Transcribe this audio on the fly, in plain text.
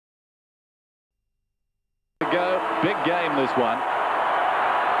Go. Big game, this one.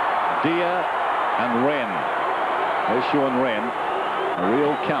 Deer and Wren. There's Sean Wren, a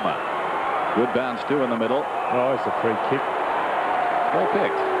real comer. Good bounce too in the middle. Oh, it's a free kick. Well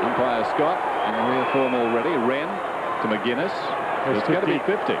picked. Umpire Scott in the rear form already. Wren to McGuinness. It's going to be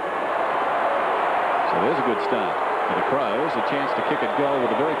 50. So there's a good start for the Crows. A chance to kick a goal with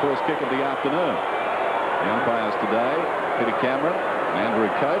the very first kick of the afternoon. The umpires today, Peter Cameron,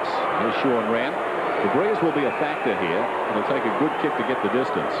 Andrew Coates. There's Sean Wren. The breeze will be a factor here. It'll take a good kick to get the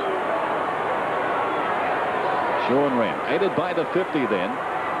distance. Sean Wren, aided by the 50 then.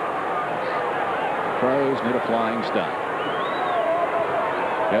 Crows need a flying start.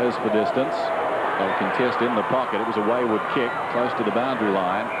 Goes for distance. They'll contest in the pocket. It was a wayward kick, close to the boundary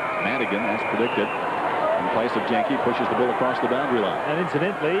line. Madigan, as predicted, in place of Jenke, pushes the ball across the boundary line. And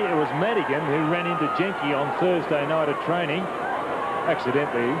incidentally, it was Madigan who ran into Jenke on Thursday night at training.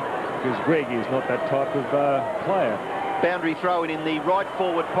 Accidentally, because Greg is not that type of player. Boundary throw in the right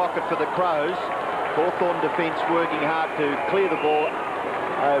forward pocket for the Crows. Hawthorn defence working hard to clear the ball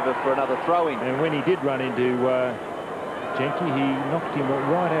over for another throw-in. And when he did run into Jenke, he knocked him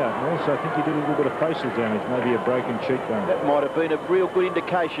right out. And also, I think he did a little bit of facial damage, maybe a broken cheekbone. That might have been a real good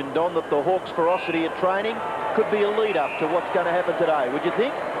indication, Don, that the Hawks' ferocity at training could be a lead-up to what's going to happen today, would you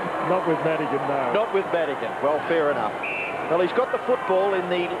think? Not with Madigan, no. Not with Madigan. Well, fair enough. Well, he's got the football in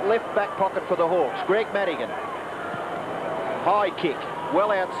the left back pocket for the Hawks. Greg Madigan. High kick,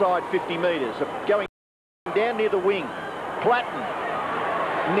 well outside 50 metres. Going down near the wing. Platten.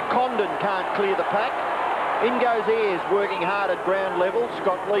 Condon can't clear the pack. In goes Ayres, working hard at ground level.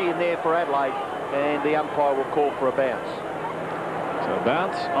 Scott Lee in there for Adelaide, and the umpire will call for a bounce. So a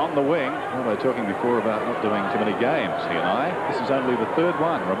bounce on the wing. Well, they were talking before about not doing too many games, he and I. This is only the third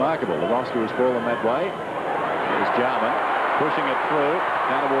one. Remarkable. The roster has fallen that way. There's Jarman pushing it through,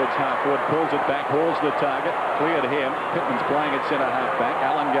 down towards half-forward, pulls it back, hauls the target, cleared him. Pittman's playing at centre half-back.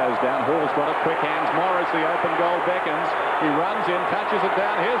 Allen goes down, Hall's got it, quick hands. Morris, the open goal, beckons. He runs in, touches it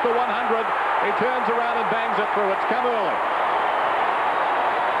down. Here's the 100. He turns around and bangs it through. It's come early.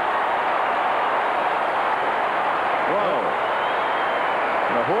 Whoa.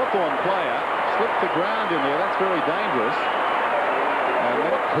 And a Hawthorn player slipped the ground in there. That's very dangerous.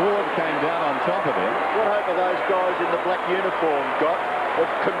 And that cord came down on top of him. What hope are those guys in the black uniform got of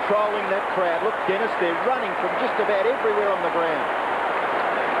controlling that crowd? Look, Dennis, they're running from just about everywhere on the ground.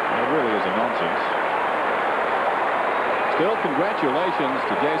 It really is a nonsense. Still, congratulations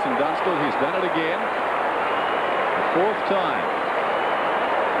to Jason Dunstall. He's done it again. The fourth time.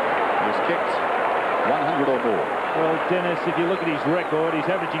 He's kicked 100 or more. Well, Dennis, if you look at his record, he's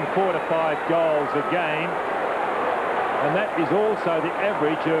averaging 4 to 5 goals a game. And that is also the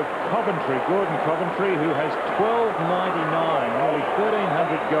average of Coventry, Gordon Coventry, who has 1299, nearly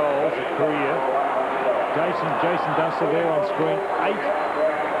 1,300 goals a career. Jason Dunstall there on screen,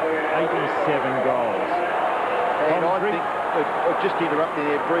 887 goals. And I think, I'll just interrupt you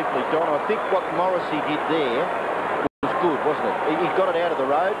there briefly, Don, I think what Morrissey did there was good, wasn't it? He got it out of the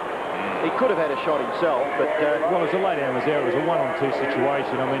road. He could have had a shot himself, but... well, as the laydown was there, it was a 1-on-2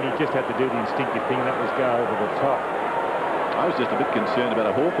 situation. I mean, he just had to do the instinctive thing, and that was go over the top. I was just a bit concerned about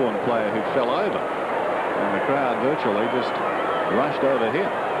a Hawthorn player who fell over, and the crowd virtually just rushed over him.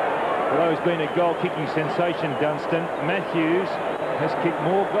 Although he's been a goal-kicking sensation, Dunstan, Matthews has kicked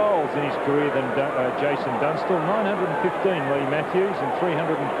more goals in his career than Jason Dunstall. 915, Lee Matthews, in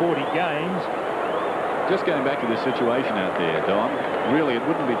 340 games. Just going back to the situation out there, Don, really it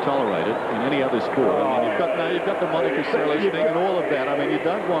wouldn't be tolerated in any other sport. I mean, you've got the Monica Seles thing and all of that. I mean, you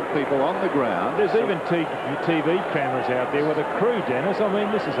don't want people on the ground. There's even TV cameras out there with a crew, Dennis. I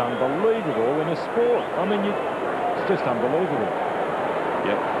mean, this is unbelievable in a sport. I mean, it's just unbelievable.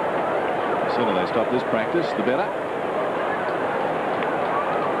 Yep. The sooner they stop this practice, the better.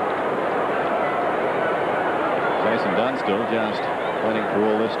 Jason Dunstall just waiting for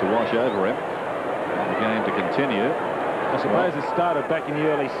all this to wash over him. The game to continue. I suppose it started back in the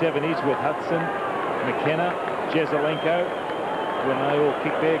early 70s with Hudson, McKenna, Jezelenko, when they all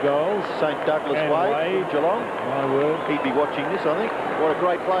kicked their goals. St. Douglas Wade, Geelong. My word. He'd be watching this, I think. What a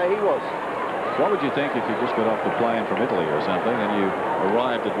great player he was. What would you think if you just got off the plane from Italy or something and you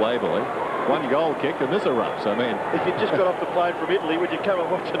arrived at Waverley, one goal kicked and this erupts? I mean... If you just got off the plane from Italy, would you come and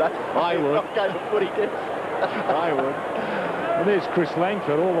watch it? I would. Game of footy, I would. And there's Chris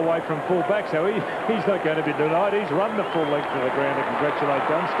Langford all the way from full back, so he's not going to be denied. He's run the full length of the ground to congratulate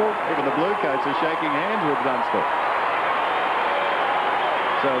Dunstall. Even the Bluecoats are shaking hands with Dunstall.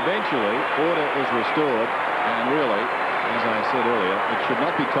 So eventually, order is restored, and really, as I said earlier, it should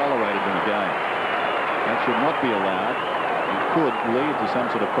not be tolerated in a game. That should not be allowed. It could lead to some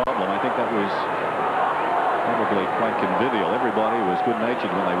sort of problem. I think that was probably quite convivial. Everybody was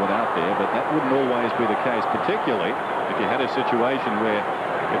good-natured when they went out there, but that wouldn't always be the case, particularly if you had a situation where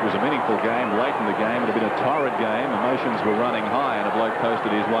it was a meaningful game late in the game. It had been a torrid game. Emotions were running high, and a bloke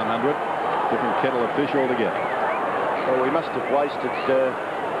posted his 100. Different kettle of fish altogether. Well, we must have wasted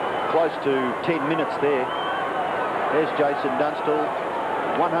close to 10 minutes there. There's Jason Dunstall,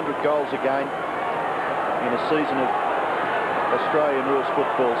 100 goals again in a season of Australian rules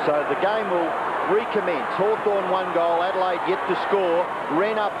football. So the game will recommence. Hawthorn 1 goal, Adelaide yet to score.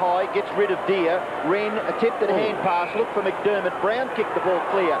 Wren up high, gets rid of Deer. Wren attempted a hand pass, look for McDermott. Brown kicked the ball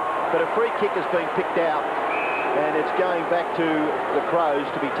clear, but a free kick has been picked out, and it's going back to the Crows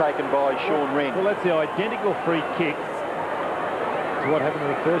to be taken by Sean Wren. Well, that's the identical free kick to what happened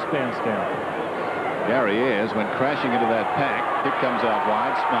in the first bounce down. Gary Ayres went crashing into that pack. Kick comes out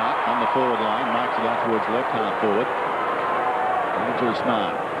wide. Smart on the forward line, marks it out towards left half forward. Nigel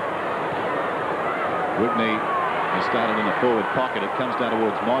Smart. Whitney has started in the forward pocket. It comes down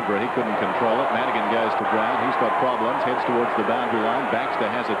towards Modra. He couldn't control it. Madigan goes to ground. He's got problems. Heads towards the boundary line. Baxter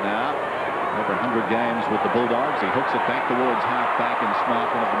has it now. Over 100 games with the Bulldogs. He hooks it back towards half-back, and Smart,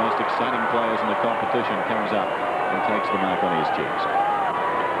 one of the most exciting players in the competition, comes up and takes the mark on his cheeks.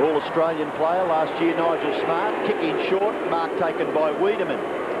 All-Australian player last year, Nigel Smart. Kick in short. Mark taken by Wiedemann.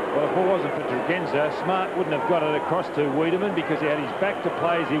 Well, if it wasn't for Tregenza, Smart wouldn't have got it across to Wiedemann because he had his back to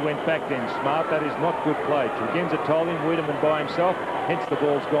play as he went back then. Smart, that is not good play. Tregenza told him, Wiedemann by himself, hence the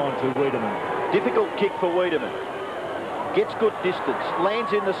ball's gone to Wiedemann. Difficult kick for Wiedemann. Gets good distance.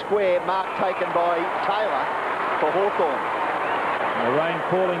 Lands in the square. Mark taken by Taylor for Hawthorn. The rain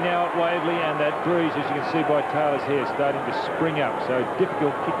falling now at Waverley, and that breeze, as you can see by Taylor's hair, starting to spring up. So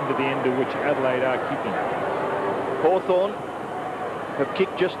difficult kicking to the end of which Adelaide are kicking. Hawthorn have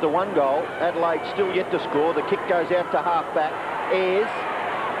kicked just the 1 goal. Adelaide still yet to score. The kick goes out to half-back. Ayres.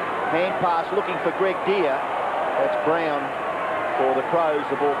 Hand pass looking for Greg Deer. That's Brown for the Crows.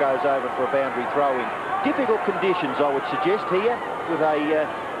 The ball goes over for a boundary throw-in. Difficult conditions, I would suggest, here, with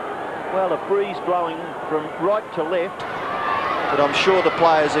a breeze blowing from right to left. But I'm sure the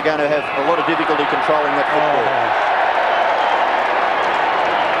players are going to have a lot of difficulty controlling that football.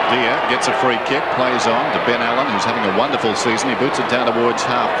 Deer gets a free kick, plays on to Ben Allen, who's having a wonderful season. He boots it down towards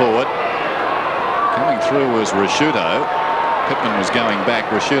half forward. Coming through was Rashuto. Pittman was going back.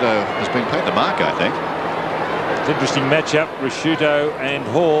 Rashuto has been paid the mark, I think. It's an interesting matchup, Rashuto and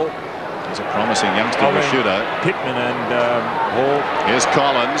Hall. He's a promising youngster, Rashuto. Pittman and Hall. Here's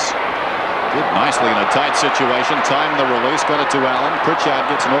Collins. Did nicely in a tight situation. Timed the release, got it to Allen. Pritchard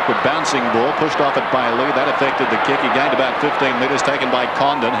gets an awkward bouncing ball, pushed off it by Lee. That affected the kick. He gained about 15 metres, taken by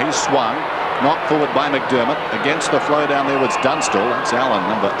Condon. He's swung, knocked forward by McDermott. Against the flow down there was Dunstall. That's Allen,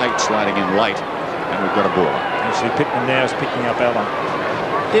 number 8, sliding in late. And we've got a ball. Actually, Pittman now is picking up Allen.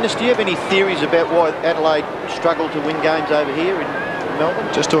 Dennis, do you have any theories about why Adelaide struggled to win games over here in Melbourne?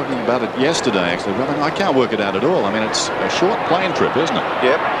 Just talking about it yesterday, actually. I can't work it out at all. I mean, it's a short plane trip, isn't it?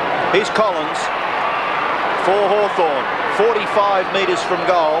 Yep. Here's Collins for Hawthorn, 45 metres from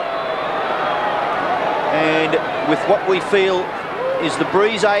goal. And with what we feel is the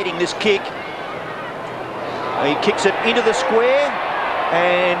breeze aiding this kick, he kicks it into the square,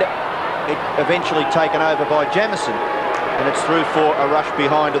 and it eventually taken over by Jamison. And it's through for a rush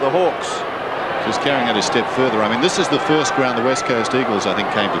behind to the Hawks. Just carrying it a step further. I mean, this is the first ground the West Coast Eagles, I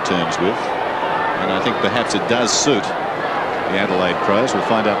think, came to terms with. And I think perhaps it does suit the Adelaide Crows. We'll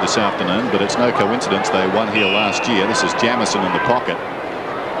find out this afternoon, but it's no coincidence they won here last year. This is Jamison in the pocket.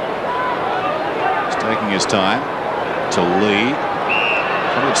 He's taking his time to Lee.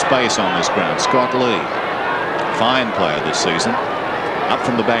 Plenty of space on this ground. Scott Lee, fine player this season. Up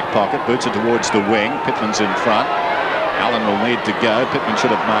from the back pocket, boots it towards the wing. Pittman's in front. Allen will need to go. Pittman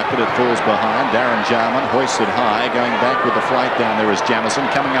should have marked it. It falls behind. Darren Jarman hoists it high. Going back with the flight down there is Jamison.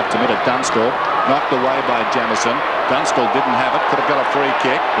 Coming up to mid at Dunstall. Knocked away by Jamison. Dunstall didn't have it. Could have got a free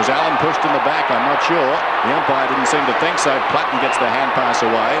kick. Was Allen pushed in the back? I'm not sure. The umpire didn't seem to think so. Platten gets the hand pass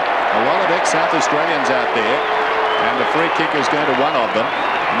away. A lot of ex-South Australians out there. And the free kick is going to one of them.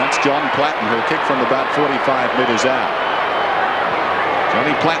 And that's John Platten, who'll kick from about 45 metres out.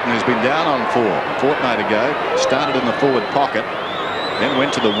 Johnny Platten, who's been down on 4 a fortnight ago, started in the forward pocket, then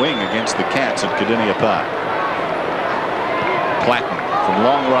went to the wing against the Cats at Cardinia Park. Platten from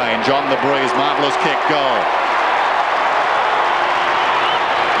long range on the breeze, marvellous kick, goal.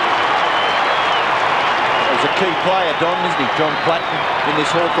 He's a key player, Don, isn't he? John Platten in this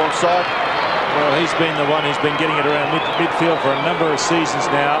Hawthorn side. Well, he's been the one who's been getting it around midfield for a number of seasons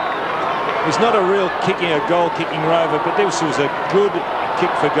now. He's not a real goal-kicking rover, but this was a good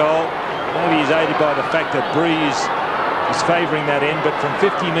kick for goal. Maybe he's aided by the fact that breeze is favouring that end, but from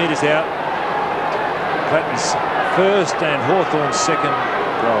 50 metres out, Platten's first and Hawthorn's second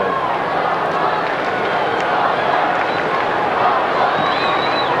goal.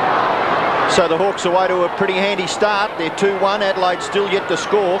 So the Hawks away to a pretty handy start. They're 2-1. Adelaide still yet to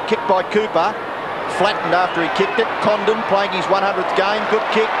score. Kicked by Cooper. Flattened after he kicked it. Condon playing his 100th game. Good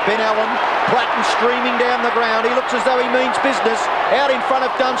kick. Ben Allen. Platten streaming down the ground. He looks as though he means business. Out in front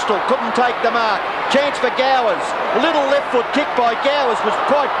of Dunstall. Couldn't take the mark. Chance for Gowers. Little left foot kick by Gowers was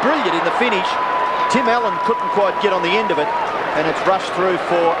quite brilliant in the finish. Tim Allen couldn't quite get on the end of it. And it's rushed through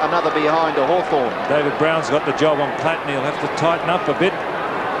for another behind to Hawthorn. David Brown's got the job on Platten. He'll have to tighten up a bit.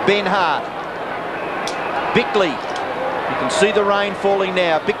 Ben Hart. Bickley. You can see the rain falling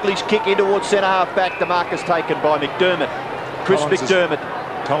now. Bickley's kick in towards centre-half back. The mark is taken by McDermott. Chris McDermott.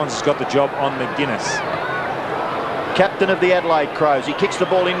 Collins has got the job on McGuinness. Captain of the Adelaide Crows. He kicks the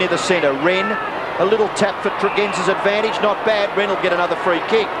ball in near the centre. Wren, a little tap for Tregenz's advantage. Not bad. Wren will get another free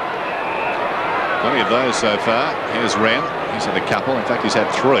kick. Plenty of those so far. Here's Wren. He's had a couple. In fact, he's had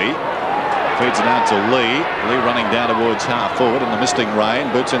 3. Feeds it out to Lee. Lee running down towards half forward in the misting rain.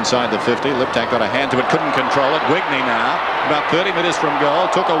 Boots inside the 50. Liptak got a hand to it. Couldn't control it. Wigney now. About 30 metres from goal.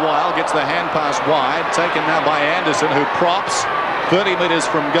 Took a while. Gets the hand pass wide. Taken now by Anderson, who props 30 metres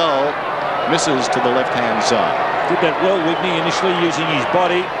from goal. Misses to the left-hand side. Did that well, Wigney, initially using his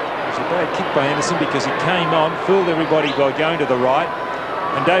body. It was a bad kick by Anderson because he came on, fooled everybody by going to the right.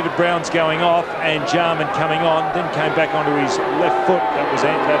 And David Brown's going off and Jarman coming on, then came back onto his left foot. That is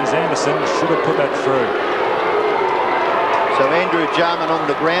Anderson. Should have put that through. So Andrew Jarman on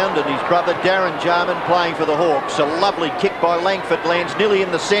the ground and his brother Darren Jarman playing for the Hawks. A lovely kick by Langford, lands nearly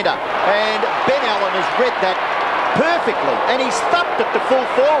in the centre. And Ben Allen has read that perfectly and he's thumped it to full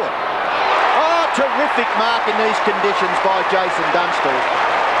forward. Oh, terrific mark in these conditions by Jason Dunstall.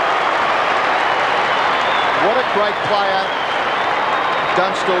 What a great player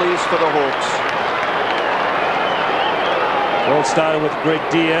Dunstall is for the Hawks. Well started with Greg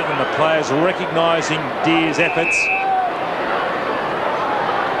Deere and the players recognising Deere's efforts.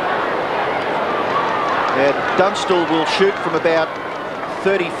 Yeah, Dunstall will shoot from about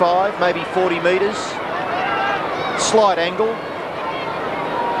 35, maybe 40 metres. Slight angle.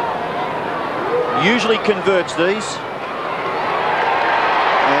 Usually converts these.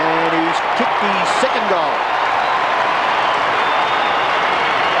 And he's kicked the second goal.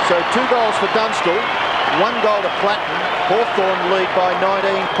 So 2 goals for Dunstall, 1 goal to Platten. Hawthorn lead by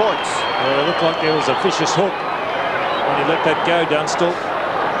 19 points. Well, it looked like there was a vicious hook when he let that go, Dunstall.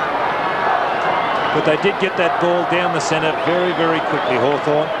 But they did get that ball down the centre very, very quickly,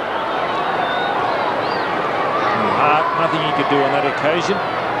 Hawthorn. Hart, nothing he could do on that occasion.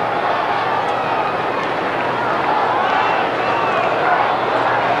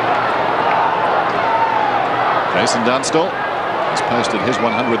 Jason Dunstall has posted his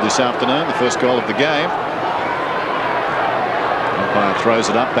 100 this afternoon, the first goal of the game. Umpire throws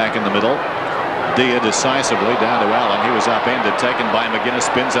it up back in the middle. Deere decisively down to Allen. He was upended, taken by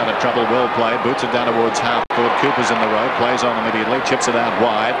McGuinness, spins out of trouble, well played, boots it down towards half forward. Cooper's in the road, plays on immediately, chips it out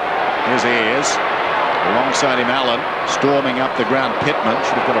wide. Here's Ayres. Alongside him, Allen, storming up the ground. Pittman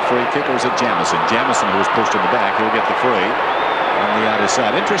should have got a free kick, or is it Jamison? Jamison, who was pushed in the back, he'll get the free. On the outer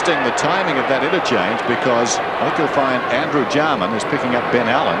side. Interesting the timing of that interchange, because I think you'll find Andrew Jarman is picking up Ben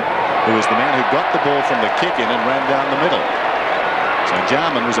Allen, who was the man who got the ball from the kick in and ran down the middle. So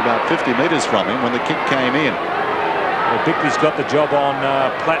Jarman was about 50 metres from him when the kick came in. Well, Bickley's got the job on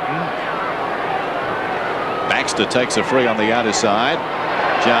Platten. Baxter takes a free on the outer side.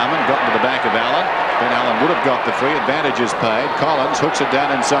 Jarman got into the back of Allen. Ben Allen would have got the free. Advantage is paid. Collins hooks it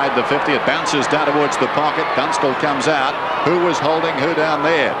down inside the 50. It bounces down towards the pocket. Dunstall comes out. Who was holding who down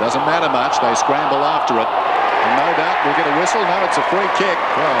there? Doesn't matter much. They scramble after it. And no doubt we'll get a whistle. No, it's a free kick.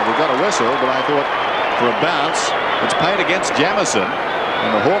 Well, we got a whistle, but I thought for a bounce. It's paid against Jamison. And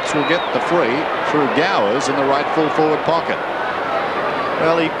the Hawks will get the free through Gowers in the right full forward pocket.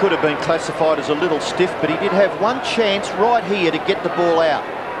 Well, he could have been classified as a little stiff, but he did have one chance right here to get the ball out.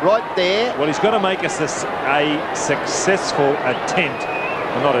 Right there. Well, he's got to make a successful attempt.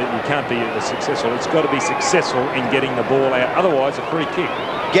 Well, you can't be successful. It's got to be successful in getting the ball out. Otherwise, a free kick.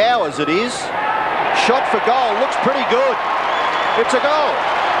 Gowers it is. Shot for goal. Looks pretty good. It's a goal.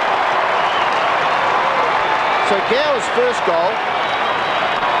 So Gowers' first goal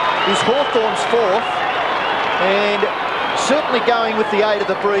is Hawthorn's 4th. And certainly going with the aid of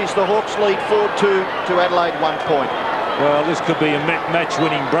the breeze, the Hawks lead 4-2 to Adelaide 1 point. Well, this could be a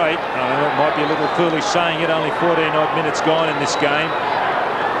match-winning break. It might be a little foolish saying it, only 14-odd minutes gone in this game.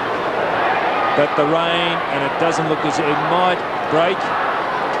 But the rain, and it doesn't look as it might break,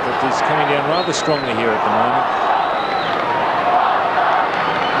 but it's coming down rather strongly here at the moment.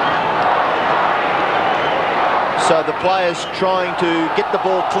 So the players trying to get the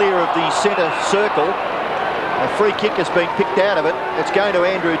ball clear of the centre circle. A free kick has been picked out of it. It's going to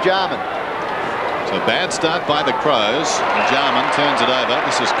Andrew Jarman. So bad start by the Crows. Jarman turns it over.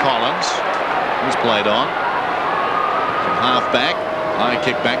 This is Collins. He's played on. From half back. High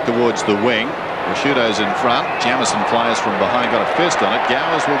kick back towards the wing. Rashudo's in front. Jamison flies from behind. Got a fist on it.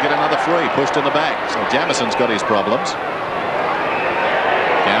 Gowers will get another free. Pushed in the back. So Jamison's got his problems.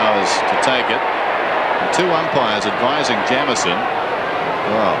 Gowers to take it. The two umpires advising Jamison.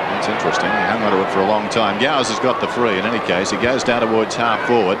 Well, that's interesting. He hung on to it for a long time. Gowers has got the free in any case. He goes down towards half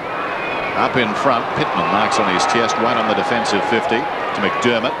forward. Up in front, Pittman marks on his chest, right on the defensive 50 to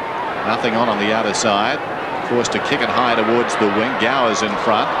McDermott. Nothing on the outer side. Forced to kick it high towards the wing. Gowers in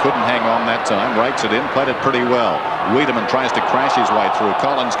front. Couldn't hang on that time. Rakes it in. Played it pretty well. Wiedemann tries to crash his way through.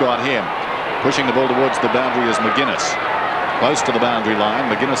 Collins got him. Pushing the ball towards the boundary is McGuinness. Close to the boundary line.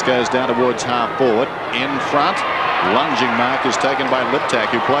 McGuinness goes down towards half forward. In front. Lunging mark is taken by Liptak,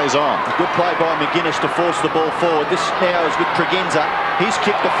 who plays on. A good play by McGuinness to force the ball forward. This now is with Tregenza. He's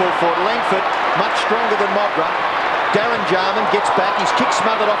kicked the full forward. Langford, much stronger than Mogra. Darren Jarman gets back. His kick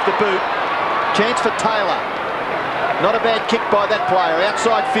smothered off the boot. Chance for Taylor. Not a bad kick by that player.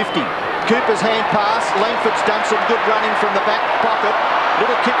 Outside 50. Cooper's hand pass. Langford's done some good running from the back pocket.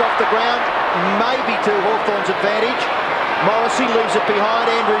 Little kick off the ground. Maybe to Hawthorn's advantage. Morrissey leaves it behind.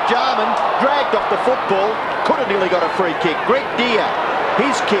 Andrew Jarman dragged off the football. Could have nearly got a free kick. Greg Deere,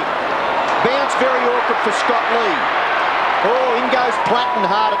 his kick. Bounce very awkward for Scott Lee. Oh, in goes Platten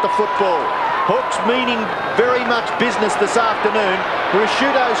hard at the football. Hawks meaning very much business this afternoon.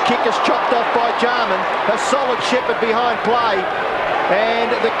 Rashudo's kick is chopped off by Jarman. A solid shepherd behind play. And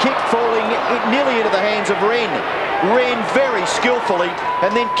the kick falling nearly into the hands of Wren. Wren very skillfully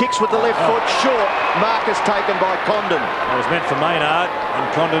and then kicks with the left foot short. Mark is taken by Condon. It was meant for Maynard and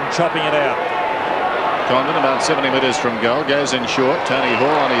Condon chopping it out. Condon about 70 metres from goal. Goes in short. Tony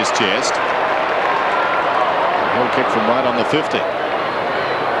Hall on his chest. Hall kick from right on the 50.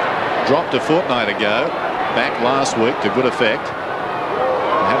 Dropped a fortnight ago. Back last week to good effect.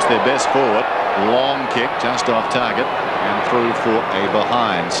 Perhaps their best forward. Long kick just off target and through for a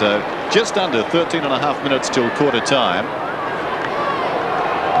behind. So just under 13 and a half minutes till quarter time.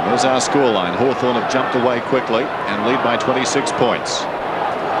 And there's our scoreline. Hawthorn have jumped away quickly and lead by 26 points.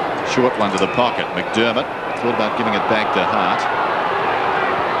 Short one to the pocket. McDermott thought about giving it back to Hart.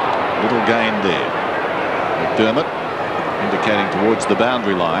 Little gain there. McDermott indicating towards the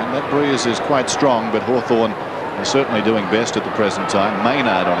boundary line. That breeze is quite strong, but Hawthorn is certainly doing best at the present time.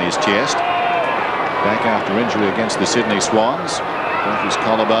 Maynard on his chest. Back after injury against the Sydney Swans. Broke his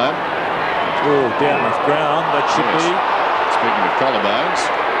collarbone. Oh, down the ground, that should be. Speaking of collarbones,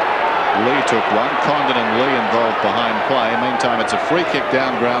 Lee took one. Condon and Lee involved behind play. Meantime, it's a free kick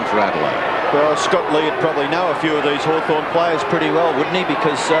down ground for Adelaide. Well, Scott Lee would probably know a few of these Hawthorn players pretty well, wouldn't he?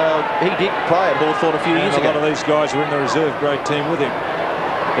 Because he did play at Hawthorn a few years ago. A lot of these guys were in the reserve grade team with him.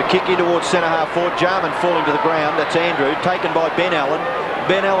 The kick in towards centre half forward. Jarman falling to the ground. That's Andrew. Taken by Ben Allen.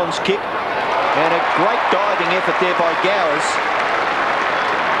 Ben Allen's kick. And a great diving effort there by Gowers.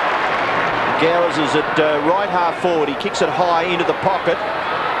 Gowers is at right half forward. He kicks it high into the pocket.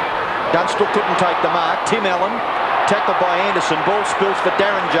 Dunstall couldn't take the mark. Tim Allen, tackled by Anderson. Ball spills for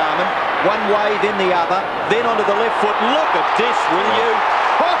Darren Jarman. One way, then the other. Then onto the left foot. Look at this, will you?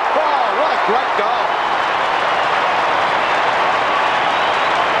 Oh, what a great goal.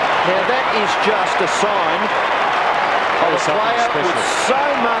 Now that is just a sign of a player with so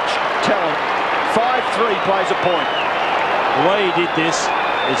much talent. 5-3 plays a point. The way he did this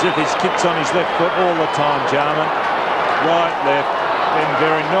is if his kick's on his left foot all the time, Jarman. Right, left, then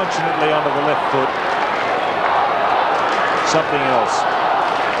very nonchalantly onto the left foot. Something else.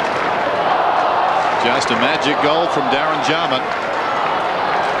 Just a magic goal from Darren Jarman.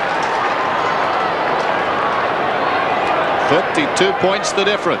 32 points the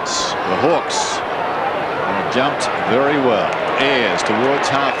difference. The Hawks have jumped very well. Ayres towards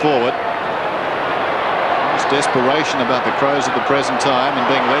half forward. Desperation about the Crows at the present time and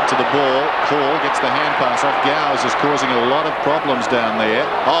being led to the ball. Hall gets the hand pass off. Gowers is causing a lot of problems down there.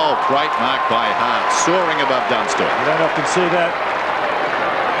 Oh, great mark by Hart, soaring above Dunstall. You don't often see that.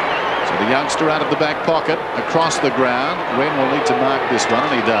 So the youngster out of the back pocket, across the ground. Wren will need to mark this one,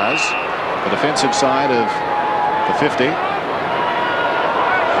 and he does. The defensive side of the 50.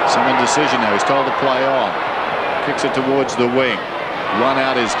 Some indecision now. He's told to play on. Kicks it towards the wing. Run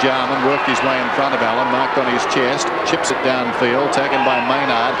out is Jarman, worked his way in front of Allen, marked on his chest, chips it downfield, taken by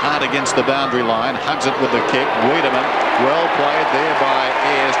Maynard, hard against the boundary line, hugs it with the kick. Wiedemann, well played there by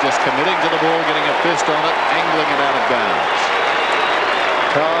Ayres, just committing to the ball, getting a fist on it, angling it out of bounds.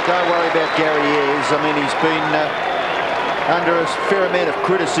 Oh, don't worry about Gary Ayres. I mean, he's been under a fair amount of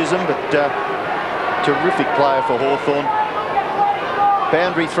criticism, but terrific player for Hawthorn.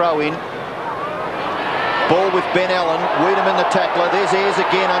 Boundary throw in. Ball with Ben Allen. Wiedemann the tackler. There's Ayres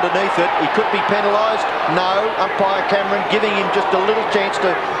again underneath it. He could be penalised. No. Umpire Cameron giving him just a little chance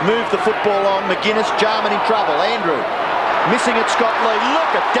to move the football on. McGuinness, Jarman in trouble. Andrew missing it. Scott Lee.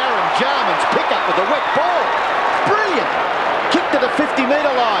 Look at Darren Jarman's pick-up with the wet ball. Brilliant. Kick to the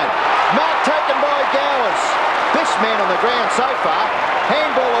 50-metre line. Mark taken by Gowers. Best man on the ground so far.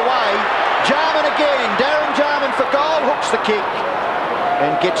 Handball away. Jarman again. Darren Jarman for goal. Hooks the kick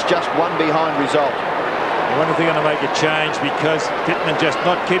and gets just one behind result. I wonder if they're going to make a change because Pittman just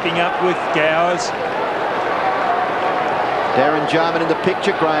not keeping up with Gowers. Darren Jarman in the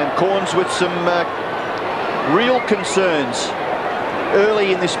picture. Graham Corns with some real concerns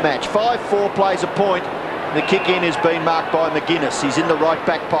early in this match. 5-4 plays a point. The kick in has been marked by McGuinness. He's in the right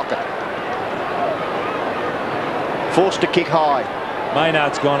back pocket. Forced to kick high.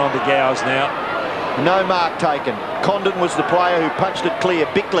 Maynard's gone on to Gowers now. No mark taken. Condon was the player who punched it clear.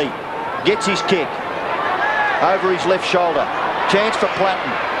 Bickley gets his kick over his left shoulder. Chance for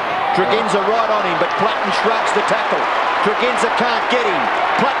Platten. Tregenza right on him, but Platten shrugs the tackle. Tregenza can't get him.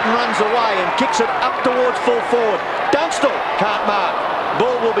 Platten runs away and kicks it up towards full forward. Dunstall can't mark.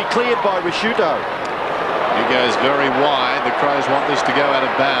 Ball will be cleared by Risciuto. He goes very wide. The Crows want this to go out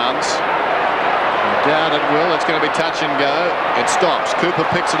of bounds. Down it will. It's going to be touch and go. It stops. Cooper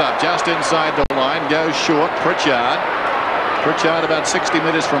picks it up just inside the line. Goes short. Pritchard about 60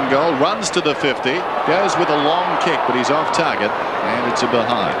 metres from goal. Runs to the 50. Goes with a long kick, but he's off target. And it's a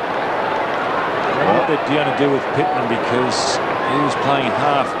behind. I don't know what they're going to do with Pittman because he was playing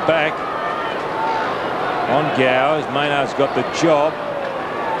half back on Gowers. Maynard's got the job.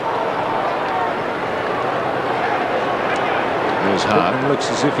 There's Hart. Pittman looks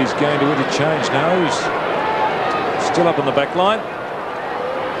as if he's going to interchange now. He's still up on the back line.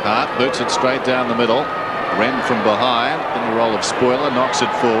 Hart boots it straight down the middle. Wren from behind in the role of spoiler, knocks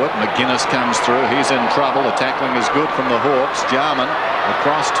it forward. McGuinness comes through. He's in trouble. The tackling is good from the Hawks. Jarman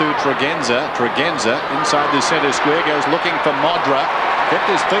across to Tregenza. Tregenza inside the centre square goes looking for Modra. Kept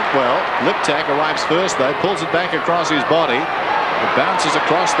his feet well. Liptak arrives first though. Pulls it back across his body. It bounces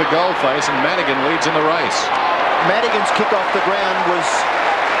across the goal face and Madigan leads in the race. Madigan's kick off the ground was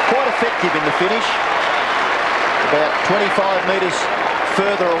quite effective in the finish. About 25 metres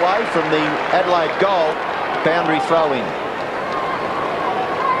further away from the Adelaide goal. Boundary throw in.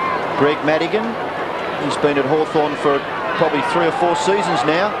 Greg Madigan. He's been at Hawthorn for probably 3 or 4 seasons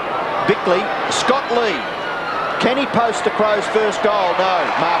now. Bickley. Scott Lee. Can he post the Crows' first goal? No.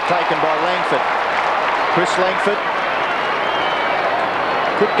 Mark taken by Langford. Chris Langford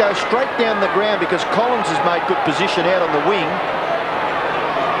could go straight down the ground because Collins has made good position out on the wing.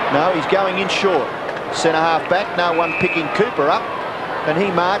 No, he's going in short. Centre half back. No one picking Cooper up. And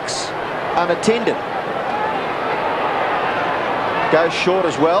he marks unattended. Goes short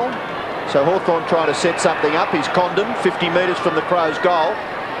as well. So Hawthorn trying to set something up. He's Condon, 50 metres from the Crows' goal.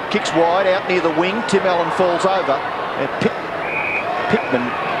 Kicks wide out near the wing. Tim Allen falls over. And Pittman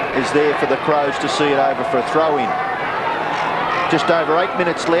is there for the Crows to see it over for a throw-in. Just over 8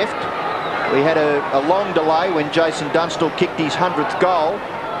 minutes left. We had a long delay when Jason Dunstall kicked his 100th goal.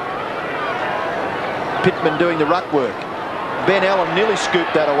 Pittman doing the ruck work. Ben Allen nearly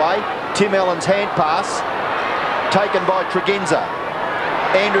scooped that away. Tim Allen's hand pass taken by Tregenza.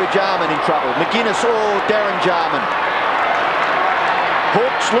 Andrew Jarman in trouble. McGuinness, Darren Jarman.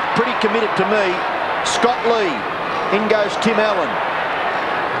 Hawks look pretty committed to me. Scott Lee. In goes Tim Allen.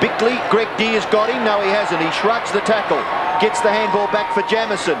 Bickley, Greg Deer's got him. No, he hasn't. He shrugs the tackle. Gets the handball back for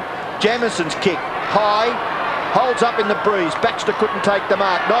Jamison. Jamison's kick. High. Holds up in the breeze. Baxter couldn't take the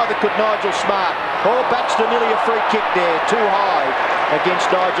mark. Neither could Nigel Smart. Baxter nearly a free kick there. Too high against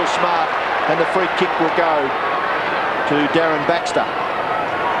Nigel Smart. And the free kick will go to Darren Baxter.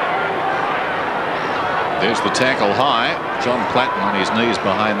 There's the tackle high. John Platten on his knees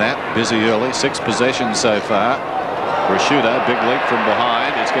behind that. Busy early. 6 possessions so far. Risciuto, big leap from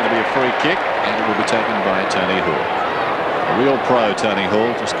behind. It's going to be a free kick and it will be taken by Tony Hall. A real pro, Tony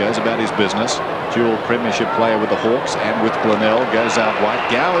Hall, just goes about his business. Dual premiership player with the Hawks and with Glenelg. Goes out wide.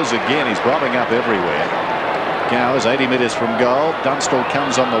 Gowers again. He's bobbing up everywhere. Gowers 80 metres from goal. Dunstall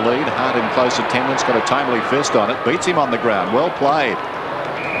comes on the lead. Hart in close attendance. Got a timely fist on it. Beats him on the ground. Well played.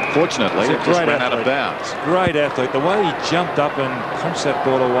 Fortunately, it just ran out of bounds. Great athlete. The way he jumped up and punched that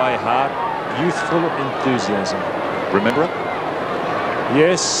ball away hard. Youthful enthusiasm. Remember it?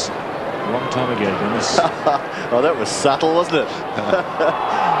 Yes. A long time ago, Dennis. Oh, that was subtle, wasn't it?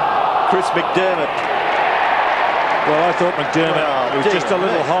 Chris McDermott. Well, I thought McDermott was just a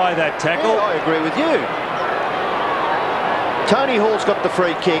little high, that tackle. Yeah, I agree with you. Tony Hall's got the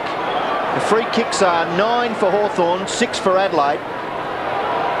free kick. The free kicks are 9 for Hawthorn, 6 for Adelaide.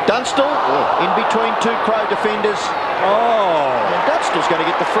 Dunstall in between two Crow defenders. Oh! And Dunstall's going to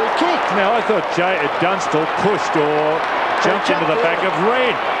get the free kick. Now, I thought Dunstall pushed or jumped into the back of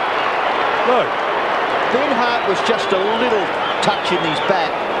Red. Look. Ben Hart was just a little touch in his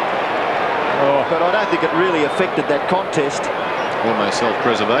back. Oh. But I don't think it really affected that contest. Almost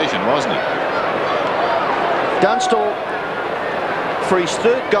self-preservation, wasn't it? Dunstall for his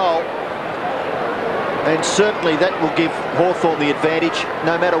third goal. And certainly that will give Hawthorn the advantage,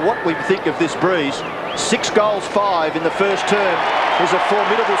 no matter what we think of this breeze. 6 goals, 5 in the first term is a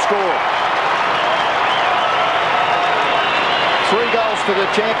formidable score. 3 goals for the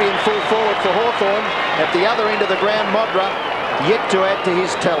champion full forward for Hawthorn. At the other end of the ground, Modra yet to add to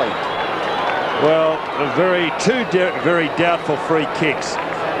his tally. Well, two very doubtful free kicks.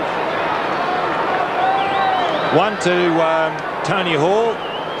 One to Tony Hall.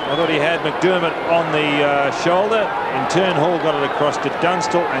 I thought he had McDermott on the shoulder. In turn, Hall got it across to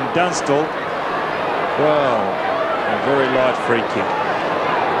Dunstall, and Dunstall, well, a very light free kick.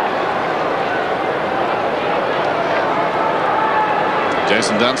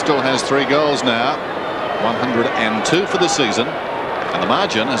 Jason Dunstall has 3 goals now, 102 for the season, and the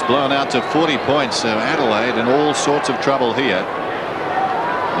margin has blown out to 40 points. So Adelaide in all sorts of trouble here.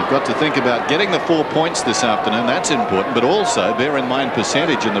 You've got to think about getting the 4 points this afternoon. That's important, but also bear in mind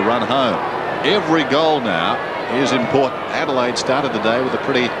percentage in the run home. Every goal now is important. Adelaide started the day with a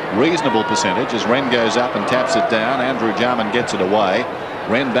pretty reasonable percentage as Wren goes up and taps it down. Andrew Jarman gets it away.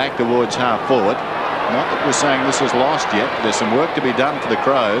 Wren back towards half forward. Not that we're saying this is lost yet. There's some work to be done for the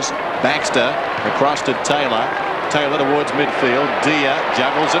Crows. Baxter across to Taylor. Taylor towards midfield. Dia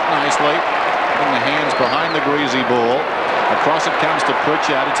juggles it nicely. Putting the hands behind the greasy ball. Across it comes to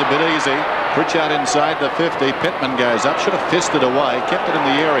Pritchard. It's a bit easy. Pritchard inside the 50. Pittman goes up. Should have fisted away. Kept it in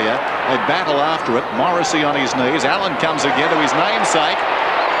the area. They battle after it. Morrissey on his knees. Allen comes again to his namesake.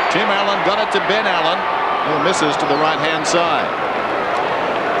 Tim Allen got it to Ben Allen, who misses to the right-hand side.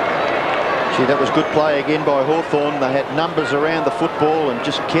 Gee, that was good play again by Hawthorn. They had numbers around the football and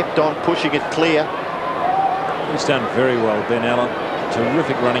just kept on pushing it clear. He's done very well, Ben Allen.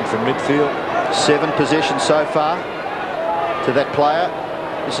 Terrific running from midfield. 7 possessions so far to that player.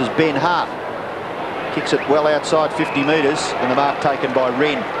 This is Ben Hart. Kicks it well outside 50 metres, and the mark taken by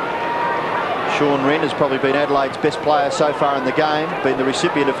Wren. Sean Wren has probably been Adelaide's best player so far in the game, been the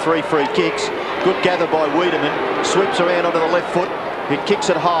recipient of 3 free kicks. Good gather by Wiedemann. Sweeps around onto the left foot. He kicks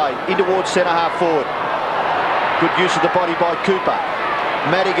it high in towards centre half forward. Good use of the body by Cooper.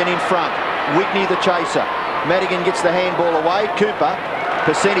 Madigan in front. Whitney the chaser. Madigan gets the handball away. Cooper,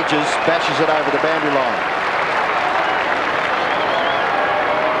 percentages, bashes it over the boundary line.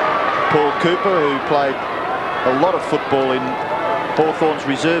 Paul Cooper, who played a lot of football in Hawthorn's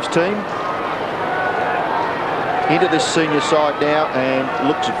reserves team, into this senior side now and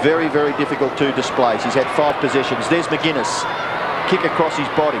looks very, very difficult to displace. He's had 5 possessions. There's McGuinness. Kick across his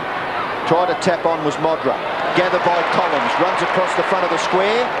body. Tried to tap on was Modra. Gathered by Collins. Runs across the front of the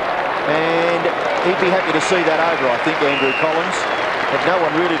square. And he'd be happy to see that over, I think, Andrew Collins. Had no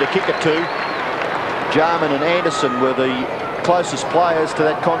one really to kick it to. Jarman and Anderson were the closest players to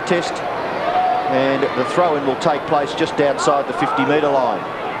that contest. And the throw-in will take place just outside the 50-metre line.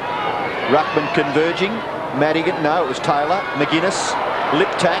 Ruckman converging. Madigan, no, it was Taylor. McGuinness,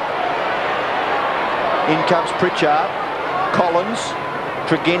 lip tack. In comes Pritchard. Collins.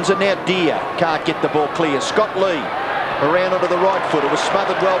 Tregenza, now Dia. Can't get the ball clear. Scott Lee around onto the right foot. It was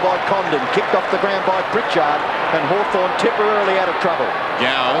smothered well by Condon. Kicked off the ground by Pritchard. And Hawthorn temporarily out of trouble.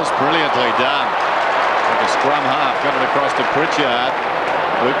 Gowers, brilliantly done. Like a scrum half, got it across to Pritchard.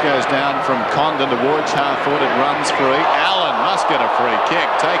 Luke goes down from Condon towards half forward. It runs free. Allen must get a free kick.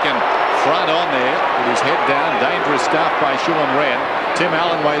 Taken front on there with his head down. Dangerous stuff by Sean Wren. Tim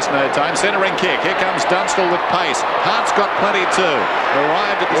Allen wastes no time. Centering kick. Here comes Dunstall with pace. Hart's got plenty too.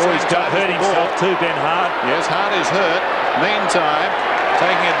 Arrived at the same time. He's hurt himself too, Ben Hart. Yes, Hart is hurt. Meantime,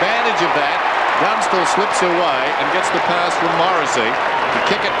 taking advantage of that, Dunstall slips away and gets the pass from Morrissey. The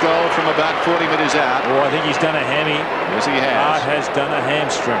kick at goal from about 40 metres out. Oh, I think he's done a hammy. Yes, he has. Hart has done a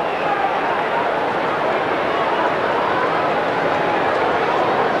hamstring.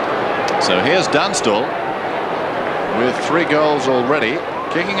 So here's Dunstall with 3 goals already,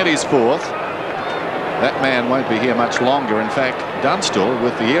 kicking at his 4th. That man won't be here much longer. In fact, Dunstall,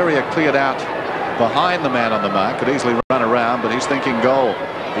 with the area cleared out behind the man on the mark, could easily run around, but he's thinking goal.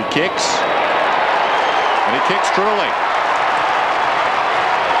 He kicks, and he kicks truly.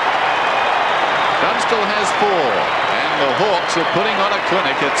 Dunstall Dunstall has 4. And the Hawks are putting on a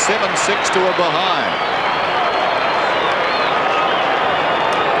clinic at 7-6 to a behind.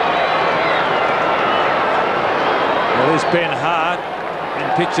 Well, there's Ben Hart. And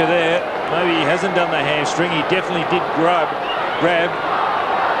picture there, maybe he hasn't done the hamstring. He definitely did grab the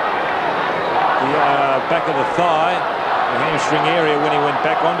back of the thigh, the hamstring area, when he went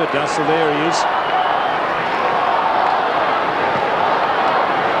back onto Dunstall. There he is.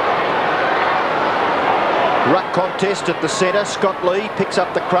 Ruck contest at the centre. Scott Lee picks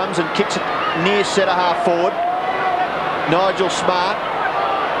up the crumbs and kicks it near centre half forward. Nigel Smart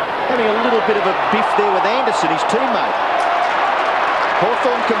having a little bit of a biff there with Anderson, his teammate.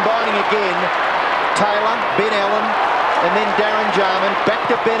 Hawthorn combining again. Taylor, Ben Allen, and then Darren Jarman. Back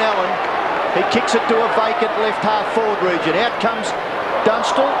to Ben Allen. He kicks it to a vacant left half forward region. Out comes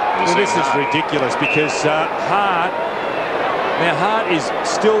Dunstall. Well, this is ridiculous because Hart is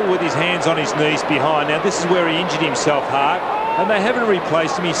still with his hands on his knees behind. Now, this is where he injured himself, Hart, and they haven't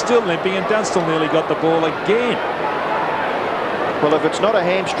replaced him. He's still limping, and Dunstall nearly got the ball again. Well, if it's not a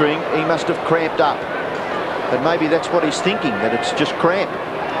hamstring, he must have cramped up. And maybe that's what he's thinking, that it's just cramp.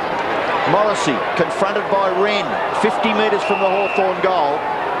 Morrissey confronted by Wren, 50 metres from the Hawthorn goal.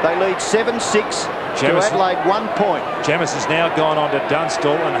 They lead 7-6 to Adelaide, 1 point. Jamis has now gone on to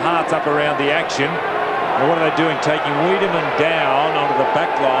Dunstall, and Hart's up around the action. And what are they doing? Taking Wiedemann down onto the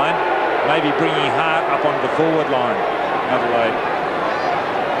back line, maybe bringing Hart up onto the forward line. Adelaide.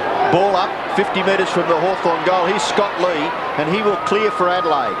 Ball up, 50 metres from the Hawthorn goal. Here's Scott Lee, and he will clear for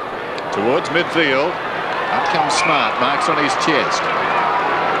Adelaide. Towards midfield. Up comes Smart, marks on his chest.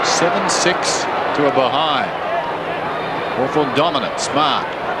 7-6 to a behind. Hawthorn dominant. Smart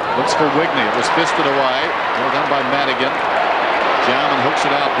looks for Wigney. It was fisted away. Well done by Madigan. Jarman hooks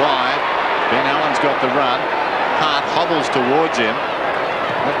it out wide. Ben Allen's got the run. Hart hobbles towards him.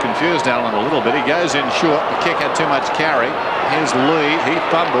 That confused Allen a little bit. He goes in short. The kick had too much carry. Here's Lee. He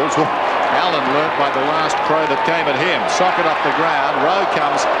fumbles. Allen learnt by the last throw that came at him. Socket off the ground. Rowe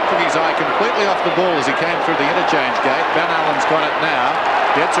comes, took his eye completely off the ball as he came through the interchange gate. Ben Allen's got it now.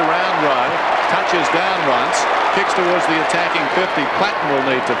 Gets around Rowe. Touches down once. Kicks towards the attacking 50. Platten will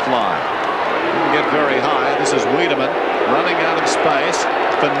need to fly. Didn't get very high. This is Wiedemann running out of space.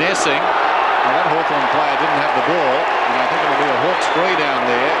 Finessing. Now that Hawthorn player didn't have the ball. And I think it'll be a Hawks free down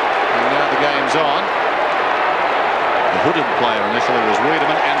there. And now the game's on. The hooded player initially was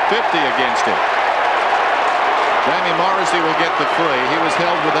Wiedemann, and 50 against him. Jamie Morrissey will get the free. He was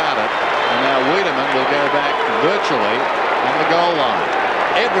held without it. And now Wiedemann will go back virtually on the goal line.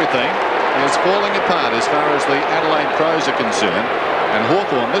 Everything is falling apart as far as the Adelaide Crows are concerned. And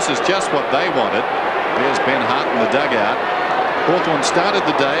Hawthorn, this is just what they wanted. There's Ben Hart in the dugout. Hawthorn started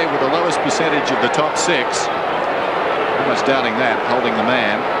the day with the lowest percentage of the top 6. Almost doubting that, holding the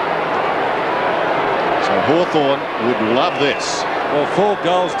man. So Hawthorn would love this. Well, 4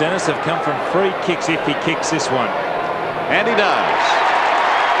 goals, Dennis, have come from free kicks if he kicks this one. And he does.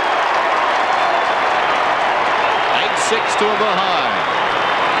 8-6 to a behind.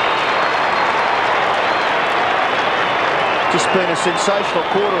 Just been a sensational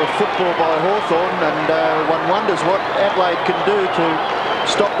quarter of football by Hawthorn, and one wonders what Adelaide can do to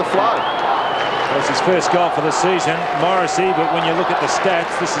stop the flow. Well, it's his first goal for the season, Morrissey, but when you look at the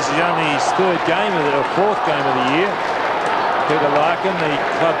stats, this is only his 3rd game of or 4th game of the year. Peter Larkin, the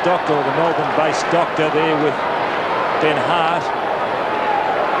club doctor, or the Melbourne-based doctor, there with Ben Hart.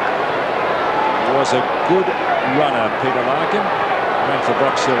 Was a good runner, Peter Larkin. Ran for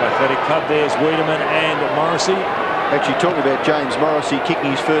Box Hill Athletic Club. There's Wiedemann and Morrissey. Actually, talking about James Morrissey kicking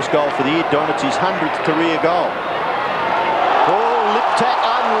hhis first goal for the year, Don, it's his 100th career goal. Oh, lip tack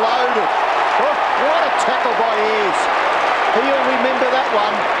unloaded. Oh, what a tackle by Ayres. He'll remember that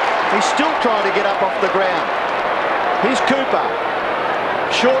one. He's still trying to get up off the ground. Here's Cooper.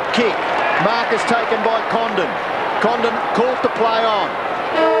 Short kick. Mark is taken by Condon. Condon called to play on.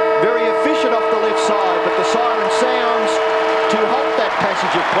 Very efficient off the left side, but the siren sounds to halt that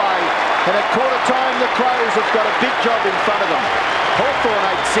passage of play. And at quarter time, the Crows have got a big job in front of them. Hawthorn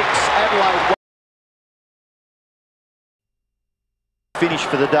 8-6, Adelaide 1. Finish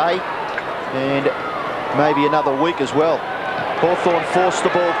for the day, and maybe another week as well. Hawthorn forced the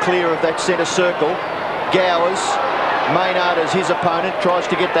ball clear of that centre circle. Gowers, Maynard as his opponent, tries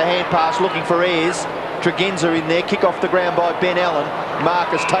to get the hand pass looking for Ayres. Tregenza in there, kick off the ground by Ben Allen. Mark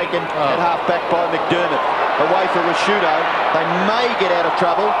is taken at half back by McDermott. Away for Rashudo. They may get out of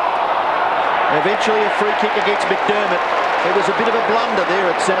trouble. Eventually a free kick against McDermott. There was a bit of a blunder there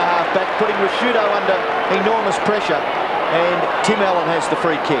at centre half back, putting Rashudo under enormous pressure. And Tim Allen has the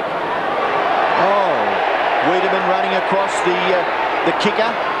free kick. Oh, Wiedemann running across the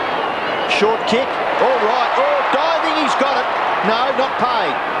kicker. Short kick. All right. Oh, diving. He's got it. No, not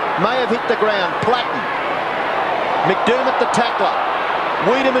paid. May have hit the ground. Platten. McDermott the tackler.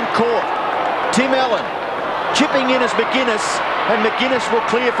 Wiedemann caught. Tim Allen chipping in as McGuinness, and McGuinness will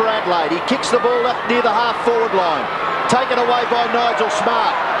clear for Adelaide. He kicks the ball up near the half-forward line. Taken away by Nigel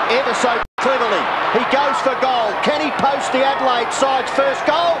Smart. Ever so cleverly. He goes for goal. Can he post the Adelaide side's first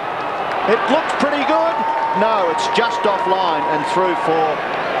goal? It looks pretty good. No, it's just offline and through for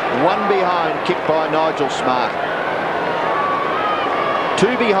one behind, kicked by Nigel Smart.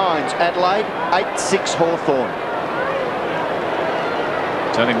 Two behinds, Adelaide, 8-6 Hawthorn.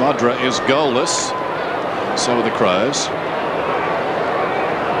 Tony Modra is goalless. So are the Crows.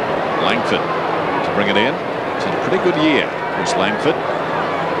 Langford to bring it in. It's had a pretty good year, Chris Langford.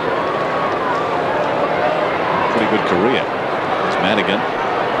 Pretty good career. There's Madigan.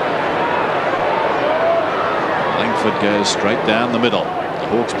 Langford goes straight down the middle. The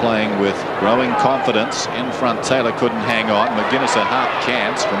Hawks playing with growing confidence. In front, Taylor couldn't hang on. McGuinness a half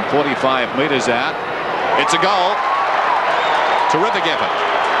chance from 45 metres out. It's a goal. Terrific effort.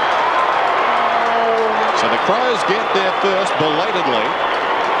 So the Crows get there first belatedly.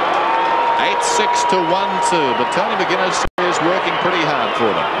 8-6 to 1-2. But Tony McGuinness is working pretty hard for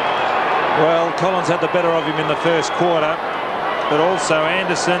them. Well, Collins had the better of him in the first quarter, but also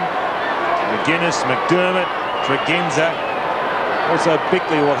Anderson, McGuinness, McDermott, Tregenza. Also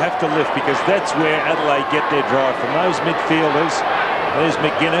Bickley will have to lift, because that's where Adelaide get their drive from. Those midfielders. There's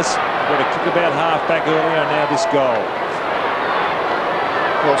McGuinness. Got a kick about half back earlier, and now this goal.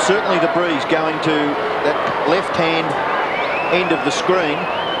 Well, certainly the breeze going to that left-hand end of the screen.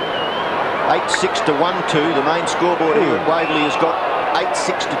 8-6 to 1-2. The main scoreboard here at Waverley has got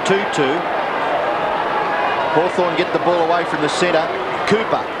 8-6 to 2-2. Hawthorn get the ball away from the centre.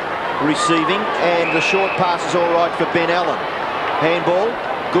 Cooper receiving, and the short pass is all right for Ben Allen. Handball.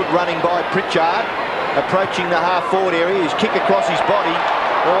 Good running by Pritchard. Approaching the half-forward area. His kick across his body.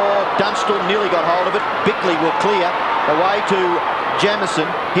 Oh, Dunstall nearly got hold of it. Bickley will clear. Away to Jamison.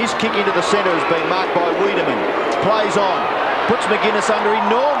 His kick into the centre has been marked by Wiedemann. Plays on. Puts McGuinness under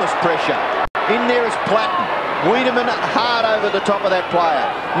enormous pressure. In there is Platten. Wiedemann hard over the top of that player.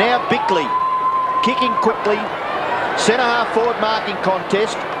 Now Bickley kicking quickly. Centre half forward marking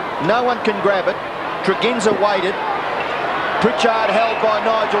contest. No one can grab it. Tregenza waited. Pritchard held by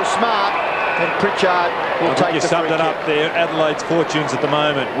Nigel Smart, and Pritchard will take the free kick. You summed it up there. Adelaide's fortunes at the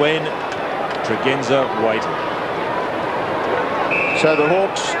moment when Tregenza waited. So the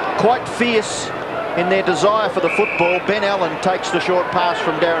Hawks quite fierce in their desire for the football. Ben Allen takes the short pass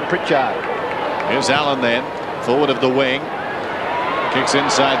from Darren Pritchard. Here's Allen then, forward of the wing. Kicks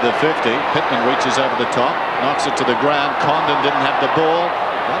inside the 50. Pittman reaches over the top, knocks it to the ground. Condon didn't have the ball.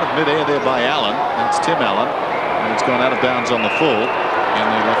 Out of mid-air there by Allen. That's Tim Allen. And it's gone out of bounds on the full in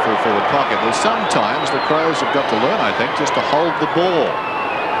the left full forward pocket. Well, sometimes the Crows have got to learn, I think, just to hold the ball.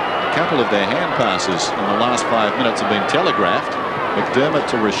 A couple of their hand passes in the last 5 minutes have been telegraphed. McDermott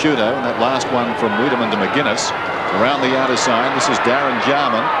to Rashudo, and that last one from Wiedemann to McGuinness. Around the outer side, this is Darren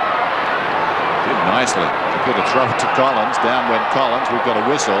Jarman. Did nicely. Good to throw it to Collins. Down went Collins. We've got a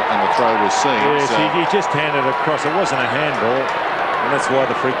whistle, and the throw was seen. Yes, so he just handed it across. It wasn't a handball, and that's why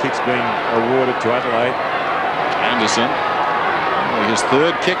the free kick's been awarded to Adelaide. Anderson, his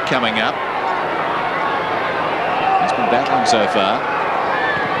third kick coming up. He's been battling so far.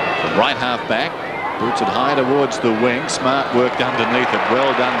 The right half back, boots it high towards the wing. Smart worked underneath it. Well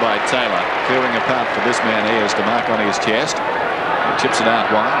done by Taylor. Clearing a path for this man Ayres to mark on his chest. He chips it out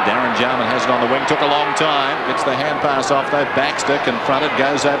wide. Darren Jarman has it on the wing. Took a long time. Gets the hand pass off though. Baxter confronted.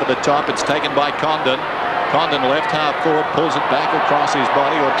 Goes over the top. It's taken by Condon. Condon left half forward. Pulls it back across his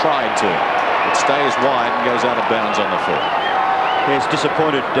body, or tried to. It stays wide and goes out of bounds on the full. Yes,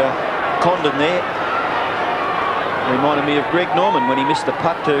 disappointed Condon there. Reminded me of Greg Norman when he missed the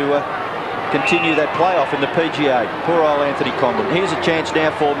putt to continue that playoff in the PGA. Poor old Anthony Condon. Here's a chance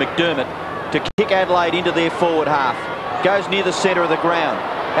now for McDermott to kick Adelaide into their forward half. Goes near the centre of the ground.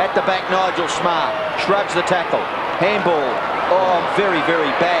 At the back, Nigel Smart shrugs the tackle. Handball. Oh, very, very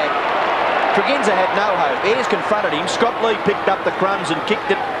bad. Tregenza had no hope. Ayres confronted him. Scott Lee picked up the crumbs and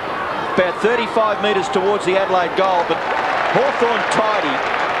kicked it about 35 metres towards the Adelaide goal, but Hawthorn tidy.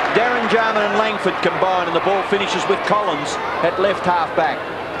 Darren Jarman and Langford combine, and the ball finishes with Collins at left half back.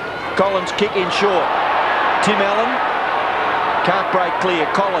 Collins kick in short. Tim Allen can't break clear.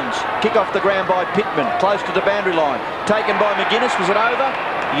 Collins kick off the ground by Pittman, close to the boundary line. Taken by McGuinness. Was it over?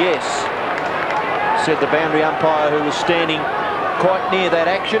 Yes, said the boundary umpire, who was standing quite near that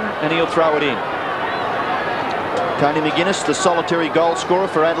action, and he'll throw it in. Tony McGuinness, the solitary goal scorer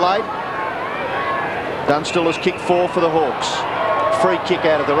for Adelaide. Dunstall has kicked 4 for the Hawks. free kick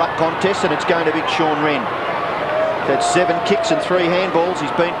out of the ruck contest, and it's going to Big Sean Wren. He's had 7 kicks and 3 handballs.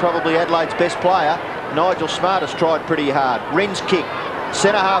 He's been probably Adelaide's best player. Nigel Smart has tried pretty hard. Wren's kick,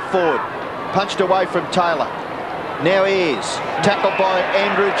 centre half forward, punched away from Taylor. Now Ayres, tackled by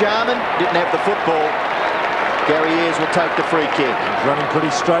Andrew Jarman, didn't have the football. Gary Ayres will take the free kick. He's running pretty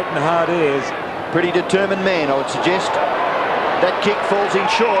straight and hard, Ayres. Pretty determined man, I would suggest. That kick falls in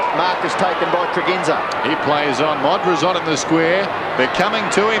short. Mark is taken by Tregenza. He plays on. Modra's on in the square. They're coming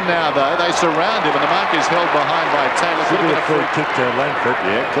to him now, though. They surround him, and the mark is held behind by Taylor. Could be a free kick to Langford.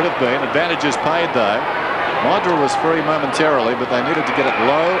 Yeah, could have been. Advantages paid, though. Modra was free momentarily, but they needed to get it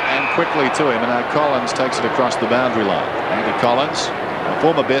low and quickly to him, and now Collins takes it across the boundary line. Andy Collins, a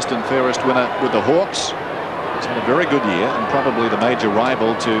former best and fairest winner with the Hawks. He's had a very good year and probably the major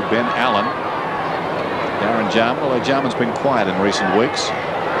rival to Ben Allen. Darren Jarman, although Jarman's been quiet in recent weeks.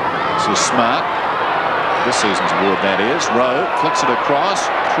 This is Smart. This season's award, that is. Rowe flicks it across,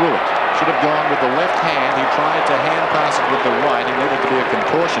 through it. Should have gone with the left hand. He tried to hand pass it with the right. He needed to be a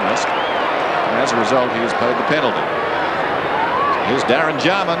contortionist. And as a result, he has paid the penalty. Here's Darren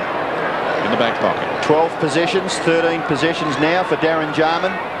Jarman in the back pocket. 12 possessions, 13 possessions now for Darren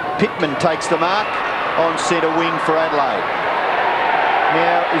Jarman. Pittman takes the mark on centre wing for Adelaide.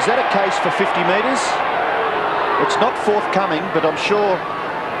 Now, is that a case for 50 metres? It's not forthcoming, but I'm sure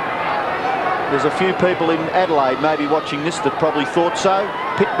there's a few people in Adelaide maybe watching this that probably thought so.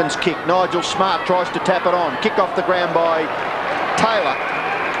 Pittman's kick. Nigel Smart tries to tap it on. Kick off the ground by Taylor.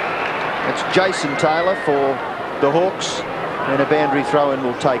 That's Jason Taylor for the Hawks, and a boundary throw-in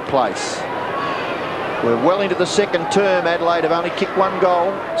will take place. We're well into the second term. Adelaide have only kicked 1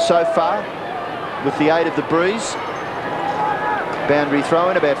 goal so far with the aid of the breeze. Boundary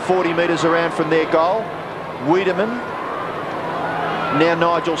throw-in about 40 metres around from their goal. Wiedemann, now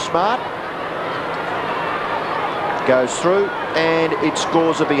Nigel Smart, goes through, and it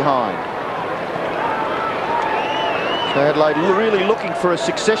scores a behind. So Adelaide really looking for a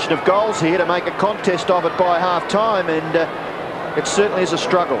succession of goals here to make a contest of it by half-time, and it certainly is a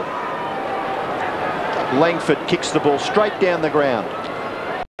struggle. Langford kicks the ball straight down the ground.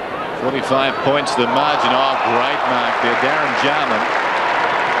 45 points the margin. Oh, great mark there. Darren Jarman.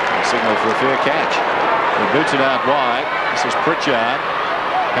 A signal for a fair catch. He boots it out wide. This is Pritchard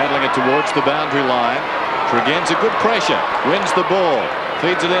paddling it towards the boundary line. Tregenza, good pressure. Wins the ball.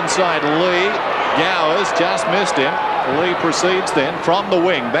 Feeds it inside. Lee. Gowers just missed him. Lee proceeds then from the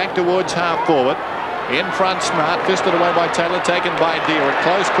wing back towards half forward. In front, Smart, fisted away by Taylor, taken by Deere. At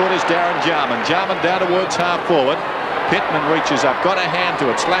close quarters, Darren Jarman. Jarman down towards half forward. Pittman reaches up, got a hand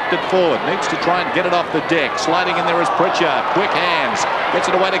to it, slapped it forward, needs to try and get it off the deck. Sliding in there is Pritchard, quick hands, gets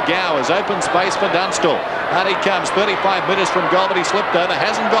it away to Gowers, open space for Dunstall. Out he comes, 35 metres from goal, but he slipped over,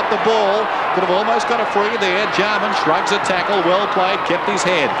 hasn't got the ball, could have almost got a free there. Jarman shrugs a tackle, well played, kept his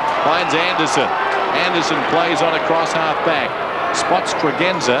head, finds Anderson. Anderson plays on across half back, spots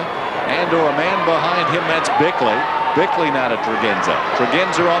Tregenza, and/or a man behind him, that's Bickley. Bickley now to Tregenza.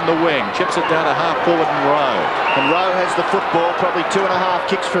 Tregenza on the wing, chips it down to half forward and Rowe. And Rowe has the football, probably 2.5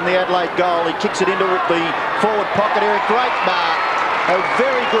 kicks from the Adelaide goal. He kicks it into the forward pocket area. Great mark. A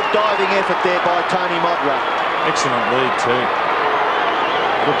very good diving effort there by Tony Modra. Excellent lead too.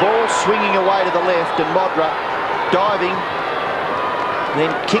 The ball swinging away to the left, and Modra diving,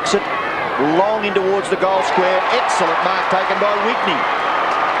 then kicks it long in towards the goal square. Excellent mark taken by Whitney.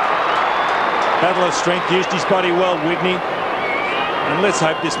 Battle of strength, used his body well, Whitney. And let's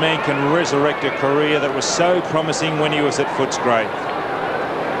hope this man can resurrect a career that was so promising when he was at Footscray.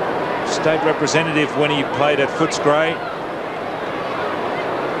 State representative when he played at Footscray.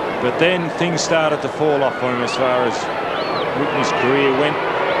 But then things started to fall off for him as far as Whitney's career went.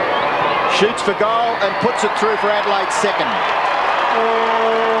 Shoots for goal and puts it through for Adelaide's second.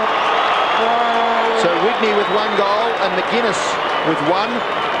 So Whitney with 1 goal and McGuinness with 1.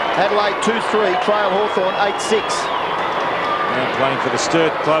 Adelaide 2-3, trail Hawthorn 8-6. Now playing for the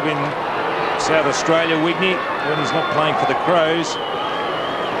Sturt club in South Australia, Whitney, when he's not playing for the Crows.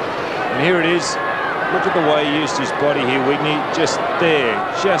 And here it is. Look at the way he used his body here, Whitney. Just there,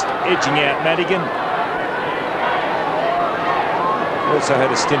 just edging out Madigan. Also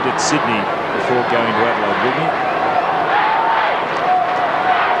had a stint at Sydney before going to Adelaide, Whitney.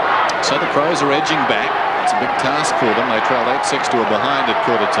 So the Crows are edging back. It's a big task for them. They trailed 8-6 to a behind at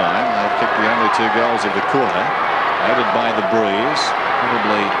quarter time. They've kicked the only 2 goals of the quarter, aided by the breeze.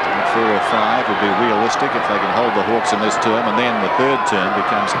 Probably 4 or 5 would be realistic if they can hold the Hawks in this term, and then the third term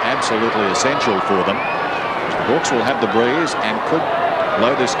becomes absolutely essential for them. The Hawks will have the breeze and could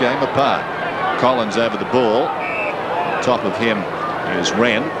blow this game apart. Collins over the ball. Top of him is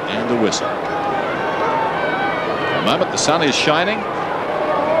Wren, and the whistle. For the moment the sun is shining.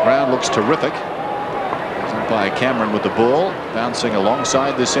 Ground looks terrific. By Cameron with the ball, bouncing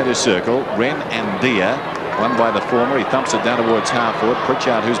alongside the centre circle. Wren and Dia, one by the former. He thumps it down towards half-forward.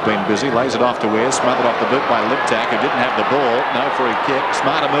 Pritchard, who's been busy, lays it off to Ware, smothered off the boot by Liptak, who didn't have the ball. No free kick.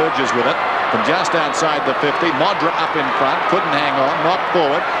 Smart emerges with it from just outside the 50. Modra up in front, couldn't hang on, knocked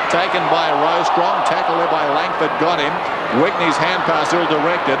forward, taken by Rowe. Strong tackle there by Langford, got him. Wigney's hand pass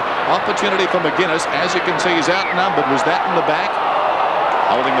ill-directed. Opportunity for McGuinness. As you can see, he's outnumbered. Was that in the back?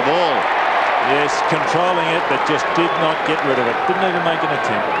 Holding the ball. Yes, controlling it, but just did not get rid of it. Didn't even make an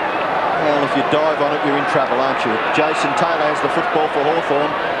attempt. Well, if you dive on it, you're in trouble, aren't you? Jason Taylor has the football for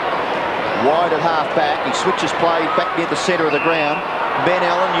Hawthorn. Wide at half-back. He switches play back near the centre of the ground. Ben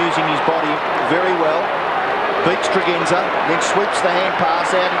Allen using his body very well. Beats Tregenza, then sweeps the hand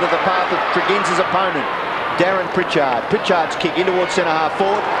pass out into the path of Tregenza's opponent, Darren Pritchard. Pritchard's kick in towards centre-half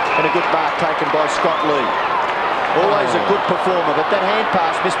forward, and a good mark taken by Scott Lee. Always a good performer, but that hand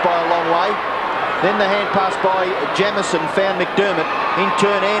pass missed by a long way. Then the hand pass by Jamison found McDermott. In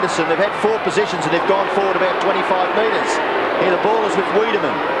turn, Anderson. They've had 4 possessions and they've gone forward about 25 metres. Here the ball is with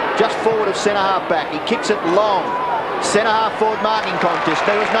Wiedemann, just forward of centre-half back. He kicks it long. Centre-half forward marking contest.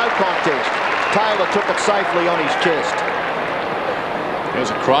 There was no contest. Taylor took it safely on his chest.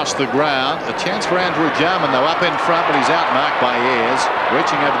 Goes across the ground. A chance for Andrew Jarman, though, up in front, but he's outmarked by Ayres.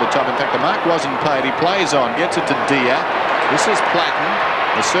 Reaching over the top. In fact, the mark wasn't paid. He plays on, gets it to Dia. This is Platten.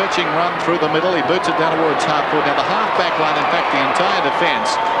 A searching run through the middle. He boots it down towards half-forward. Now, the half-back line, in fact, the entire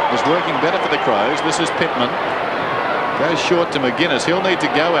defence was working better for the Crows. This is Pittman. Goes short to McGuinness. He'll need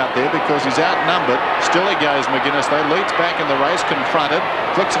to go out there because he's outnumbered. Still he goes, McGuinness, though. Leads back in the race, confronted.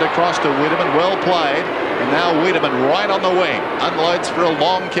 Flicks it across to Wiedemann. Well played. And now Wiedemann right on the wing. Unloads for a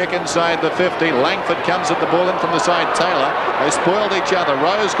long kick inside the 50. Langford comes at the ball in from the side. Taylor. They spoiled each other.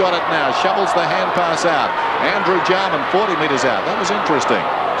 Rowe's got it now. Shovels the hand pass out. Andrew Jarman 40 metres out. That was interesting.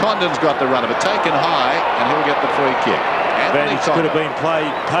 Condon's got the run of it. Taken high, and he'll get the free kick. Advantage could have been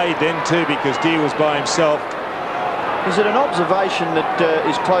paid then too because Deere was by himself. Is it an observation that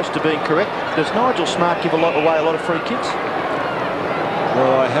is close to being correct? Does Nigel Smart give away a lot of free kicks?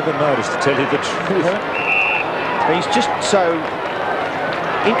 Well, I haven't noticed, to tell you the truth. He's just so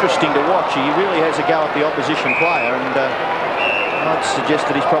interesting to watch. He really has a go at the opposition player, and I'd suggest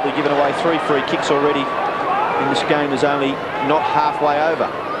that he's probably given away 3 free kicks already in this game. Is only not halfway over.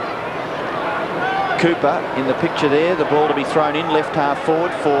 Cooper in the picture there. The ball to be thrown in left half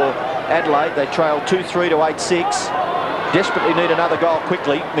forward for Adelaide. They trail 2-3 to 8-6. Desperately need another goal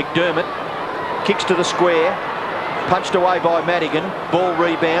quickly. McDermott kicks to the square. Punched away by Madigan. Ball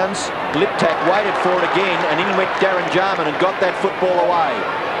rebounds. Liptak waited for it again, and in went Darren Jarman and got that football away.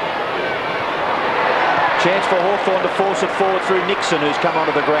 Chance for Hawthorn to force it forward through Nixon, who's come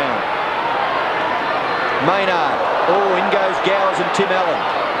onto the ground. Maynard. Oh, in goes Gowers and Tim Allen.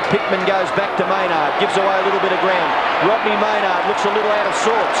 Pittman goes back to Maynard. Gives away a little bit of ground. Rodney Maynard looks a little out of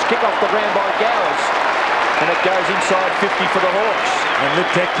sorts. Kick off the ground by Gowers. And it goes inside 50 for the Hawks. And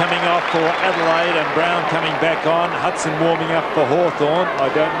Liptak coming off for Adelaide and Brown coming back on. Hudson warming up for Hawthorn.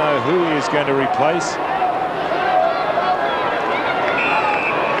 I don't know who he is going to replace.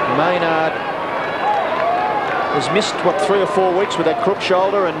 Maynard has missed, what, 3 or 4 weeks with that crook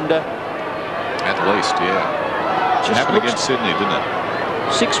shoulder, and at least, yeah. It happened against Sydney, didn't it?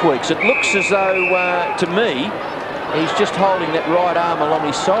 6 weeks. It looks as though, to me, he's just holding that right arm along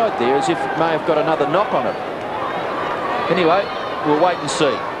his side there as if it may have got another knock on it. Anyway, we'll wait and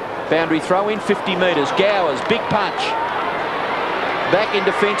see. Boundary throw in, 50 metres. Gowers, big punch. Back in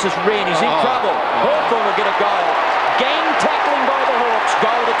defence is Wren. He's in trouble. Hawthorn will get a goal. Gang tackling by the Hawks.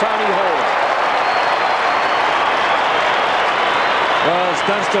 Goal to Tony Hall. Well, it's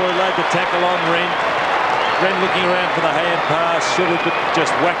Dunstall who laid the tackle on Wren. Wren looking around for the hand pass. Should have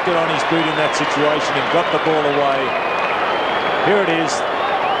just whacked it on his boot in that situation and got the ball away. Here it is.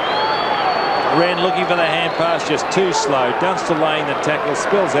 Wren looking for the hand pass, just too slow. Dunstall laying the tackle,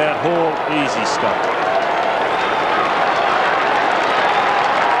 spills out. Hall, easy stop.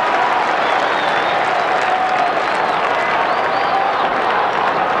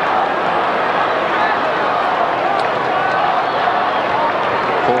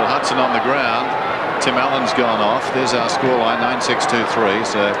 Paul Hudson on the ground. Tim Allen's gone off. There's our scoreline, 9-6-2-3.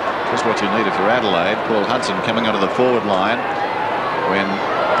 So just what you needed for Adelaide. Paul Hudson coming onto the forward line when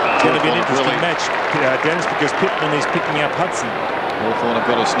it's going to be an interesting match, Dennis, because Pittman is picking up Hudson. Hawthorn have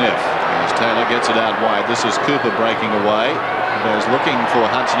got a sniff as Taylor gets it out wide. This is Cooper breaking away. He goes looking for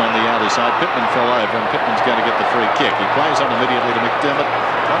Hudson on the outer side. Pittman fell over, and Pittman's going to get the free kick. He plays on immediately to McDermott.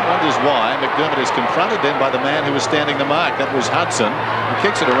 One wonders why. McDermott is confronted then by the man who was standing the mark. That was Hudson. He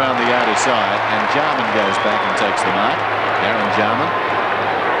kicks it around the outer side, and Jarman goes back and takes the mark. Darren Jarman.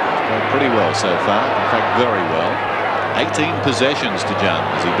 Played pretty well so far. In fact, very well. 18 possessions to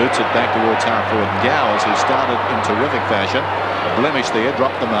Jarman as he boots it back towards half-forward. Gowers, who started in terrific fashion. A blemish there,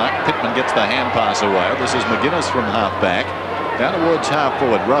 dropped the mark. Pittman gets the hand pass away. This is McGuinness from half-back. Down towards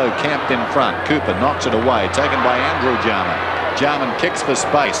half-forward. Rowe camped in front. Cooper knocks it away. Taken by Andrew Jarman. Jarman kicks for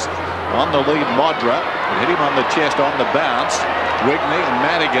space. On the lead, Modra. It hit him on the chest on the bounce. Wigney and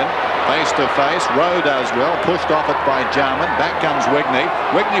Madigan face to face. Rowe does well. Pushed off it by Jarman. Back comes Wigney.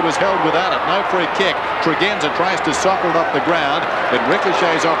 Wigney was held without it. No free kick. Tregenza tries to soccer it off the ground. It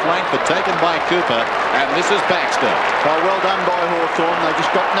ricochets off Langford. Taken by Cooper. And this is Baxter. Oh, well done by Hawthorn. They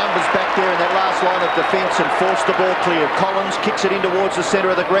just got numbers back there in that last line of defence and forced the ball clear. Collins kicks it in towards the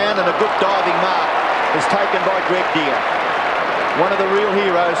centre of the ground, and a good diving mark is taken by Greg Deere. One of the real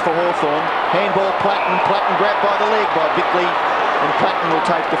heroes for Hawthorn. Handball Platten. Platten grabbed by the leg by Bickley. And Platten will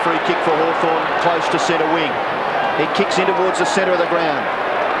take the free kick for Hawthorn close to centre wing. He kicks in towards the centre of the ground.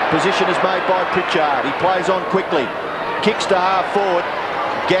 Position is made by Pritchard. He plays on quickly. Kicks to half forward.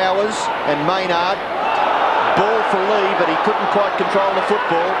 Gowers and Maynard. Ball for Lee, but he couldn't quite control the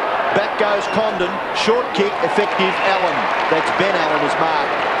football. Back goes Condon. Short kick, effective. Allen. That's Ben Allen is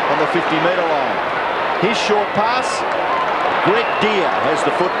marked on the 50-metre line. His short pass. Greg Deere has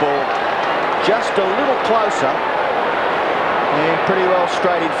the football just a little closer. And pretty well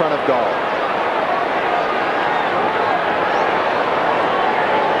straight in front of goal.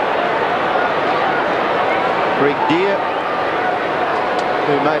 Greg Deere,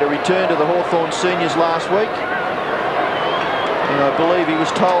 who made a return to the Hawthorn seniors last week. And I believe he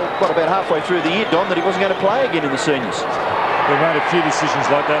was told, about halfway through the year, Don, that he wasn't going to play again in the seniors. They made a few decisions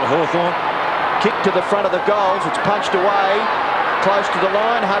like that, Hawthorn. Kick to the front of the goals. It's punched away. Close to the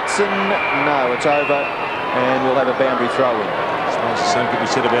line. Hudson, no, it's over. And we'll have a boundary throw in. The same could be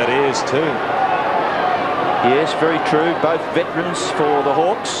said about Ayres too. Yes, very true. Both veterans for the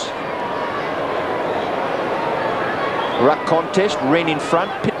Hawks. Ruck contest. Wren in front.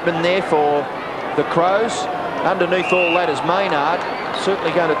 Pittman there for the Crows. Underneath all that is Maynard.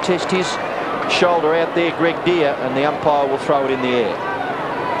 Certainly going to test his shoulder out there, Greg Deere, and the umpire will throw it in the air.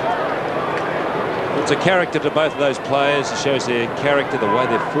 It's a character to both of those players. It shows their character, the way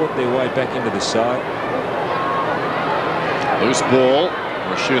they've fought their way back into the side. Loose ball.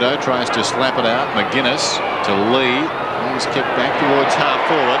 Rashudo tries to slap it out. McGuinness to Lee. He's kicked back towards half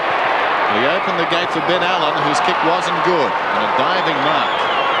forward. He opened the gate for Ben Allen, whose kick wasn't good. And a diving mark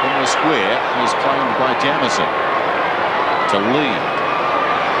in the square is claimed by Jamison. To Lee.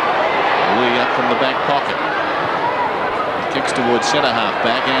 Lee up from the back pocket. He kicks towards centre half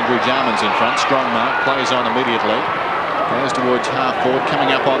back. Andrew Jarman's in front. Strong mark. Plays on immediately. Goes towards half forward.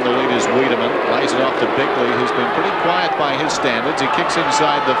 Coming up on the lead is Wiedemann. Lays it off to Bickley, who's been pretty quiet by his standards. He kicks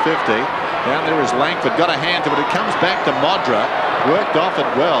inside the 50. Down there is Langford. Got a hand to it. It comes back to Modra. Worked off it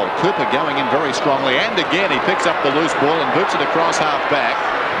well. Cooper going in very strongly. And again, he picks up the loose ball and boots it across half back.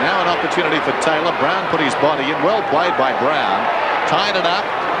 Now an opportunity for Taylor. Brown put his body in. Well played by Brown. Tied it up.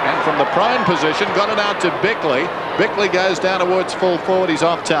 And from the prone position, got it out to Bickley. Bickley goes down towards full forward. He's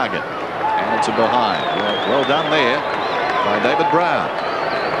off target. And it's a behind. Well done there by David Brown.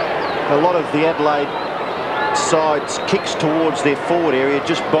 A lot of the Adelaide side's kicks towards their forward area,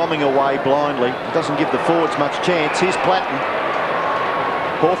 just bombing away blindly. It doesn't give the forwards much chance. Here's Platten.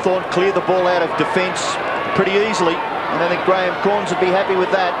 Hawthorn clear the ball out of defence pretty easily, and I think Graham Corns would be happy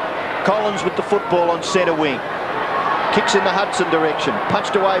with that. Collins with the football on centre wing. Kicks in the Hudson direction.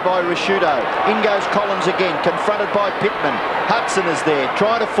 Punched away by Rashudo. In goes Collins again, confronted by Pittman. Hudson is there,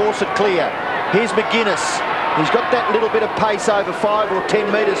 trying to force it clear. Here's McGuinness. He's got that little bit of pace over 5 or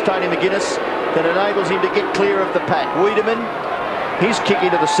 10 metres, Tony McGuinness, that enables him to get clear of the pack. Wiedemann, his kick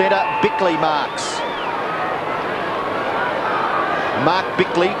into the centre. Bickley marks. Mark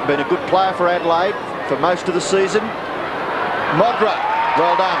Bickley, been a good player for Adelaide for most of the season. Modra,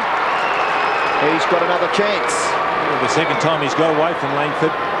 well done. He's got another chance. The second time he's got away from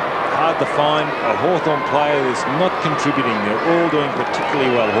Langford. Hard to find a Hawthorn player that's not contributing. They're all doing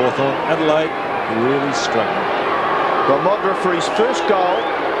particularly well, Hawthorn. Adelaide really struggling. Well, Modra for his first goal.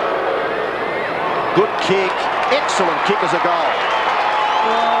 Good kick. Excellent kick as a goal.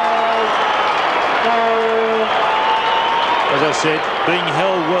 As I said, being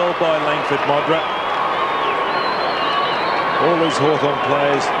held well by Langford, Modra. All these Hawthorn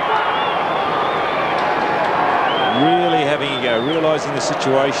players really having a go, realising the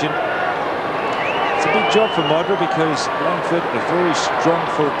situation. It's a big job for Modra because Langford, a very strong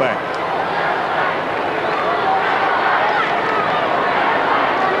full-back.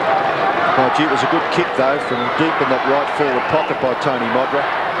 Oh, gee, it was a good kick, though, from deep in that right forward pocket by Tony Modra.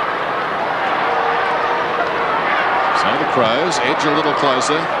 So the Crows edge a little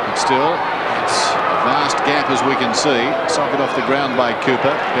closer. But still, it's a vast gap as we can see. Socket off the ground by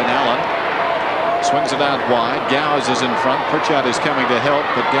Cooper. Ben Allen swings it out wide. Gowers is in front. Pritchard is coming to help,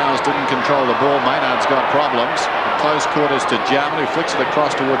 but Gowers didn't control the ball. Maynard's got problems. Close quarters to Jarman, who flicks it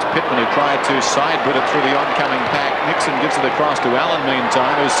across towards Pittman, who tried to sideboot it through the oncoming pack. Nixon gives it across to Allen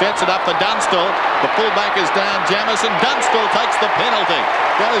meantime, who sets it up for Dunstall. The fullback is down. Jamison. Dunstall takes the penalty.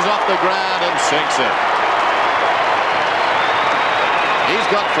 Goes off the ground and sinks it. He's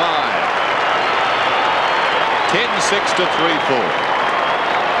got 5. 10-6 to 3-4.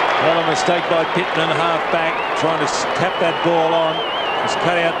 Well, a mistake by Pittman, half back, trying to tap that ball on. It's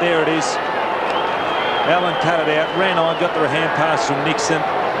cut out. There it is. Allen cut it out, ran on, got the hand pass from Nixon.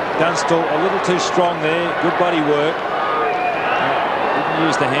 Dunstall a little too strong there. Good body work. Didn't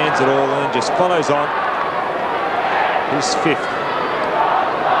use the hands at all, and then just follows on. His 5th.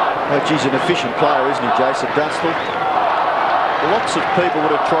 Oh, geez, an efficient player, isn't he, Jason Dunstall? Lots of people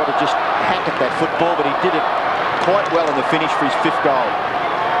would have tried to just hack at that football, but he did it quite well in the finish for his 5th goal.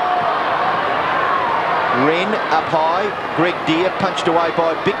 Wren up high. Greg Deere punched away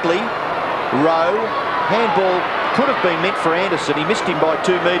by Bickley. Rowe. Handball could have been meant for Anderson. He missed him by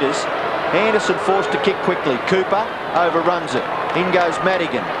 2 metres. Anderson forced to kick quickly. Cooper overruns it. In goes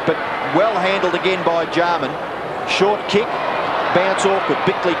Madigan, but well handled again by Jarman. Short kick. Bounce awkward.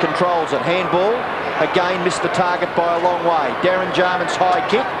 Bickley controls it. Handball. Again missed the target by a long way. Darren Jarman's high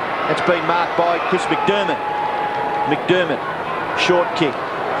kick. It's been marked by Chris McDermott. McDermott. Short kick.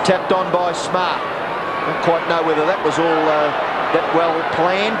 Tapped on by Smart. Don't quite know whether that was all that well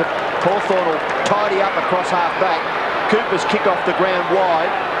planned, but Hawthorn will tidy up across half back. Cooper's kick off the ground wide.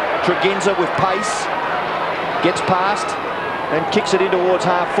 Tregenza with pace. Gets past and kicks it in towards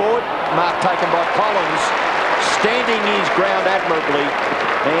half forward. Mark taken by Collins. Standing his ground admirably.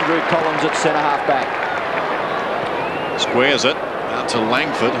 Andrew Collins at centre half back. Squares it out to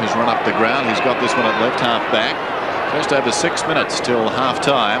Langford, who's run up the ground. He's got this one at left half back. Just over 6 minutes till half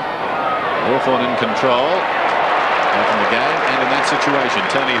time. Hawthorn in control of the game, and in that situation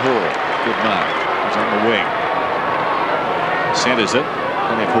Tony Hall, good mark, he's on the wing, centres it.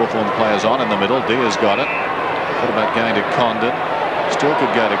 Plenty of Hawthorn players on in the middle. Deer's got it. What about going to Condon? Still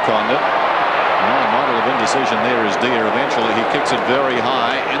could go to Condon. A model of indecision there is Deer. Eventually he kicks it very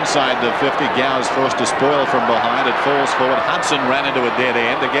high inside the 50. Gowers forced to spoil from behind. It falls forward. Hudson ran into a dead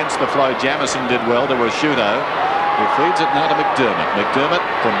end against the flow. Jamison did well to Rashudo, who feeds it now to McDermott. McDermott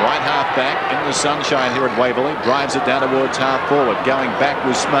from right half back in the sunshine here at Waverley. Drives it down towards half forward. Going back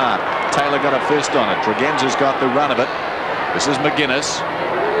was Smart. Taylor got a fist on it. Tregenza's got the run of it. This is McGuinness.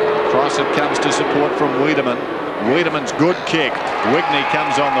 Cross it comes to support from Wiedemann. Wiedemann's good kick. Wigney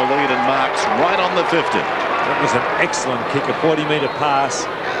comes on the lead and marks right on the 50. That was an excellent kick, a 40-metre pass.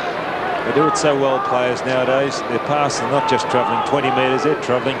 They do it so well, players nowadays. Their passes are not just travelling 20 metres, they're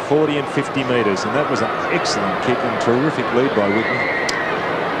travelling 40 and 50 metres. And that was an excellent kick and terrific lead by Wigney.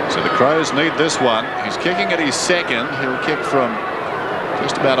 So the Crows need this one. He's kicking at his 2nd. He'll kick from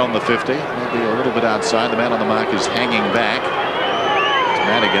just about on the 50. Maybe a little bit outside. The man on the mark is hanging back. It's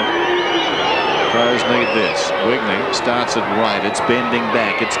Madigan. Crows need this. Wigney starts it right. It's bending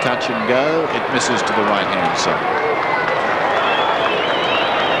back. It's touch and go. It misses to the right-hand side.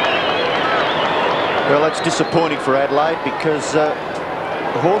 Well, that's disappointing for Adelaide because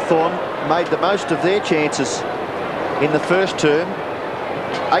Hawthorn made the most of their chances in the first term.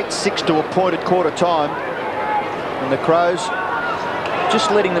 8-6 to a point at quarter time. And the Crows just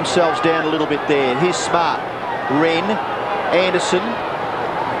letting themselves down a little bit there. Here's Smart. Wren. Anderson.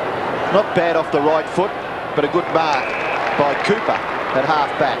 Not bad off the right foot, but a good mark by Cooper at half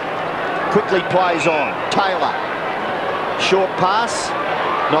back. Quickly plays on. Taylor. Short pass.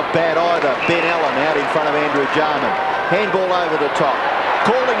 Not bad either. Ben Allen out in front of Andrew Jarman. Handball over the top.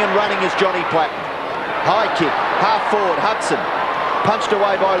 Calling and running is Johnny Platten. High kick. Half forward. Hudson. Punched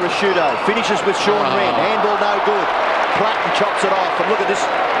away by Rashudo. Finishes with Sean Wren. Handball no good. Platten chops it off. And look at this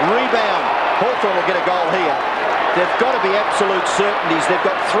rebound. Hawthorn will get a goal here. They've got to be absolute certainties. They've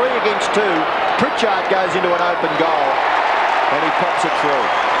got 3 against 2. Pritchard goes into an open goal. And he pops it through.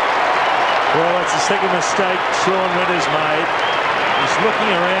 Well, that's the second mistake Sean Wren has made. He's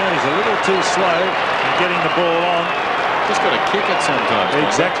looking around. He's a little too slow in getting the ball on. Just got to kick it sometimes.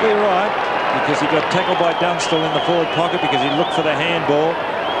 Exactly right. Because he got tackled by Dunstall in the forward pocket because he looked for the handball.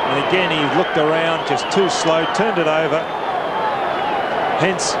 And again, he looked around, just too slow, turned it over.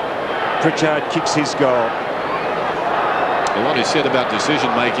 Hence, Pritchard kicks his goal. A lot is said about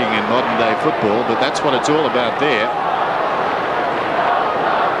decision-making in modern-day football, but that's what it's all about there.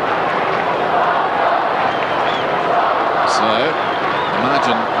 So, the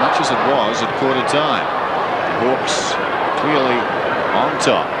margin, much as it was at quarter time, Hawks clearly on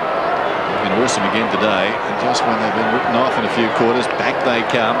top. Lewisham again today, and just when they've been written off in a few quarters, back they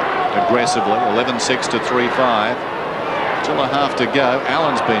come aggressively. 11-6 to 3-5. Still a half to go.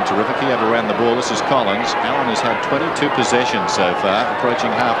 Allen's been terrific. He overran the ball. This is Collins. Allen has had 22 possessions so far, approaching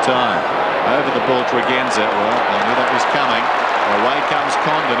half-time. Over the ball to Agenza. Well, they knew that was coming. Away comes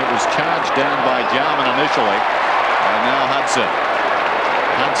Condon. It was charged down by Jarman initially. And now Hudson.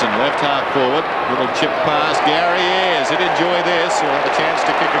 Hudson left half forward. Little chip pass. Gary Ayres. He'd enjoy this. He'll have a chance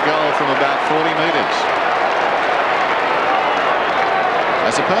to kick a goal from about 40 metres.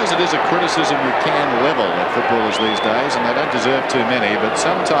 I suppose it is a criticism you can level at footballers these days, and they don't deserve too many, but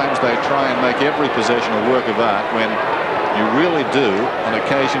sometimes they try and make every possession a work of art when you really do, on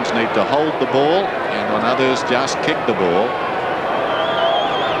occasions, need to hold the ball, and on others, just kick the ball.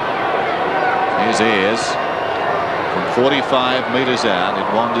 Here's Ayres. From 45 metres out, it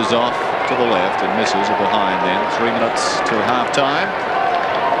wanders off to the left and misses a behind then. 3 minutes till half-time.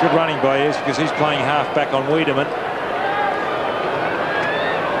 Good running by Ayres because he's playing half-back on Wiedemann.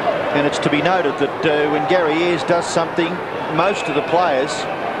 And it's to be noted that when Gary Ayres does something, most of the players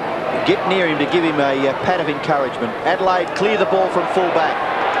get near him to give him a pat of encouragement. Adelaide clear the ball from full-back.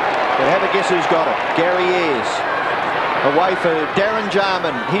 But have a guess who's got it. Gary Ayres. Away for Darren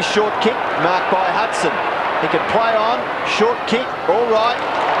Jarman. His short kick marked by Hudson. He can play on. Short kick. All right.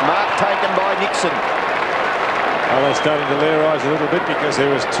 Mark taken by Nixon. Well, they're starting to layer eyes a little bit because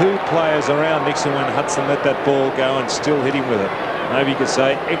there was 2 players around Nixon when Hudson let that ball go and still hit him with it. Maybe you could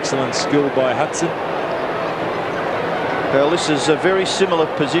say excellent skill by Hudson. Well, this is a very similar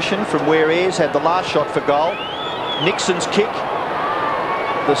position from where Ayres had the last shot for goal. Nixon's kick,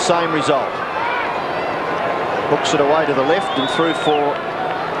 the same result. Hooks it away to the left and through for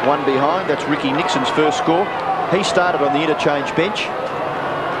one behind. That's Ricky Nixon's first score. He started on the interchange bench.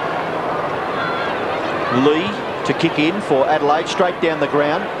 Lee to kick in for Adelaide, straight down the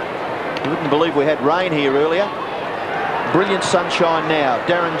ground. You wouldn't believe we had rain here earlier. Brilliant sunshine now.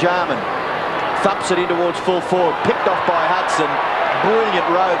 Darren Jarman thumps it in towards full forward. Picked off by Hudson. Brilliant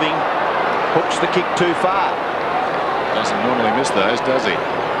roving. Hooks the kick too far. Doesn't normally miss those, does he?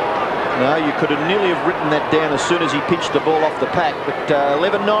 No, you could have nearly have written that down as soon as he pitched the ball off the pack. But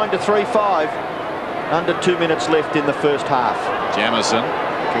 11-9 to 3-5. Under 2 minutes left in the first half. Jamison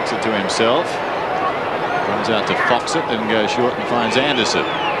kicks it to himself. Runs out to Fox it, then goes short and finds Anderson.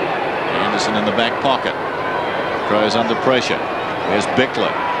 Anderson in the back pocket. Crows under pressure. There's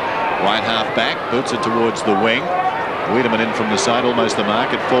Bickler. Right half back, boots it towards the wing. Wiedemann in from the side, almost the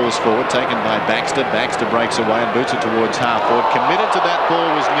mark. It falls forward, taken by Baxter. Baxter breaks away and boots it towards half forward. Committed to that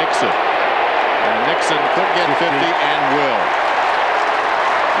ball was Nixon. And Nixon could get 50 and will.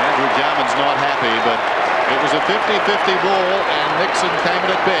 Andrew Jarman's not happy, but it was a 50-50 ball and Nixon came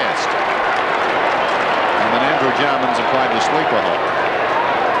at it best. And then Andrew Jarman's applied the sleeper hole.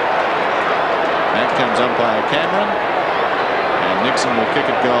 Back comes umpire Cameron, and Nixon will kick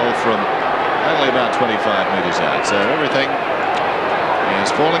it goal from only about 25 metres out. So everything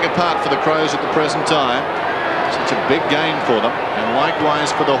is falling apart for the Crows at the present time. Such a big game for them, and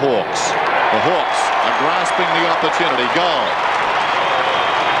likewise for the Hawks. The Hawks are grasping the opportunity. Goal.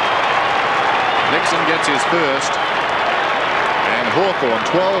 Nixon gets his first, and Hawthorn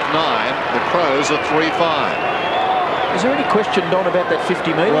 12-9. The Crows are 3-5. Is there any question, Don, about that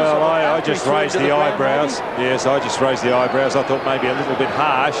 50 metres? Well, I just raised the eyebrows. Yes, I just raised the eyebrows. I thought maybe a little bit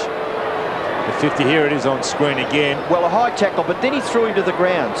harsh. The 50, here it is on screen again. Well, a high tackle, but then he threw him to the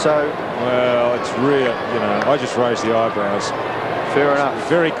ground, so... Well, it's real, you know, I just raised the eyebrows. Fair enough.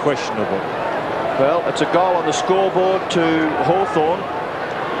 Very questionable. Well, it's a goal on the scoreboard to Hawthorn.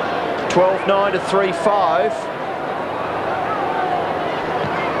 12-9 to 3-5.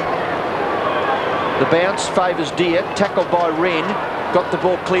 The bounce favours Deer, tackled by Wren, got the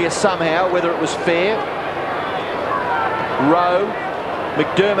ball clear somehow, whether it was fair. Rowe,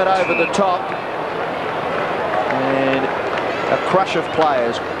 McDermott over the top, and a crush of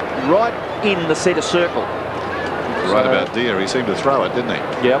players right in the centre circle. Right about Deer, he seemed to throw it, didn't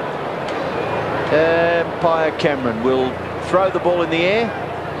he? Yep. Umpire Cameron will throw the ball in the air.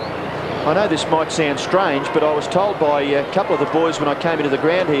 I know this might sound strange, but I was told by a couple of the boys when I came into the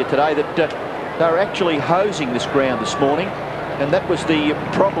ground here today that they were actually hosing this ground this morning, and that was the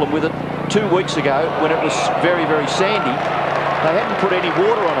problem with it 2 weeks ago when it was very, very sandy. They hadn't put any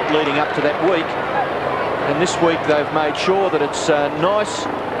water on it leading up to that week, and this week they've made sure that it's nice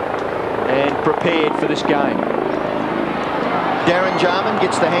and prepared for this game. Darren Jarman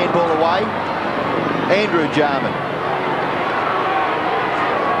gets the handball away. Andrew Jarman.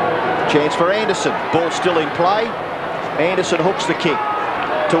 Chance for Anderson. Ball still in play. Anderson hooks the kick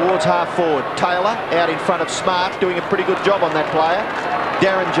towards half forward. Taylor out in front of Smart, doing a pretty good job on that player.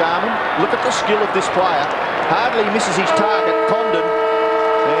 Darren Jarman. Look at the skill of this player. Hardly misses his target, Condon.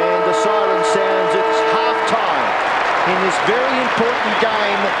 And the siren sounds. It's half-time in this very important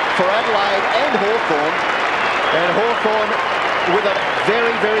game for Adelaide and Hawthorn. And Hawthorn with a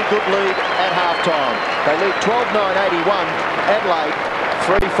very, very good lead at half-time. They lead 12-9-81. Adelaide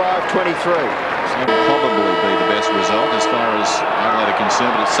 3-5-23. Will probably be the best result as far as Adelaide are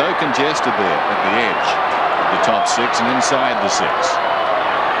concerned, but it's so congested there at the edge of the top six and inside the six.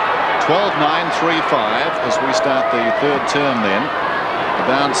 12-9-3-5 as we start the third term then. The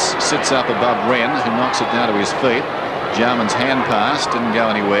bounce sits up above Wren, who knocks it down to his feet. Jarman's hand pass didn't go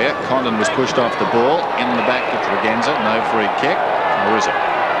anywhere. Condon was pushed off the ball. In the back to Tregenza. No free kick. Or is it?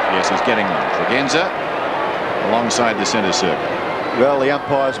 Yes, he's getting one. Tregenza alongside the centre circle. Well, the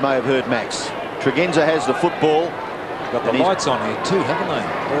umpires may have heard Max. Tregenza has the football. Got the lights on here too, haven't they?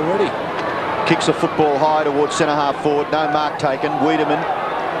 Already. Kicks the football high towards centre-half forward. No mark taken. Wiedemann,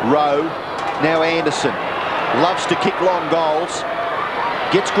 Rowe, now Anderson. Loves to kick long goals.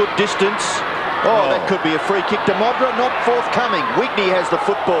 Gets good distance. Oh, that could be a free kick to Modra. Not forthcoming. Wigney has the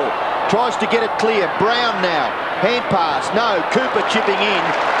football. Tries to get it clear. Brown now. Hand pass. No. Cooper chipping in.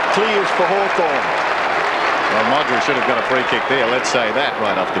 Clears for Hawthorn. Well, Modra should have got a free kick there. Let's say that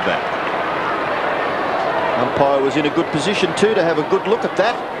right off the bat. Umpire was in a good position too to have a good look at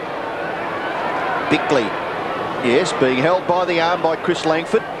that. Bickley, yes, being held by the arm by Chris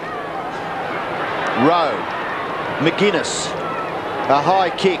Langford. Rowe, McGuinness, a high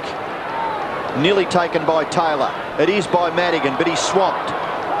kick, nearly taken by Taylor. It is by Madigan, but he's swamped.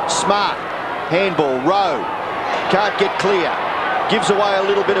 Smart, handball, Rowe, can't get clear. Gives away a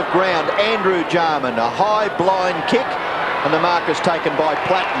little bit of ground. Andrew Jarman, a high blind kick, and the mark is taken by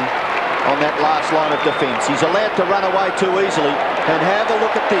Platten on that last line of defence. He's allowed to run away too easily. And have a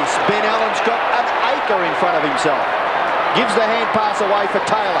look at this. Ben Allen's got an acre in front of himself. Gives the hand pass away for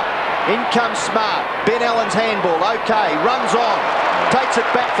Taylor. In comes Smart. Ben Allen's handball. Okay, runs on. Takes it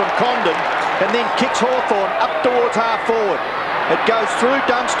back from Condon and then kicks Hawthorn up towards half forward. It goes through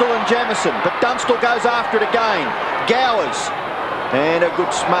Dunstall and Jamieson, but Dunstall goes after it again. Gowers. And a good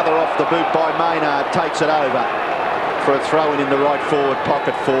smother off the boot by Maynard takes it over for a throw-in the right forward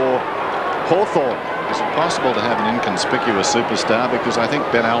pocket for Hawthorn. Is it possible to have an inconspicuous superstar? Because I think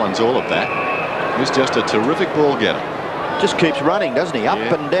Ben Allen's all of that. He's just a terrific ball getter. Just keeps running, doesn't he? Up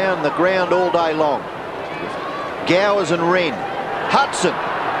and down the ground all day long. Gowers and Wren. Hudson.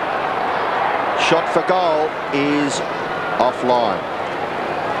 Shot for goal is offline.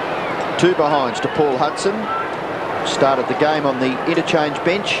 Two behinds to Paul Hudson. Started the game on the interchange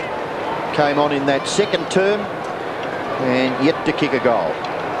bench. Came on in that second term and yet to kick a goal.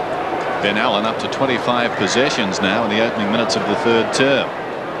 Ben Allen up to 25 possessions now in the opening minutes of the third term.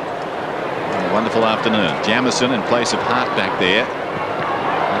 A wonderful afternoon. Jamieson in place of Hart back there.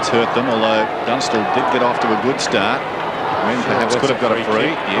 That's hurt them, although Dunstall did get off to a good start. When perhaps could have got a free.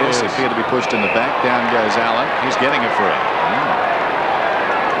 Yes, appeared to be pushed in the back. Down goes Allen. He's getting a free.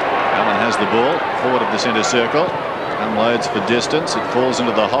 Allen has the ball forward of the centre circle. Unloads for distance. It falls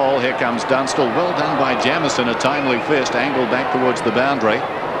into the hole. Here comes Dunstall. Well done by Jamieson. A timely fist. Angled back towards the boundary.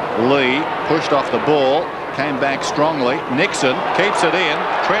 Lee pushed off the ball, came back strongly. Nixon keeps it in,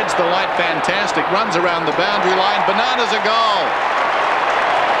 treads the light, fantastic, runs around the boundary line. Bananas a goal.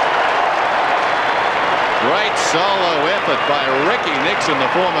 Great solo effort by Ricky Nixon, the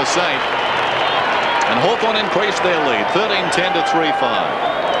former Saint. And Hawthorn increased their lead, 13-10 to 3-5.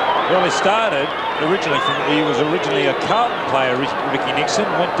 Well, he started originally he was originally a Carlton player, Ricky Nixon,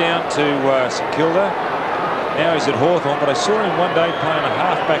 went down to St Kilda. Now he's at Hawthorn, but I saw him one day playing a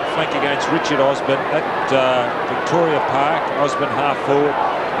half-back flank against Richard Osborne at Victoria Park. Osborne half forward.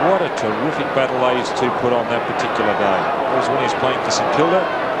 What a terrific battle those two put on that particular day. That was when he was playing for St Kilda,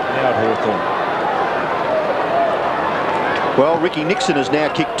 now at Hawthorn. Well, Ricky Nixon has now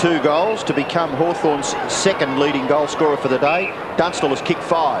kicked 2 goals to become Hawthorn's second leading goal scorer for the day. Dunstall has kicked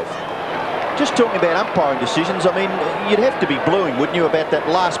 5. Just talking about umpiring decisions, I mean, you'd have to be bluing, wouldn't you, about that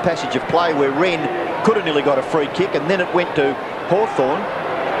last passage of play where Wren could have nearly got a free kick and then it went to Hawthorn.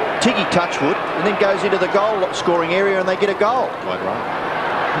 Tiggy Touchwood and then goes into the goal scoring area and they get a goal. Quite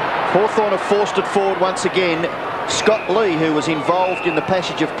right. Hawthorn have forced it forward once again. Scott Lee, who was involved in the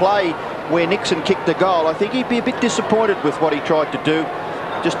passage of play where Nixon kicked the goal, I think he'd be a bit disappointed with what he tried to do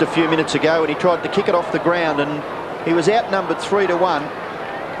just a few minutes ago when he tried to kick it off the ground and he was outnumbered 3-1.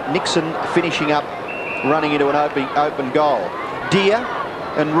 Nixon finishing up, running into an open goal. Deer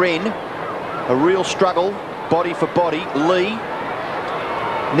and Wren, a real struggle, body for body. Lee,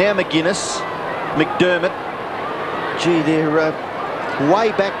 now McGuinness, McDermott. Gee, they're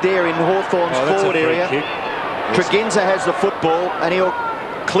way back there in Hawthorn's forward area. Tregenza has the football and he'll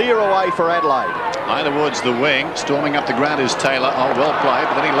clear away for Adelaide. High towards the wing, storming up the ground is Taylor. Oh, well played,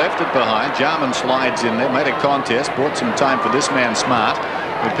 but then he left it behind. Jarman slides in there, made a contest, bought some time for this man Smart,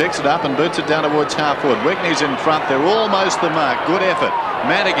 who picks it up and boots it down towards half-forward. Wigney's in front, they're almost the mark. Good effort.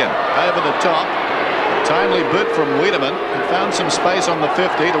 Madigan over the top. Timely boot from Wiedemann, who found some space on the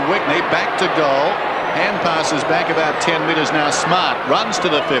 50 to Wigney, back to goal. Hand passes back about 10 metres now. Smart runs to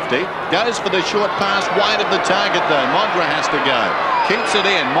the 50, goes for the short pass wide of the target though. Modra has to go. Keeps it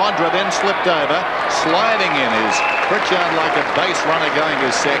in. Modra then slipped over. Sliding in is Pritchard like a base runner going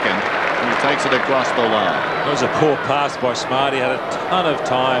to second. And he takes it across the line. It was a poor pass by Smart. He had a ton of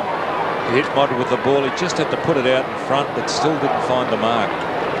time to hit Modra with the ball. He just had to put it out in front, but still didn't find the mark.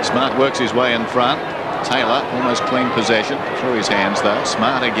 Smart works his way in front. Taylor almost clean possession. Through his hands though.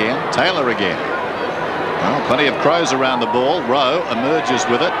 Smart again. Taylor again. Well, plenty of crows around the ball. Rowe emerges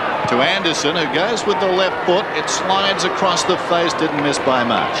with it to Anderson, who goes with the left foot. It slides across the face, didn't miss by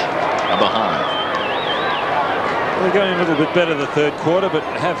much. A behind. They're going a little bit better the third quarter, but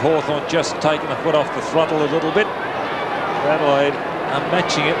have Hawthorn just taken the foot off the throttle a little bit. Adelaide are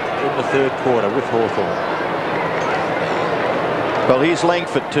matching it in the third quarter with Hawthorn. Well, here's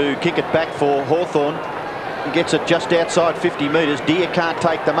Langford to kick it back for Hawthorn. He gets it just outside 50 metres. Deere can't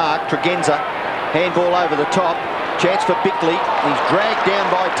take the mark. Tregenza. Handball over the top. Chance for Bickley. He's dragged down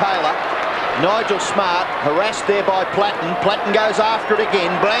by Taylor. Nigel Smart harassed there by Platten. Platten goes after it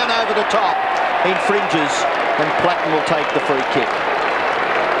again. Brown over the top. Infringes. And Platten will take the free kick.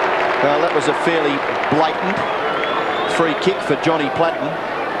 Well, that was a fairly blatant free kick for Johnny Platten.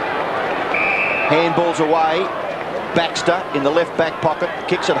 Handballs away. Baxter in the left back pocket.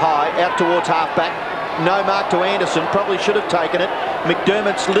 Kicks it high. Out towards half back. No mark to Anderson. Probably should have taken it.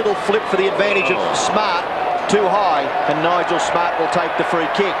 McDermott's little flip for the advantage of Smart. Too high, and Nigel Smart will take the free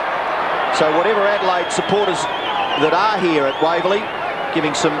kick. So whatever Adelaide supporters that are here at Waverley,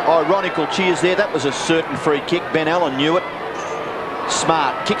 giving some ironical cheers there. That was a certain free kick. Ben Allen knew it.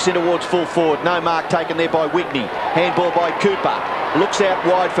 Smart kicks in towards full forward. No mark taken there by Wigney. Handball by Cooper. Looks out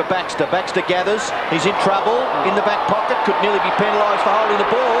wide for Baxter. Baxter gathers. He's in trouble. In the back pocket. Could nearly be penalised for holding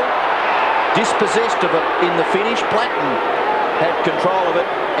the ball. Dispossessed of it in the finish. Platten had control of it,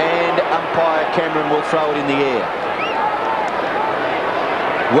 and umpire Cameron will throw it in the air.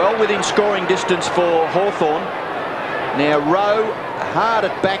 Well within scoring distance for Hawthorn. Now Rowe hard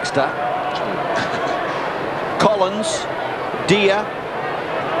at Baxter. Collins, Deere,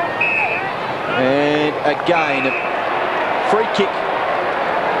 and again a free kick.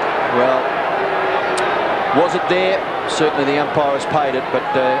 Well, was it there? Certainly the umpire has paid it, but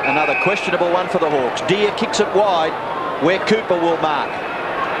another questionable one for the Hawks. Deere kicks it wide, where Cooper will mark.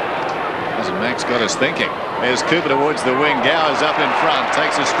 Hasn't Max got us thinking? There's Cooper towards the wing. Gower's up in front,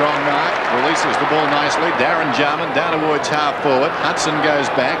 takes a strong mark, releases the ball nicely. Darren Jarman down towards half forward. Hudson goes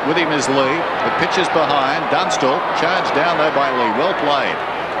back, with him is Lee. The pitch is behind. Dunstall charged down though by Lee. Well played.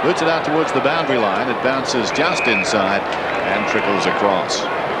 Boots it out towards the boundary line. It bounces just inside and trickles across.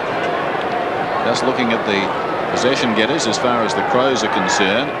 Just looking at the possession getters as far as the Crows are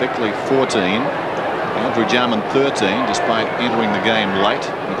concerned. Bickley 14. Andrew Jarman 13 despite entering the game late.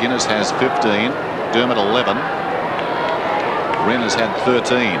 McGuinness has 15. Dermott 11. Wren has had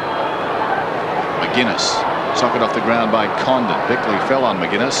 13. McGuinness socket off the ground by Condon. Bickley fell on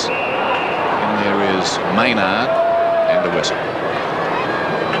McGuinness. And there is Maynard and a whistle.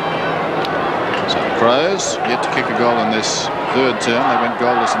 So the Crows yet to kick a goal in this third term. They went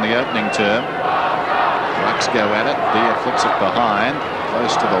goalless in the opening term. Rucks go at it. Deere flicks it behind.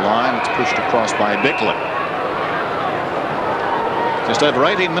 Close to the line. It's pushed across by Bickley. Just over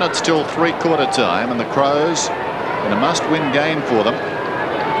 18 minutes till three-quarter time, and the Crows in a must-win game for them.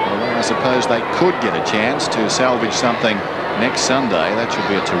 Although I suppose they could get a chance to salvage something next Sunday. That should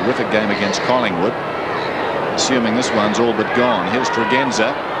be a terrific game against Collingwood, assuming this one's all but gone. Here's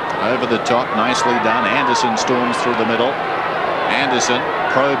Tregenza over the top, nicely done. Anderson storms through the middle. Anderson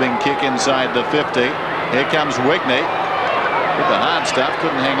probing kick inside the 50. Here comes Wigney. With the hard stuff,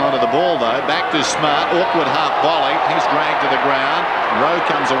 couldn't hang on to the ball though. Back to Smart, awkward half volley. He's dragged to the ground. Rowe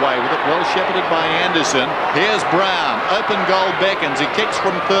comes away with it, well shepherded by Anderson. Here's Brown, open goal beckons. He kicks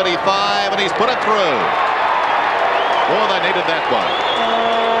from 35 and he's put it through. Oh, they needed that one.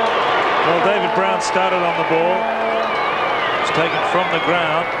 Well, David Brown started on the ball. It's taken from the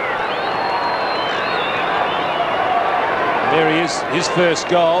ground. There he is, his first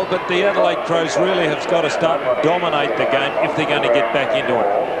goal, but the Adelaide Crows really have got to start and dominate the game if they're going to get back into it.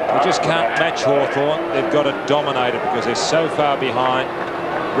 We just can't match Hawthorn. They've got to dominate it because they're so far behind.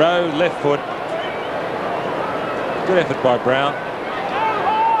 Rowe, left foot. Good effort by Brown.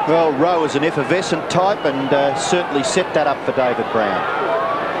 Well, Rowe is an effervescent type and certainly set that up for David Brown.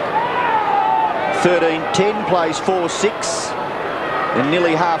 13-10, plays 4-6 and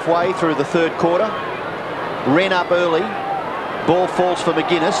nearly halfway through the third quarter. Wren up early. Ball falls for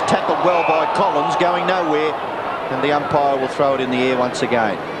McGuinness, tackled well by Collins, going nowhere, and the umpire will throw it in the air once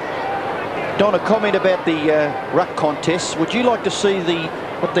again. Don, a comment about the ruck contests. Would you like to see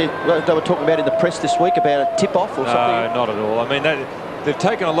what they were talking about in the press this week about a tip-off or something? No, not at all. I mean, they've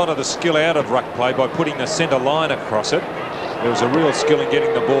taken a lot of the skill out of ruck play by putting the centre line across it. There was a real skill in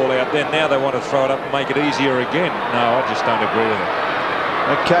getting the ball out there. Now they want to throw it up and make it easier again. No, I just don't agree with it.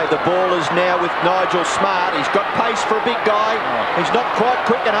 Okay, the ball is now with Nigel Smart. He's got pace for a big guy. He's not quite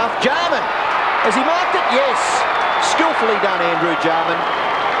quick enough. Jarman, has he marked it? Yes. Skillfully done, Andrew Jarman.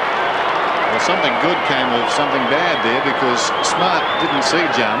 Well, something good came of something bad there, because Smart didn't see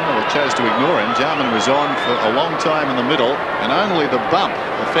Jarman, or chose to ignore him. Jarman was on for a long time in the middle, and only the bump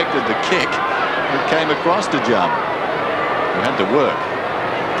affected the kick that came across to Jarman. He had to work.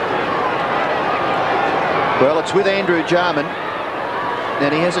 Well, it's with Andrew Jarman,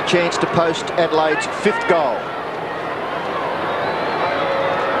 and he has a chance to post Adelaide's 5th goal.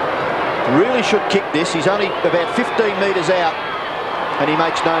 Really should kick this. He's only about 15 metres out, and he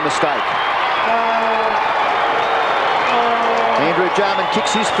makes no mistake. Andrew Jarman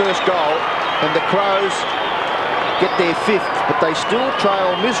kicks his first goal, and the Crows get their 5th, but they still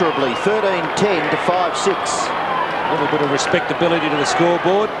trail miserably, 13-10 to 5-6. A little bit of respectability to the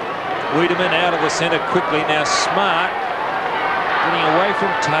scoreboard. Wiedemann out of the centre quickly. Now Smart getting away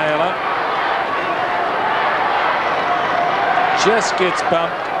from Taylor. Just gets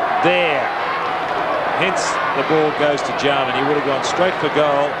bumped there. Hence the ball goes to Jarman. He would have gone straight for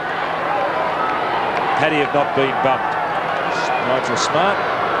goal had he have not been bumped. Nigel Smart.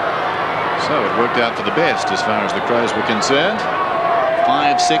 So it worked out for the best as far as the Crows were concerned.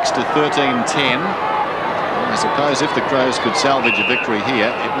 5-6 to 13-10. I suppose if the Crows could salvage a victory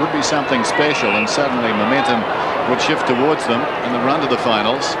here, it would be something special, and suddenly momentum would shift towards them in the run to the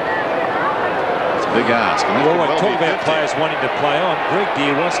finals. It's a big ask. And well, talk about players wanting to play on. Greg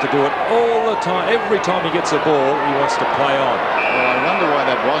Deere wants to do it all the time. Every time he gets a ball, he wants to play on. Well, I wonder why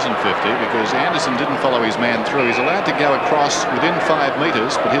that wasn't 50, because Anderson didn't follow his man through. He's allowed to go across within 5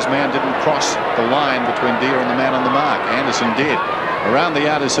 metres, but his man didn't cross the line between Deere and the man on the mark. Anderson did. Around the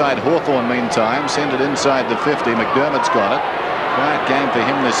outer side, Hawthorn, meantime, sent it inside the 50. McDermott's got it. Quiet game for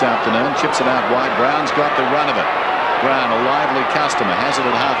him this afternoon. Chips it out wide. Brown's got the run of it. Brown, a lively customer, has it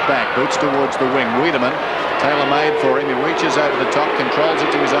at half-back. Boots towards the wing. Wiedemann, tailor-made for him. He reaches over the top, controls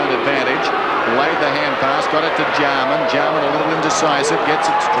it to his own advantage. Laid the hand pass, got it to Jarman. Jarman a little indecisive, gets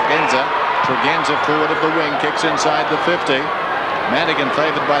it to Tregenza. Tregenza forward of the wing, kicks inside the 50. Madigan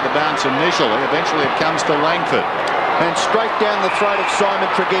favoured by the bounce initially. Eventually it comes to Langford. And straight down the throat of Simon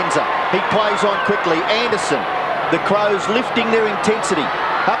Tregenza. He plays on quickly. Anderson, the Crows lifting their intensity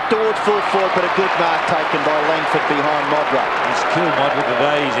up towards full forward, but a good mark taken by Langford behind Modra. He's killed Modra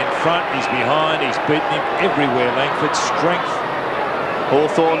today. He's in front, he's behind, he's beaten him everywhere. Langford's strength.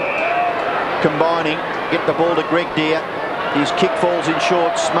 Hawthorn combining, get the ball to Greg Deere. His kick falls in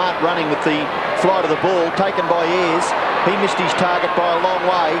short. Smart running with the flight of the ball, taken by Ayres. He missed his target by a long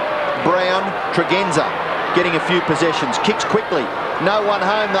way. Brown, Tregenza getting a few possessions, kicks quickly. No one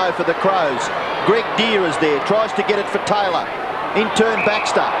home though for the Crows. Greg Deere is there, tries to get it for Taylor. In turn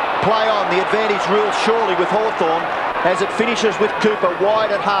Baxter, play on, the advantage rules surely with Hawthorn as it finishes with Cooper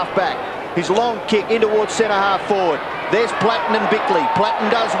wide at half-back. His long kick in towards centre-half forward. There's Platten and Bickley.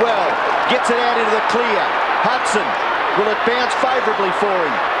 Platten does well, gets it out into the clear. Hudson, will it bounce favourably for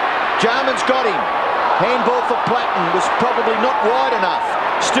him? Jarman's got him. Handball for Platten was probably not wide enough.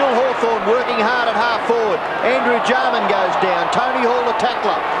 Still Hawthorn working hard at half forward. Andrew Jarman goes down. Tony Hall the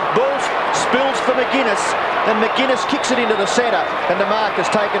tackler. Ball spills for McGuinness, and McGuinness kicks it into the centre, and the mark is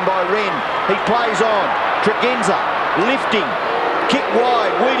taken by Wren. He plays on. Tregenza lifting. Kick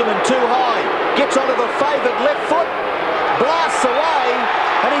wide. Wiedemann too high. Gets onto the favoured left foot. Blasts away,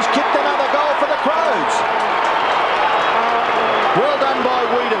 and he's kicked another goal for the Crows. Well done by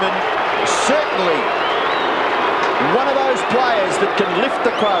Wiedemann. Certainly one of those players that can lift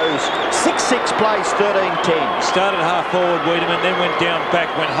the Crows. 6-6 plays 13-10. Started half forward, Wiedemann, then went down back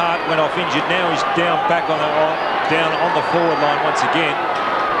when Hart went off injured. Now he's down back down on the forward line once again.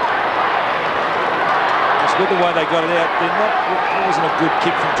 It's good the way they got it out. It wasn't a good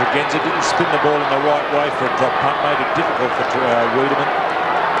kick from Tregenza. Didn't spin the ball in the right way for a drop punt. Made it difficult for Wiedemann.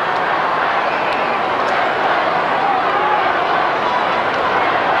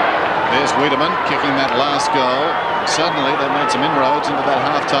 There's Wiedemann kicking that last goal. Suddenly they've made some inroads into that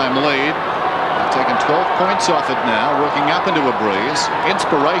half-time lead. They've taken 12 points off it now, working up into a breeze.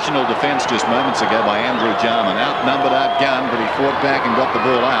 Inspirational defence just moments ago by Andrew Jarman. Outnumbered, outgunned, but he fought back and got the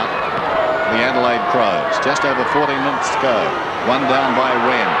ball out. the Adelaide Crows. Just over 14 minutes to go. One down by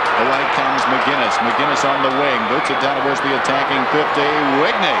Wren. Away comes McGuinness. McGuinness on the wing. Boots it down towards the attacking 50.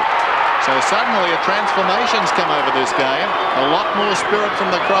 Wigney. So suddenly a transformation's come over this game. A lot more spirit from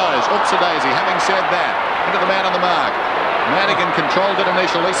the Crows. Oops-a-daisy. Having said that, into the man on the mark. Madigan controlled it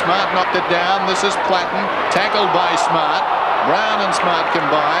initially. Smart knocked it down. This is Platten. Tackled by Smart. Brown and Smart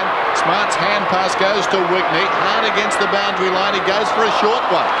combine. Smart's hand pass goes to Wigney. Hard against the boundary line. He goes for a short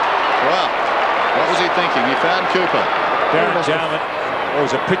one. Well, what was he thinking? He found Cooper. Darren Jarman. There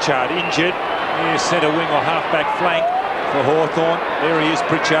was a Pritchard injured. Here's centre wing or half-back flank for Hawthorn. There he is,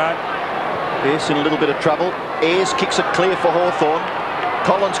 Pritchard. Yes, in a little bit of trouble. Ayres kicks it clear for Hawthorn.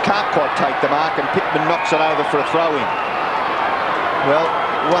 Collins can't quite take the mark, and Pittman knocks it over for a throw-in. Well,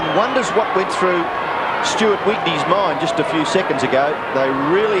 one wonders what went through Stuart Wigney's mind just a few seconds ago. They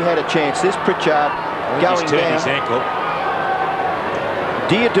really had a chance. There's Pritchard going down. His ankle.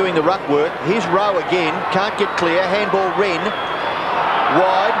 Deere doing the ruck work. Here's Rowe again. Can't get clear. Handball Wren.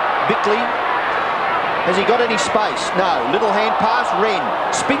 Wide. Bickley. Has he got any space? No. Little hand pass. Wren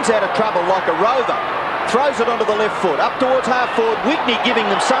spins out of trouble like a rover. Throws it onto the left foot. Up towards half forward. Wigney giving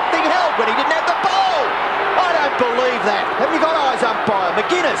them something. Held, but he didn't have the ball. I don't believe that. Have you got eyes, umpire?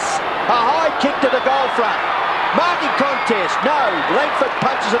 McGuinness. A high kick to the goal front. Marking contest. No. Langford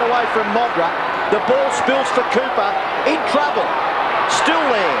punches it away from Modra. The ball spills for Cooper. In trouble. Still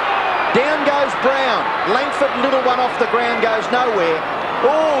there. Down goes Brown. Langford, little one off the ground, goes nowhere.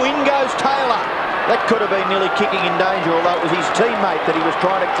 Oh, in goes Taylor. That could have been nearly kicking in danger, although it was his teammate that he was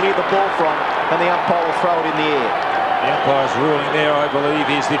trying to clear the ball from, and the umpire will throw it in the air. The umpire's ruling there, I believe,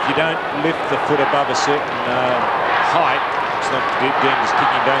 is if you don't lift the foot above a certain height, it's not deemed as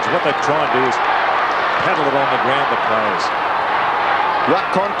kicking danger. What they try and do is paddle it on the ground, the players. Ruck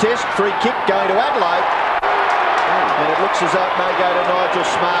contest, free kick going to Adelaide. And it looks as though it may go to Nigel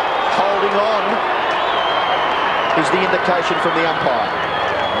Smart. Holding on is the indication from the umpire.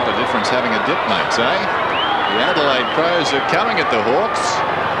 What a difference having a dip, mates, eh? The Adelaide Crows are coming at the Hawks.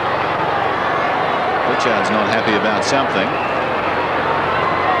 Pritchard's not happy about something.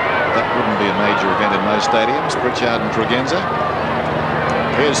 That wouldn't be a major event in most stadiums. Pritchard and Tregenza.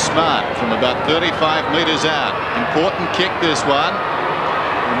 Here's Smart from about 35 metres out. Important kick, this one.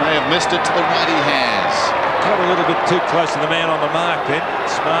 He may have missed it to the right. He has. Got a little bit too close to the man on the mark then.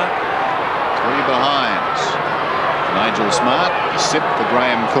 Smart. 3 behinds. Nigel Smart sipped for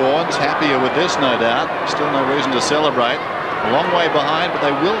Graham Corns. Happier with this, no doubt. Still no reason to celebrate. A long way behind, but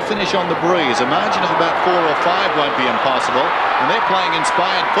they will finish on the breeze. A margin of about 4 or 5 won't be impossible. And they're playing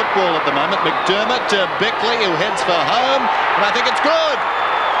inspired football at the moment. McDermott to Bickley, who heads for home. And I think it's good.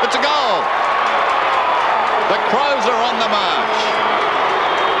 It's a goal. The Crows are on the march.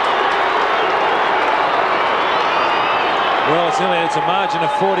 Well, it's a margin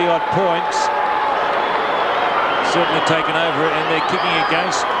of 40-odd points. Certainly taken over it, and they're kicking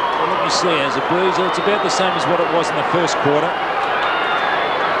against. Well, let me see, as a bruiser, it's about the same as what it was in the first quarter.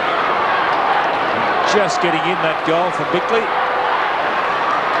 Just getting in that goal from Bickley.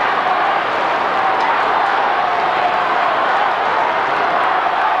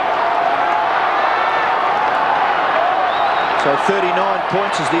 So 39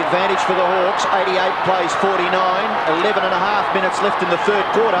 points is the advantage for the Hawks. 88 plays 49. 11 and a half minutes left in the third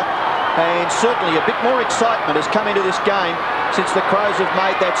quarter. And certainly a bit more excitement has come into this game since the Crows have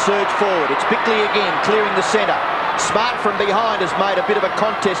made that surge forward. It's Bickley again clearing the centre. Smart from behind has made a bit of a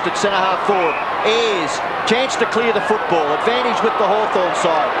contest at centre-half forward. Ayres, chance to clear the football. Advantage with the Hawthorn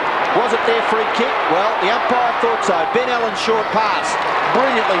side. Was it their free kick? Well, the umpire thought so. Ben Allen's short pass.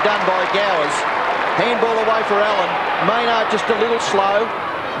 Brilliantly done by Gowers. Handball away for Allen. Maynard just a little slow.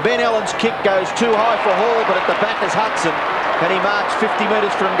 Ben Allen's kick goes too high for Hall, but at the back is Hudson. And he marks 50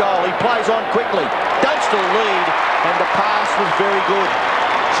 metres from goal. He plays on quickly. Dunstall lead, and the pass was very good.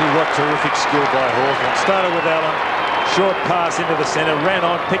 See what terrific skill by Hawthorn. Started with Allen, short pass into the centre, ran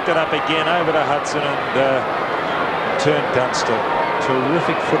on, picked it up again over to Hudson, and turned Dunstall.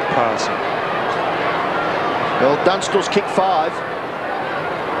 Terrific foot passing. Well, Dunstall's kick 5.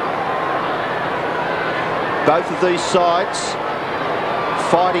 Both of these sides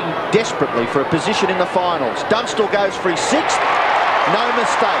fighting desperately for a position in the finals. Dunstall goes for his 6th. No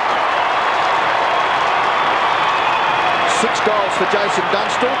mistake. 6 goals for Jason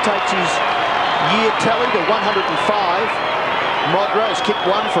Dunstall. Takes his year tally to 105. Modra has kicked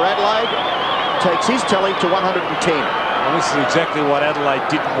 1 for Adelaide. Takes his tally to 110. Well, this is exactly what Adelaide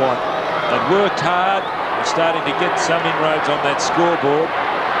didn't want. They'd worked hard. They're starting to get some inroads on that scoreboard.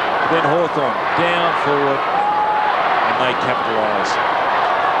 Then Hawthorn down forward, and they capitalise.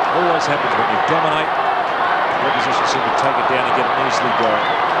 Always happens when you dominate. The opposition seem to take it down and get an easily goal.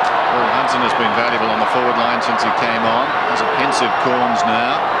 Paul Hudson has been valuable on the forward line since he came on. Has a pensive Corns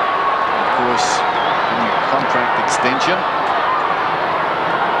now. Of course, getting a contract extension.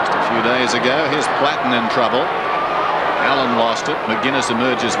 Just a few days ago, here's Platten in trouble. Allen lost it. McGuinness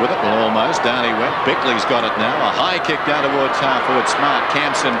emerges with it. Well, almost. Down he went. Bickley's got it now. A high kick down towards half forward. Smart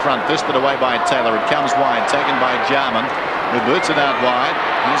camps in front. Fisted away by Taylor. It comes wide. Taken by Jarman, who boots it out wide.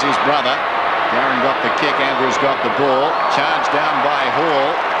 Here's his brother. Darren got the kick. Andrews got the ball. Charged down by Hall.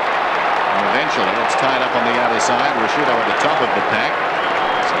 And eventually it's tied up on the other side. Rashudo at the top of the pack.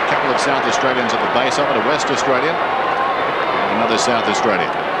 So a couple of South Australians at the base of it. A West Australian. And another South Australian.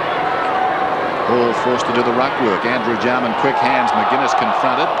 Hall forced to do the ruck work. Andrew Jarman, quick hands. McGuinness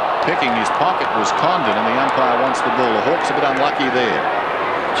confronted. Picking his pocket was Condon, and the umpire wants the ball. The Hawks a bit unlucky there.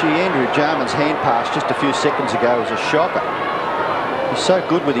 Gee, Andrew Jarman's hand pass just a few seconds ago was a shocker. He's so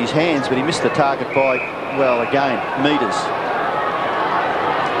good with his hands, but he missed the target by, well, again, metres.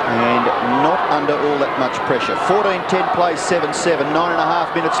 And not under all that much pressure. 14-10 plays 7-7,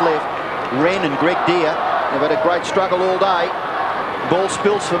 9.5 minutes left. Wren and Greg Deere have had a great struggle all day. Ball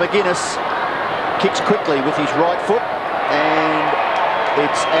spills for McGuinness. Kicks quickly with his right foot, and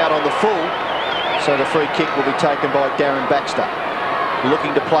it's out on the full, so the free kick will be taken by Darren Baxter.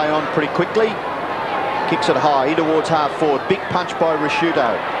 Looking to play on pretty quickly. Kicks it high, in towards half forward. Big punch by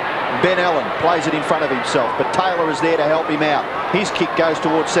Rashudo. Ben Allen plays it in front of himself, but Taylor is there to help him out. His kick goes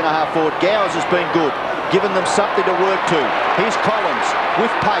towards centre half forward. Gowers has been good, given them something to work to. Here's Collins with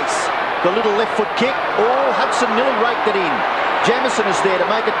pace. The little left foot kick. Oh, Hudson nearly raked it in. Jamieson is there to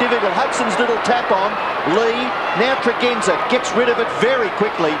make it difficult. Hudson's little tap on. Lee, now Tregenza gets rid of it very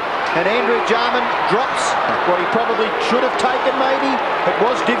quickly. And Andrew Jarman drops what he probably should have taken, maybe. It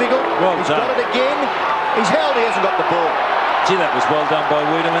was difficult. Well He's done. got it again. He's held, he hasn't got the ball. Gee, that was well done by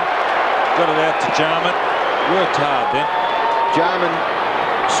Wiedemann. Got it out to Jarman. Worked hard then. Jarman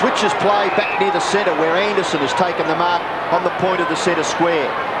switches play back near the centre, where Anderson has taken the mark on the point of the centre square.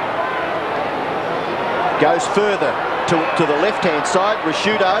 Goes further to the left-hand side.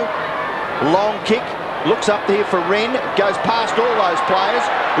 Rashudo, long kick, looks up there for Wren, goes past all those players.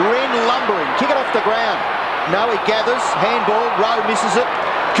 Wren lumbering, kick it off the ground. No, he gathers, handball, Rowe misses it.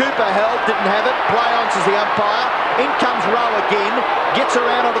 Cooper held, didn't have it. Play on, says the umpire. In comes Rowe again, gets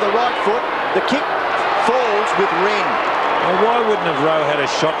around onto the right foot. The kick falls with Wren. Well, why wouldn't have Rowe had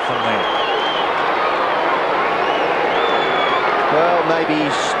a shot from there? Well, maybe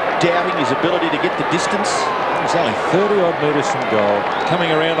he's doubting his ability to get the distance. He's only 30-odd metres from goal.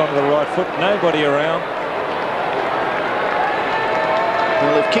 Coming around onto the right foot, nobody around.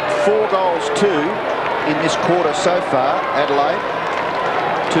 Well, they've kicked 4 goals, 2 in this quarter so far, Adelaide,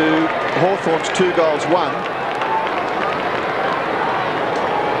 to Hawthorn's 2 goals, 1.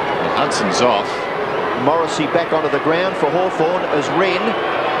 Hudson's off. Morrissey back onto the ground for Hawthorn as Wren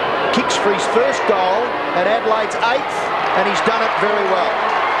kicks for his first goal and Adelaide's 8th, and he's done it very well.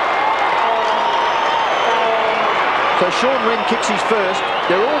 So Sean Wren kicks his first.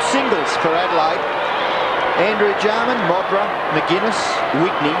 They're all singles for Adelaide. Andrew Jarman, Modra, McGuinness,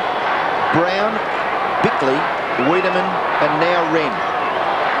 Whitney, Brown, Bickley, Wiedemann, and now Wren.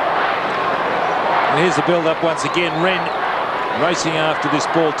 And here's the build-up once again. Wren racing after this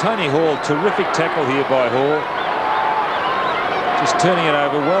ball. Tony Hall, terrific tackle here by Hall. Just turning it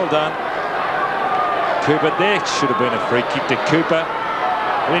over, well done. Cooper, there should have been a free kick to Cooper.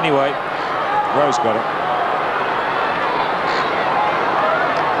 But anyway, Rowe's got it.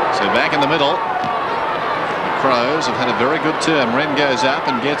 So back in the middle. The Crows have had a very good term. Wren goes up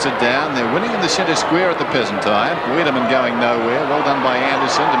and gets it down. They're winning in the centre square at the present time. Wiedemann going nowhere. Well done by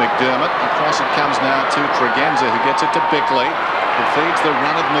Anderson to McDermott. Across it comes now to Tregenza, who gets it to Bickley. It feeds the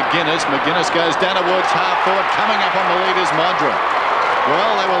run of McGuinness. McGuinness goes down towards half forward. Coming up on the lead is Modra.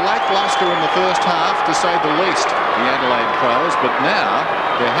 Well, they were lacklustre in the first half, to say the least, the Adelaide Crows, but now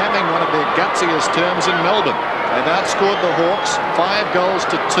they're having one of their gutsiest terms in Melbourne. They've outscored the Hawks 5 goals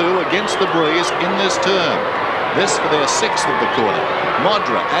to 2 against the Breeze in this term. This for their 6th of the quarter.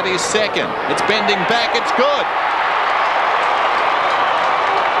 Modra at his 2nd. It's bending back. It's good.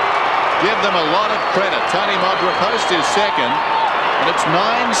 Give them a lot of credit. Tony Modra posts his 2nd, and it's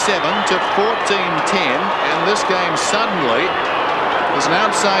 9-7 to 14-10, and this game suddenly is an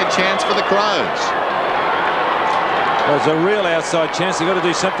outside chance for the Crows. Well, it's a real outside chance. They've got to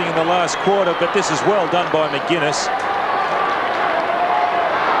do something in the last quarter, but this is well done by McGuinness.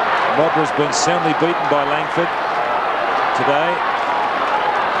 Modra's been soundly beaten by Langford today.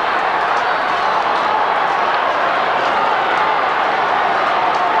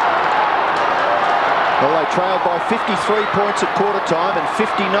 Well, they trailed by 53 points at quarter time and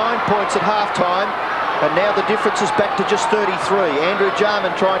 59 points at half time. And now the difference is back to just 33. Andrew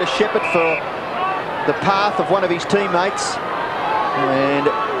Jarman trying to shepherd for the path of one of his teammates. And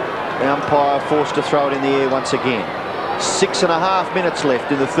the umpire forced to throw it in the air once again. 6.5 minutes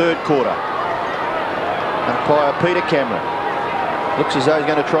left in the third quarter. Umpire Peter Cameron looks as though he's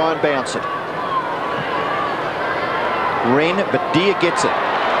going to try and bounce it. Wren, but Deer gets it.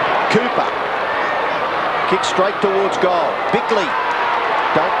 Cooper. Kick straight towards goal. Bickley.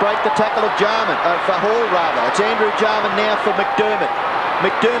 Don't break the tackle of Jarman. For Hall, rather. It's Andrew Jarman now for McDermott.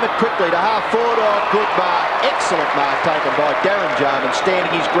 McDermott quickly to half forward. Oh, good mark. Excellent mark taken by Darren Jarman,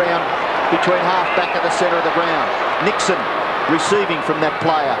 standing his ground between half back and the centre of the ground. Nixon receiving from that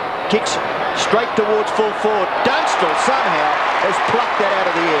player. Kicks straight towards full forward. Dunstall somehow has plucked that out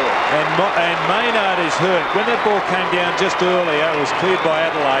of the air. And Maynard is hurt. When that ball came down just earlier, it was cleared by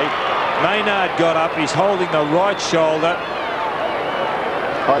Adelaide. Maynard got up. He's holding the right shoulder.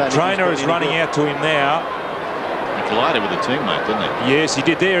 The trainer is running out to him now. He collided with a teammate, didn't he? Yes, he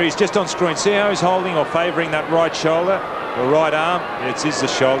did there. He's just on screen. See how he's holding or favouring that right shoulder? The right arm. It is the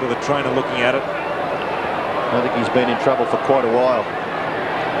shoulder. The trainer looking at it. I think he's been in trouble for quite a while.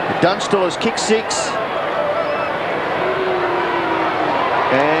 Dunstall has kicked 6.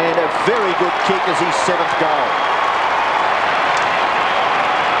 And a very good kick as his 7th goal.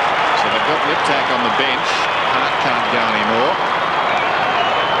 So they've got Liptak on the bench. Hart can't go anymore.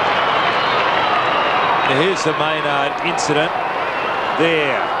 Here's the Maynard incident.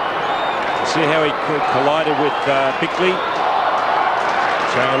 There. See how he collided with Bickley.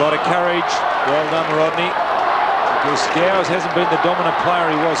 Showing a lot of courage. Well done, Rodney. Because Gowers hasn't been the dominant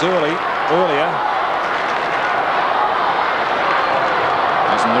player he was earlier.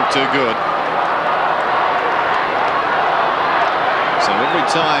 Doesn't look too good. So every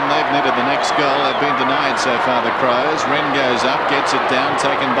time they've needed the next goal, they've been denied so far, the Crows. Wren goes up, gets it down,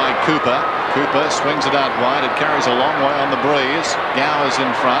 taken by Cooper. Cooper swings it out wide. It carries a long way on the breeze. Gowers in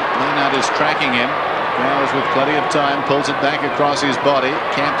front. Maynard is tracking him. Gowers with plenty of time pulls it back across his body.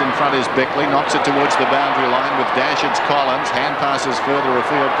 Camped in front is Bickley. Knocks it towards the boundary line with Dashard's Collins. Hand passes further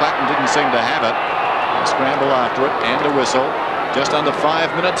afield. Platten didn't seem to have it. A scramble after it and a whistle. Just under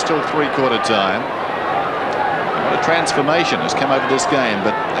 5 minutes till three-quarter time. What a transformation has come over this game,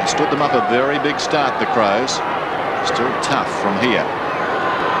 but they stood them up a very big start, the Crows. Still tough from here.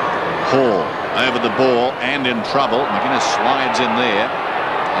 Hall over the ball and in trouble. McGuinness slides in there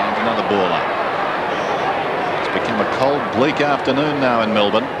and another ball up. It's become a cold, bleak afternoon now in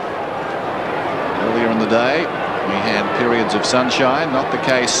Melbourne. Earlier in the day we had periods of sunshine, not the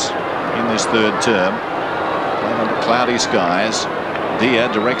case in this third term. Playing under cloudy skies. Deer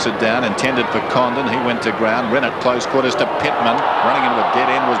directs it down, intended for Condon. He went to ground. Wren at close quarters to Pittman. Running into a dead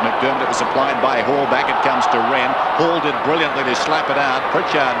end was McDermott. It was supplied by Hall. Back it comes to Wren. Hall did brilliantly to slap it out.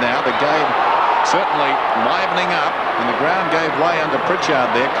 Pritchard now. The game certainly livening up, and the ground gave way under Pritchard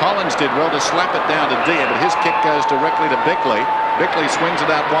there. Collins did well to slap it down to Deer, but his kick goes directly to Bickley. Bickley swings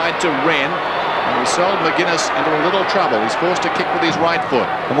it out wide to Wren. And we sold McGuinness into a little trouble. He's forced to kick with his right foot.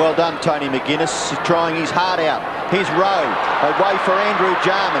 And well done, Tony McGuinness, trying his heart out. Here's Rowe, away for Andrew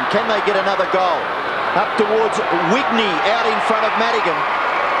Jarman. Can they get another goal? Up towards Wigney, out in front of Madigan.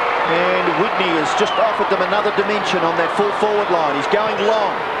 And Wigney has just offered them another dimension on that full forward line. He's going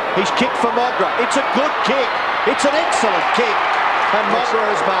long. He's kicked for Mogra. It's a good kick. It's an excellent kick. And Mogra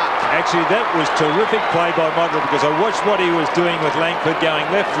has marked. Actually, that was terrific play by Mogra, because I watched what he was doing with Langford, going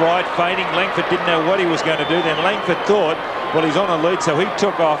left, right, fading. Langford didn't know what he was going to do. Then Langford thought, well, he's on a lead, so he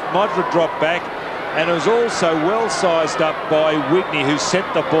took off. Mogra dropped back, and it was also well sized up by Wigney, who sent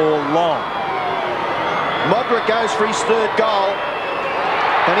the ball long. Mogra goes for his 3rd goal,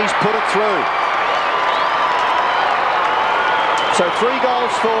 and he's put it through. So 3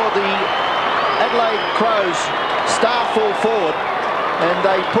 goals for the Adelaide Crows star full forward, and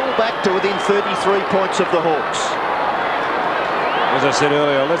they pull back to within 33 points of the Hawks. As I said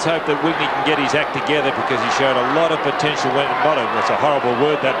earlier, let's hope that Wigney can get his act together, because he showed a lot of potential. It's a horrible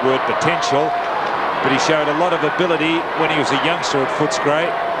word, that word, potential, but he showed a lot of ability when he was a youngster at Footscray.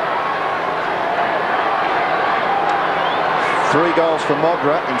 3 goals for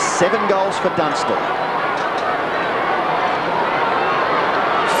Mogra and 7 goals for Dunstall.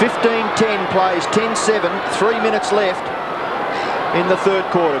 15-10 plays, 10-7, 3 minutes left in the third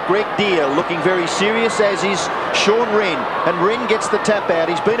quarter. Greg Deer looking very serious, as is Sean Wren. And Wren gets the tap out.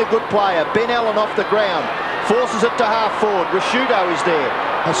 He's been a good player. Ben Allen off the ground. Forces it to half forward. Rashudo is there.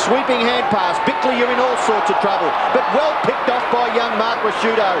 A sweeping hand pass. Bickley, you're in all sorts of trouble. But well picked off by young Mark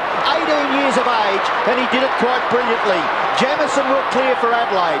Rasciuto. 18 years of age, and he did it quite brilliantly. Jamieson will clear for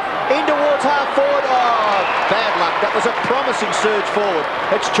Adelaide. In towards half forward. Oh, bad luck. That was a promising surge forward.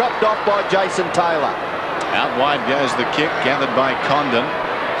 It's chopped off by Jason Taylor. Out wide goes the kick, gathered by Condon.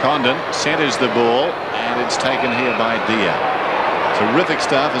 Condon centres the ball, and it's taken here by Dia. Terrific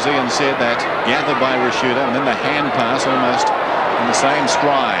stuff, as Ian said, that gathered by Rasciuto, and then the hand pass almost in the same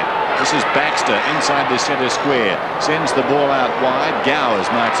stride. This is Baxter inside the centre square. Sends the ball out wide. Gowers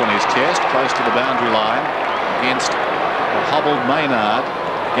marks on his chest, close to the boundary line against a hobbled Maynard.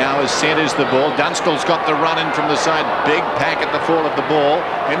 Gowers centres the ball. Dunstall's got the run in from the side. Big pack at the fall of the ball.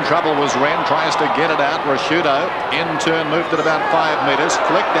 In trouble was Wren. Tries to get it out. Rasciuto in turn moved it about 5 metres.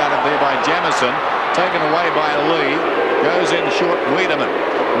 Flicked out of there by Jamieson. Taken away by Lee. Goes in short. Wiedemann.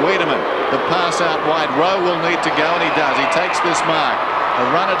 The pass out wide. Rowe will need to go, and he does. He takes this mark.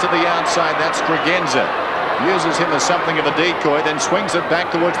 A runner to the outside. That's Tregenza. Uses him as something of a decoy, then swings it back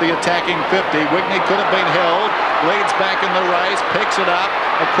towards the attacking 50. Wigney could have been held. Leads back in the race. Picks it up.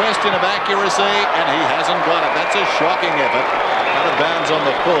 A question of accuracy, and he hasn't got it. That's a shocking effort. Out of bounds on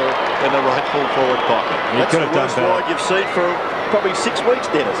the full in the right full forward pocket. That's the worst ride you've seen for probably 6 weeks,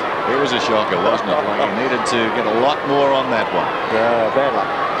 Dennis. It was a shocker, wasn't it? Like he needed to get a lot more on that one. Bad luck.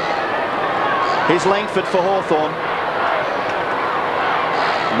 Here's Langford for Hawthorn.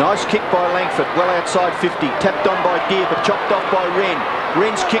 Nice kick by Langford, well outside 50. Tapped on by Deer, but chopped off by Wren.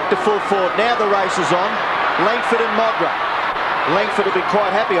 Wren's kicked to full forward. Now the race is on. Langford and Modra. Langford will be quite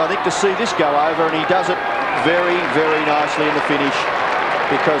happy, I think, to see this go over, and he does it very, very nicely in the finish,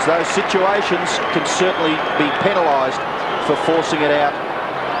 because those situations can certainly be penalised for forcing it out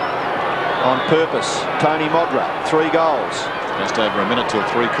on purpose. Tony Modra, 3 goals. Just over a minute till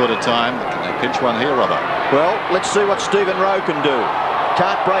three-quarter time. Can they pinch one here, Robert? Well, let's see what Stephen Rowe can do.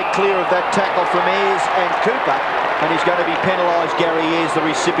 Can't break clear of that tackle from Ayres and Cooper, and he's going to be penalised. Gary Ayres, the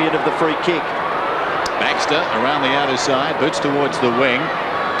recipient of the free kick. Baxter around the outer side, boots towards the wing.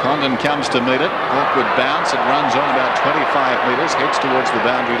 Condon comes to meet it. Awkward bounce. It runs on about 25 metres, heads towards the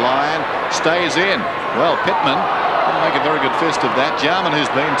boundary line, stays in. Well, Pittman didn't make a very good fist of that. Jarman, who's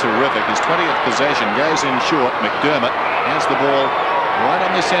been terrific, his 20th possession, goes in short. McDermott has the ball right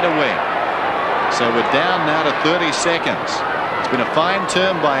on the centre wing. So we're down now to 30 seconds. It's been a fine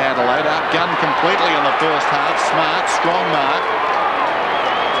term by Adelaide, outgunned completely in the first half. Smart, strong mark.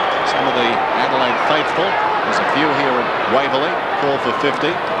 Some of the Adelaide faithful. There's a few here at Waverley. Call for 50.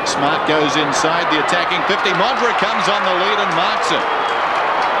 Smart goes inside the attacking 50. Modra comes on the lead and marks it.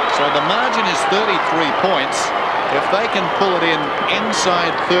 So the margin is 33 points. If they can pull it in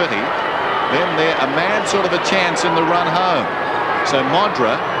inside 30, then they're a mad sort of a chance in the run home. So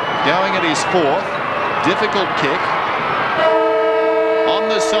Modra going at his 4th. Difficult kick. On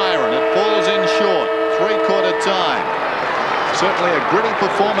the siren, it falls in short. Three-quarter time. Certainly a gritty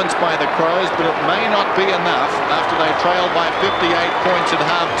performance by the Crows, but it may not be enough after they trailed by 58 points at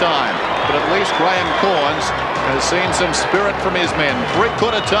half-time. But at least Graham Corns has seen some spirit from his men.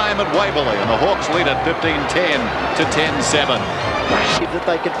 Three-quarter time at Waverley, and the Hawks lead at 15-10 to 10-7. That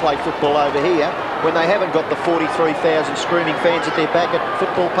they can play football over here when they haven't got the 43,000 screaming fans at their back at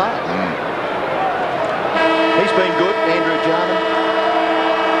Football Park. He's been good, Andrew Jarman.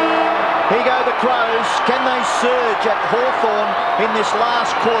 Here go the Crows. Can they surge at Hawthorn in this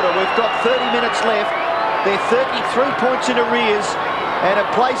last quarter? We've got 30 minutes left. They're 33 points in arrears and a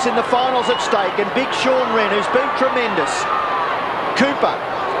place in the finals at stake. And big Sean Wren, who's been tremendous. Cooper,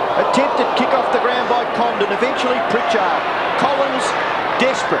 attempted kick off the ground by Condon. Eventually Pritchard. Collins,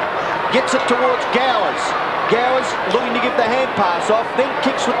 desperate. Gets it towards Gowers. Gowers looking to give the hand pass off. Then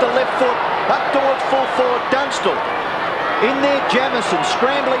kicks with the left foot up towards full forward Dunstall. In there, Jamieson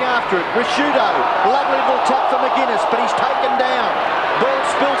scrambling after it. Rasciuto, lovely little tap for McGuinness, but he's taken down. Ball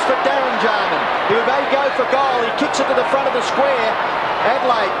spills for Darren Jarman. He may go for goal. He kicks it to the front of the square.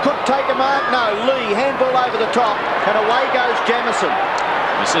 Adelaide could take a mark. No, Lee, handball over the top, and away goes Jamieson.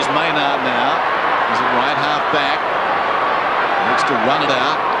 This is Maynard now. He's at right half back. Needs to run it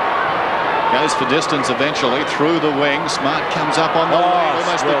out. Goes for distance eventually through the wing. Smart comes up on the lead.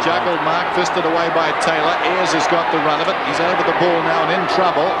 Almost a juggled mark, fisted away by Taylor. Ayres has got the run of it. He's over the ball now and in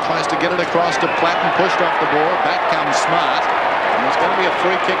trouble. Tries to get it across to Platten. Pushed off the ball. Back comes Smart. And there's going to be a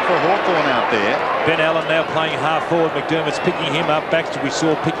free kick for Hawthorn out there. Ben Allen now playing half forward. McDermott's picking him up. Baxter we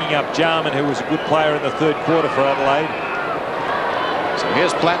saw picking up Jarman, who was a good player in the third quarter for Adelaide. So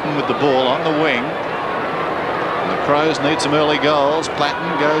here's Platten with the ball on the wing. The Crows need some early goals.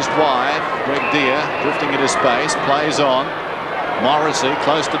 Platten goes wide. Greg Deer drifting into space. Plays on. Morrissey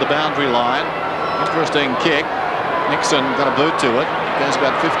close to the boundary line. Interesting kick. Nixon got a boot to it.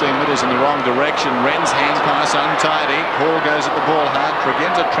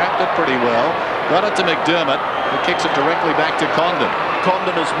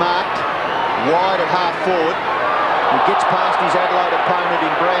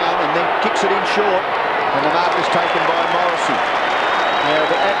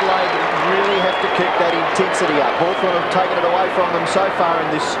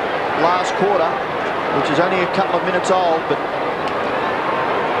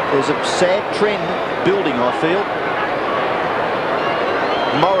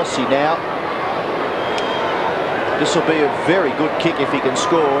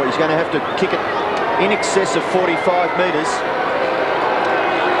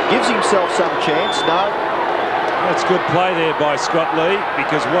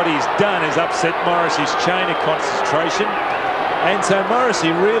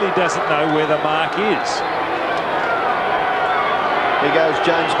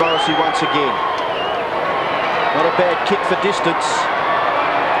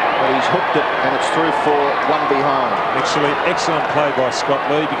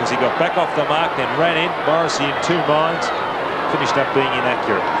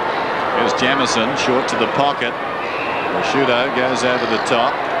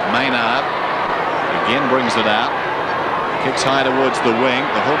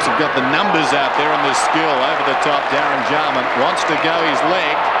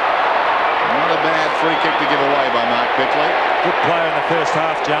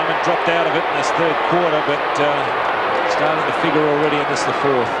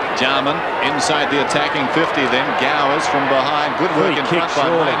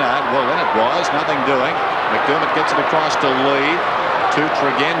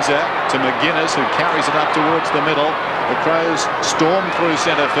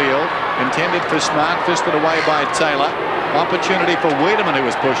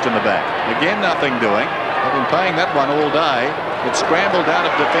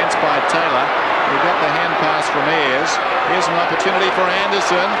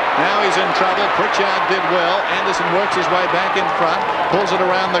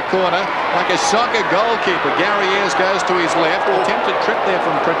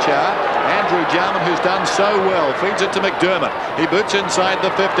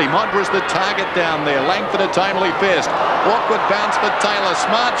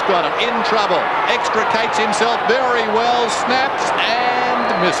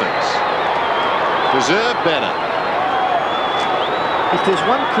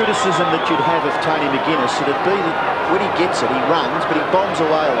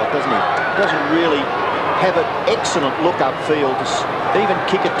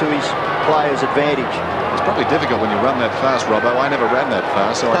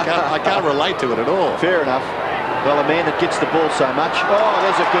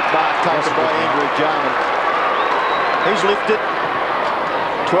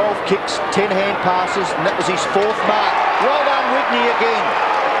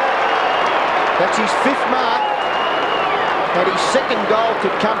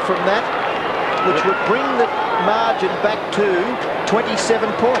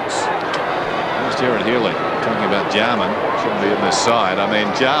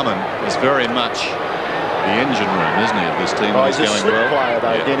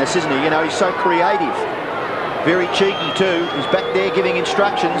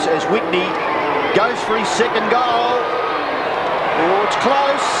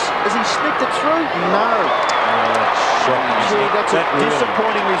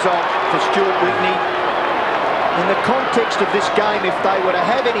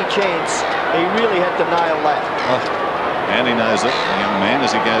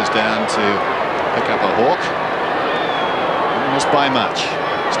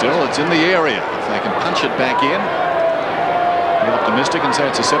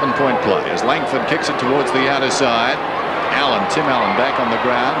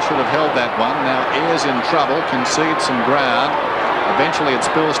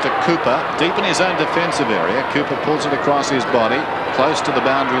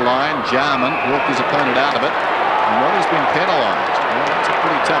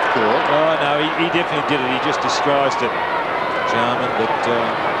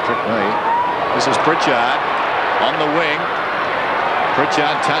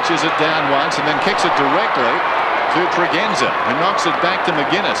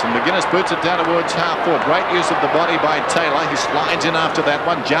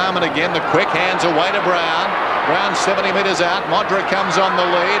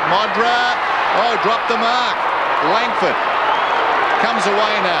 comes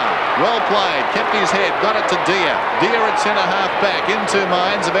away now. Well played. Kept his head. Got it to Deer. Deer at centre half back. In two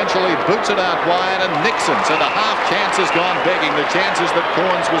minds. Eventually boots it out wide. And Nixon. So the half chance has gone begging. The chances that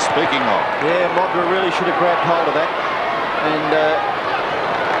Corns was speaking of. Yeah, Modra really should have grabbed hold of that. And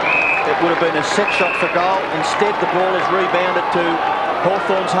it would have been a set shot for goal. Instead, the ball is rebounded to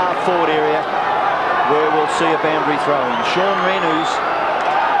Hawthorn's half-forward area, where we'll see a boundary throw-in. Sean Wren, who's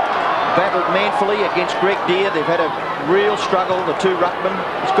battled manfully against Greg Deer. They've had a real struggle, the two ruckmen.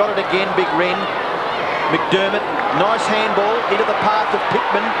 He's got it again, Big Wren. McDermott, nice handball into the path of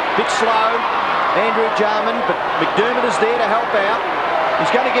Pittman. Bit slow, Andrew Jarman, but McDermott is there to help out.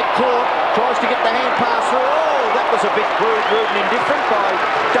 He's going to get caught, tries to get the hand pass through. Oh, that was a bit crude, rude and indifferent by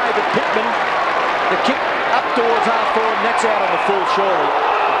David Pittman. The kick up towards half-forward, and that's out on the full surely.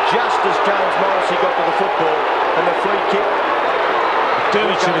 Just as James Morrissey got to the football, and the free kick.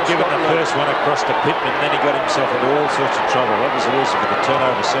 McDermott should have given the first one across to Pittman, then he got himself into all sorts of trouble. That was the reason for the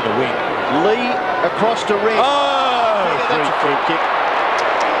turnover centre wing. Lee across to Wren. Oh, that's a free kick.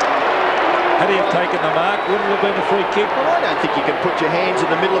 Had he have taken the mark, wouldn't it have been a free kick? Well, I don't think you can put your hands in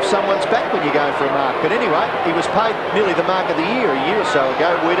the middle of someone's back when you're going for a mark. But anyway, he was paid nearly the mark of the year a year or so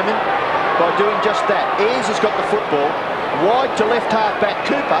ago, Wiedemann, by doing just that. Ayres has got the football. Wide to left half-back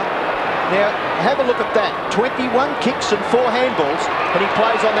Cooper. Now, have a look at that. 21 kicks and 4 handballs, and he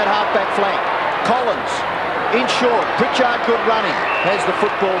plays on that half-back flank. Collins, in short. Pritchard, good running. Has the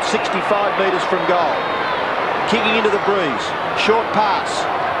football 65 metres from goal. Kicking into the breeze. Short pass.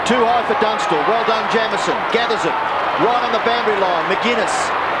 Too high for Dunstall. Well done, Jamieson. Gathers it. Right on the boundary line. McGuinness.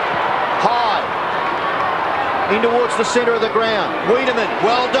 High. In towards the centre of the ground. Wiedemann.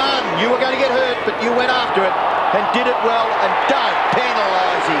 Well done. You were going to get hurt, but you went after it and did it well, and don't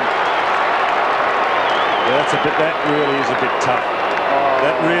penalise him. Yeah, that really is a bit tough.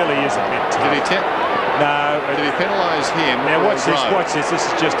 That really is a bit tough. Did he No. Did he penalise him? Now watch this, watch this. This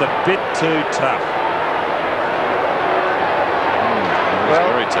is just a bit too tough. Well,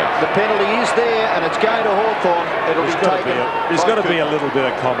 very tough. The penalty is there, and it's going to Hawthorn. It'll be taken. There's got to be a little bit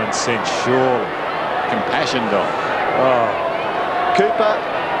of common sense, surely. Compassion dog. Oh. Cooper,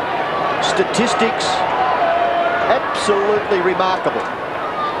 statistics, absolutely remarkable.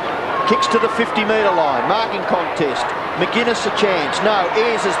 Kicks to the 50-metre line, marking contest. McGuinness a chance. No,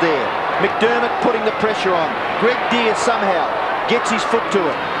 Ayres is there. McDermott putting the pressure on. Greg Deer somehow gets his foot to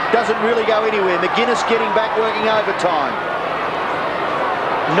it. Doesn't really go anywhere. McGuinness getting back, working overtime.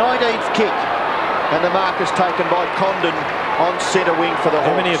 19th kick, and the mark is taken by Condon on centre wing for the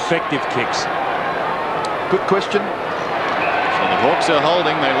Hawks. How many effective kicks? Good question. So the Hawks are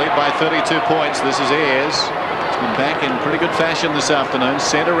holding. They lead by 32 points. This is Ayres. He's been back in pretty good fashion this afternoon.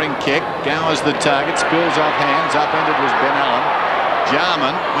 Centering kick. Gowers the target. Spills off hands. Upended was Ben Allen.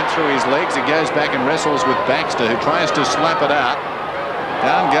 Jarman went through his legs. He goes back and wrestles with Baxter, who tries to slap it out.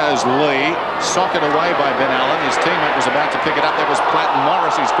 Down goes Lee, socket away by Ben Allen. His teammate was about to pick it up. That was Platt, and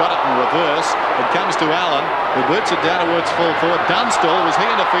Morris. He's got it in reverse. It comes to Allen, who boots it down towards full forward. Dunstall, was he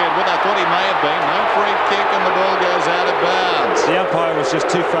interfered with? I thought he may have been. No free kick, and the ball goes out of bounds. The umpire was just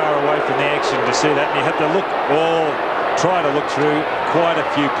too far away from the action to see that, and he had to try to look through quite a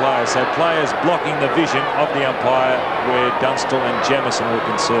few players. So players blocking the vision of the umpire where Dunstall and Jamieson were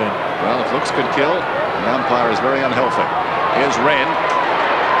concerned. Well, if looks could kill, the umpire is very unhealthy. Here's Wren.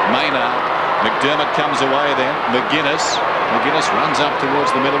 Maynard. McDermott comes away then. McGuinness runs up towards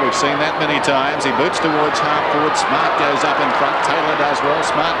the middle. We've seen that many times. He boots towards half forward. Smart goes up in front. Taylor does well.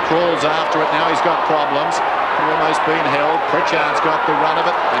 Smart crawls after it. Now he's got problems. Almost been held. Pritchard's got the run of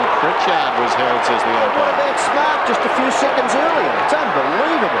it, and Pritchard was held, says the umpire. What about Smart just a few seconds earlier? It's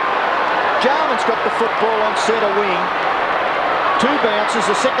unbelievable. Jarman's got the football on centre wing. 2 bounces.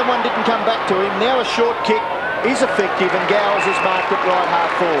 The second one didn't come back to him. Now a short kick is effective, and Gowers is marked at right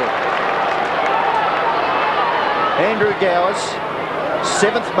half forward. Andrew Gowers,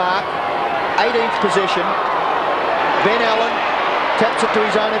 7th mark, 18th possession. Ben Allen taps it to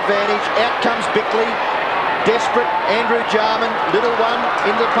his own advantage. Out comes Bickley. Desperate. Andrew Jarman, little one,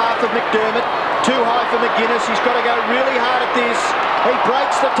 in the path of McDermott. Too high for McGuinness. He's got to go really hard at this. He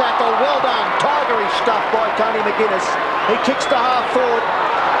breaks the tackle. Well done. Tigerish stuff by Tony McGuinness. He kicks to half forward.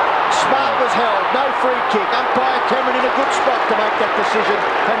 Smart was held, no free kick. Umpire Cameron in a good spot to make that decision,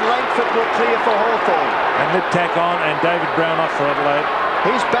 and Langford will clear for Hawthorn. And Lip tack on, and David Brown off for Adelaide.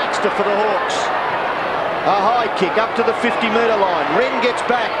 Here's Baxter for the Hawks. A high kick up to the 50-metre line. Wren gets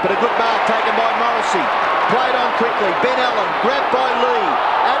back, but a good mark taken by Morrissey. Played on quickly. Ben Allen grabbed by Lee.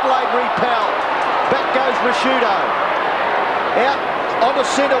 Adelaide repelled. Back goes Rashudo. Out onto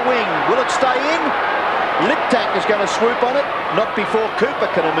centre wing. Will it stay in? Liptak is going to swoop on it, not before Cooper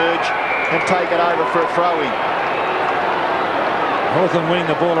can emerge and take it over for a throw-in. Hawthorn winning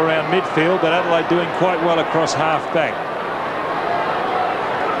the ball around midfield, but Adelaide doing quite well across half-back.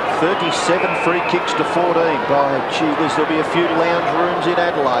 37 free kicks to 14. By gee whiz, there'll be a few lounge rooms in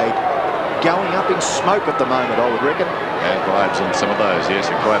Adelaide going up in smoke at the moment, I would reckon. Yeah, vibes in some of those, yes,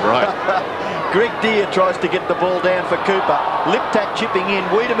 you're quite right. Greg Deere tries to get the ball down for Cooper. Liptak chipping in.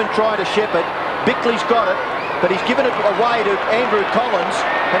 Wiedemann trying to shepherd. Bickley's got it, but he's given it away to Andrew Collins,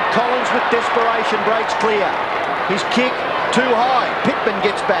 and Collins with desperation breaks clear. His kick too high. Pittman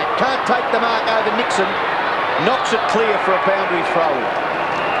gets back. Can't take the mark over Nixon. Knocks it clear for a boundary throw.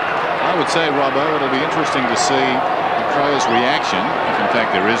 I would say, Robbo, it'll be interesting to see the Crows' reaction, if in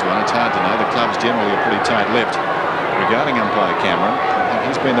fact there is one. It's hard to know. The club's generally a pretty tight-lipped regarding umpire Cameron. I think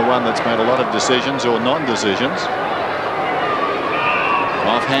he's been the one that's made a lot of decisions or non-decisions.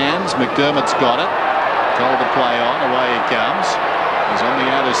 Off hands, McDermott's got it. Told to play on, away he comes. He's on the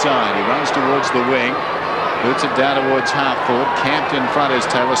outer side. He runs towards the wing. Boots it down towards half-forward. Camped in front is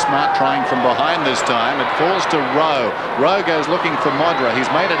Taylor. Smart trying from behind this time. It falls to Rowe. Rowe goes looking for Modra. He's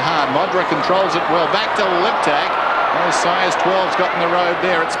made it hard. Modra controls it well. Back to Liptak. No size 12's got in the road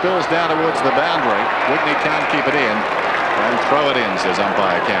there. It spills down towards the boundary. Whitney can't keep it in. And throw it in, says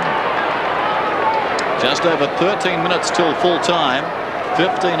umpire Cameron. Just over 13 minutes till full time.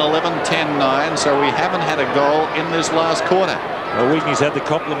 15-11, 10-9. So we haven't had a goal in this last quarter. Well, Whitney's had the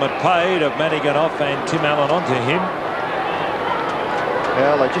compliment paid of Madigan off and Tim Allen onto him.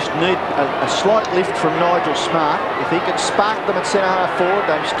 Well, they just need a slight lift from Nigel Smart. If he can spark them at centre-half forward,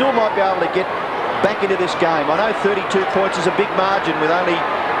 they still might be able to get back into this game. I know 32 points is a big margin with only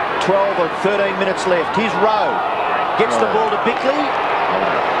 12 or 13 minutes left. Here's Rowe. Gets the ball to Bickley.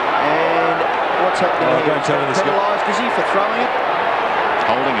 And what's happening here? Penalised, is he, for throwing it?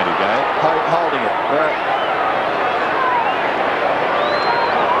 Holding it, he gave. Holding it.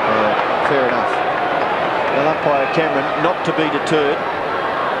 Fair enough. Well, umpire Cameron not to be deterred.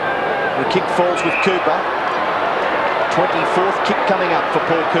 The kick falls with Cooper. 24th kick coming up for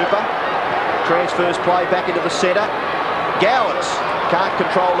Paul Cooper. Transfers play back into the centre. Gowers can't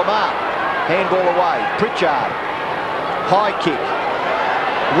control the mark. Handball away. Pritchard. High kick.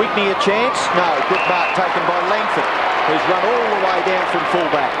 Whitney a chance. No, good mark taken by Langford, who's run all the way down from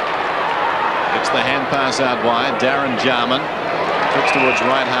fullback. It's the hand pass out wide. Darren Jarman kicks towards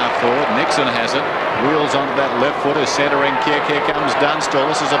right half forward. Nixon has it. Wheels onto that left footer. Centering kick. Here comes Dunstall.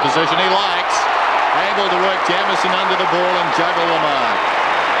 This is a position he likes. Able to work Jamieson under the ball and juggle the mark.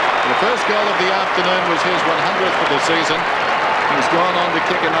 The first goal of the afternoon was his 100th for the season. He's gone on to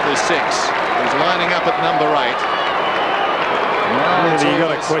kick another 6. He's lining up at number 8. Well, really, you've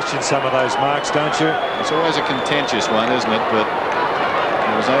got to question some of those marks, don't you? It's always a contentious one, isn't it? But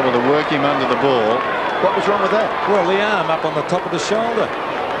he was able to work him under the ball. What was wrong with that? Well, the arm up on the top of the shoulder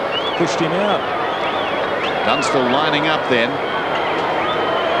pushed him out. Dunstall lining up then.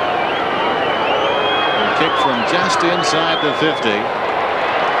 A kick from just inside the 50.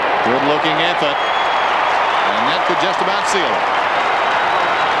 Good looking effort. And that could just about seal it.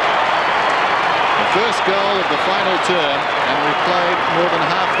 The first goal of the final term, and we played more than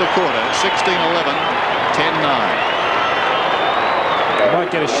half the quarter. 16-11, 10-9. Might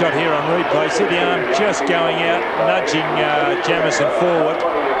get a shot here on replay. See the arm just going out, nudging Jamieson forward.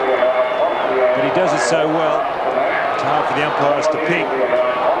 But he does it so well. It's hard for the umpires to pick.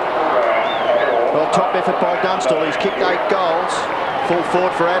 Well, top effort by Dunstall. He's kicked 8 goals. Full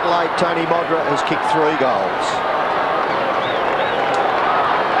forward for Adelaide, Tony Modra has kicked 3 goals.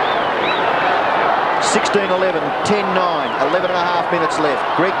 16-11, 10-9, 11.5 minutes left.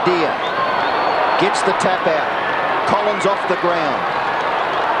 Greg Deere gets the tap out. Collins off the ground.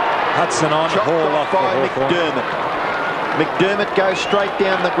 Hudson on, Hall off by McDermott. McDermott goes straight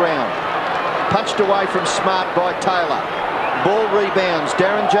down the ground. Punched away from Smart by Taylor. Ball rebounds.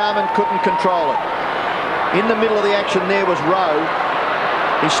 Darren Jarman couldn't control it. In the middle of the action there was Rowe.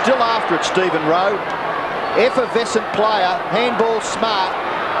 He's still after it, Stephen Rowe. Effervescent player. Handball Smart.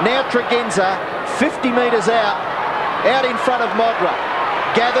 Now Tregenza, 50 metres out in front of Modra.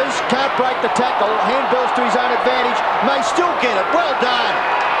 Gathers, can't break the tackle. Handballs to his own advantage. May still get it. Well done.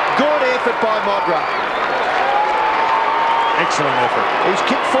 Good effort by Modra. Excellent effort. He's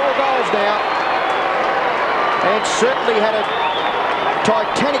kicked 4 goals now. And certainly had a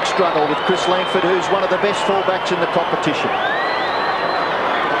titanic struggle with Chris Langford, who's one of the best fullbacks in the competition.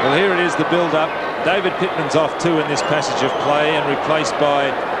 Well, here it is, the build-up. David Pittman's off too in this passage of play and replaced by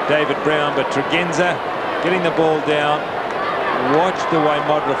David Brown. But Tregenza getting the ball down. Watch the way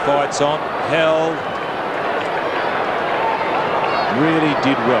Modra fights on. Held. Really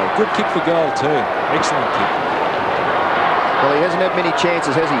did well. Good kick for goal too. Excellent kick. Well, he hasn't had many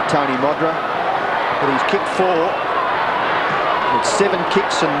chances, has he, Tony Modra? But he's kicked 4. The It's 7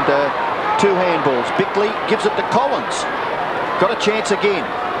 kicks and 2 handballs. Bickley gives it to Collins. Got a chance again.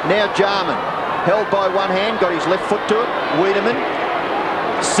 Now Jarman, held by one hand, got his left foot to it. Wiedemann,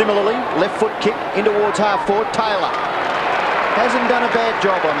 similarly, left foot kick in towards half forward. Taylor hasn't done a bad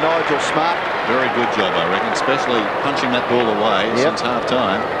job on Nigel Smart. Very good job, I reckon, especially punching that ball away since half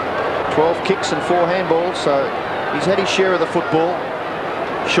time. 12 kicks and 4 handballs, so he's had his share of the football.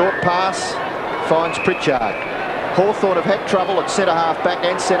 Short pass finds Pritchard. Hawthorn have had trouble at centre-half back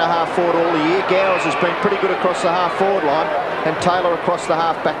and centre-half forward all the year. Gowers has been pretty good across the half-forward line, and Taylor across the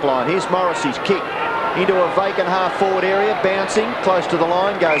half-back line. Here's Morrissey's kick into a vacant half-forward area, bouncing close to the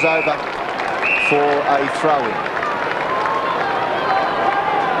line, goes over for a throw-in.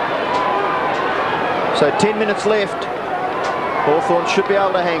 So 10 minutes left. Hawthorn should be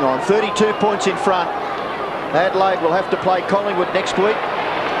able to hang on. 32 points in front. Adelaide will have to play Collingwood next week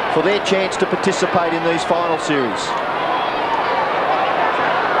for their chance to participate in these final series.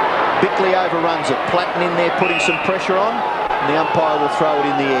 Bickley overruns it. Platten in there putting some pressure on, and the umpire will throw it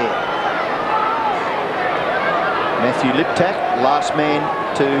in the air. Matthew Liptak, last man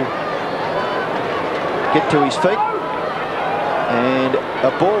to get to his feet. And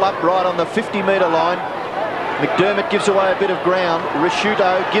a ball up right on the 50-metre line. McDermott gives away a bit of ground.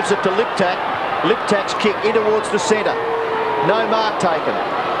 Risciuto gives it to Liptak. Liptak's kick in towards the centre. No mark taken.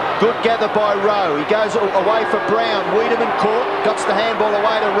 Good gather by Rowe. He goes away for Brown. Wiedemann caught. Guts the handball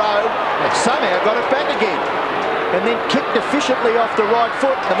away to Rowe. And somehow got it back again. And then kicked efficiently off the right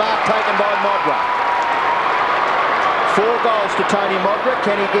foot. The mark taken by Modra. 4 goals to Tony Modra.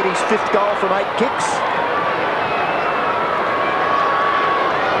 Can he get his 5th goal from 8 kicks?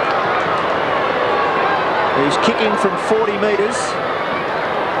 He's kicking from 40 metres.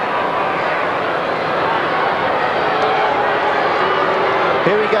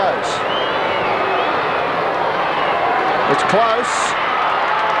 Here he goes. It's close.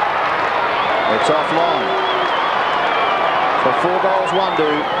 It's offline. So 4 goals, 1 to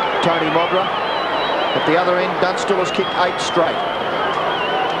Tony Modra. At the other end, Dunstall has kicked 8 straight.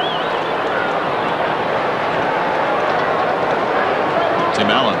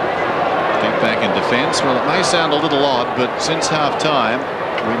 Tim Allen, deep back in defence. Well, it may sound a little odd, but since half-time,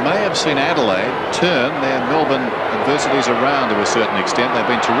 we may have seen Adelaide turn their Melbourne adversities around to a certain extent. They've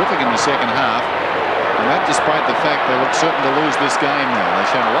been terrific in the second half, and that despite the fact they look certain to lose this game now.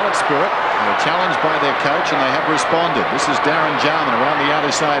 They've shown a lot of spirit. They were challenged by their coach, and they have responded. This is Darren Jarman around the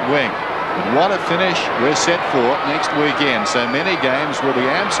outer side wing. And what a finish we're set for next weekend. So many games will be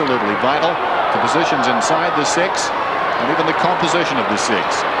absolutely vital to positions inside the 6 and even the composition of the 6.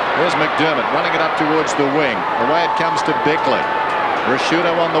 There's McDermott running it up towards the wing. Away it comes to Bickley.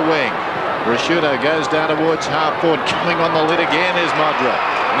 Risciuto on the wing. Risciuto goes down towards half forward. Coming on the lid again is Modra.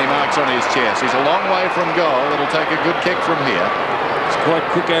 And he marks on his chest. He's a long way from goal. It'll take a good kick from here. It's quite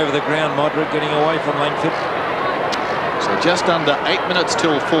quick over the ground, Modra, getting away from Langford. So just under 8 minutes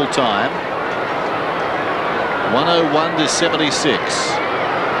till full time. 101 to 76. So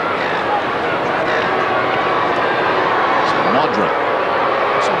Modra.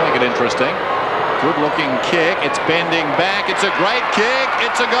 This will make it interesting. Good looking kick. It's bending back. It's a great kick.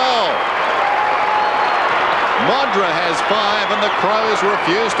 It's a goal. Modra has 5 and the Crows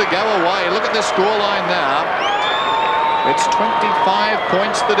refuse to go away. Look at the scoreline now. It's 25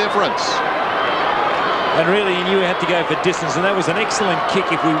 points the difference. And really he knew he had to go for distance, and that was an excellent kick.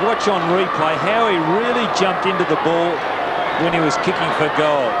 If we watch on replay how he really jumped into the ball when he was kicking for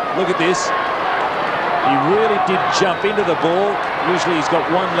goal. Look at this. He really did jump into the ball. Usually he's got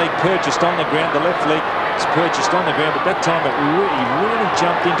one leg purchased on the ground. The left leg is purchased on the ground, but that time he really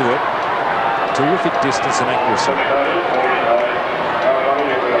jumped into it. Terrific distance and accuracy.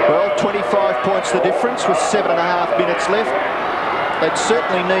 Well, 25 points the difference with 7.5 minutes left. They'd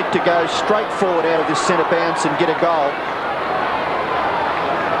certainly need to go straight forward out of this centre bounce and get a goal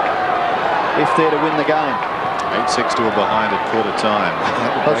if they're to win the game. 8-6 to a behind at quarter time.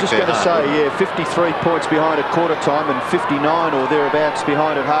 I was just going to say, yeah, 53 points behind at quarter time and 59 or thereabouts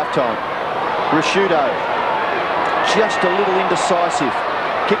behind at half time. Risciuto, just a little indecisive.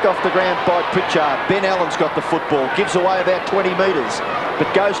 Kick off the ground by Pritchard. Ben Allen's got the football, gives away about 20 metres, but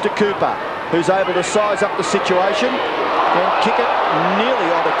goes to Cooper, who's able to size up the situation and kick it nearly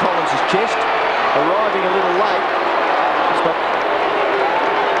onto Collins' chest, arriving a little late.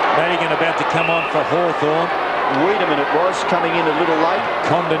 Madigan about to come on for Hawthorn. Wiedemann it was, coming in a little late.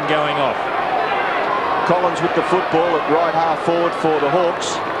 Condon going off. Collins with the football at right half forward for the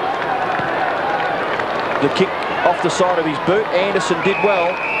Hawks. The kick off the side of his boot. Anderson did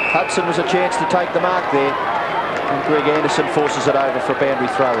well. Hudson was a chance to take the mark there. And Greg Anderson forces it over for a boundary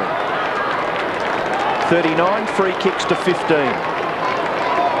throw-in. 39, free kicks to 15.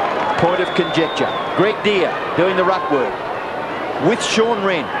 Point of conjecture. Greg Deere doing the ruck work with Sean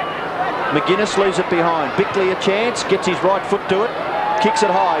Wren. McGuinness leaves it behind. Bickley a chance, gets his right foot to it, kicks it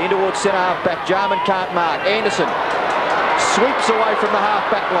high in towards centre half back. Jarman can't mark. Anderson sweeps away from the half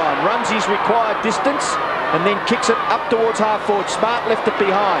back line, runs his required distance and then kicks it up towards half forward. Smart left it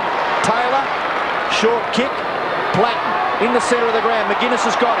behind. Taylor, short kick. Platten in the centre of the ground. McGuinness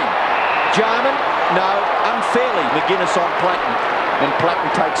has got him. Jarman, no, unfairly McGuinness on Platten, and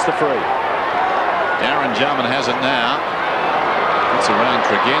Platten takes the free. Darren Jarman has it now. It's around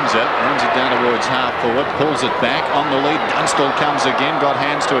Tregenza, runs it down towards half forward, pulls it back on the lead. Dunstall comes again, got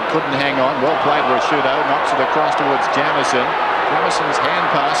hands to it, couldn't hang on. Well played Rashudo, knocks it across towards Jamison. Jamison's hand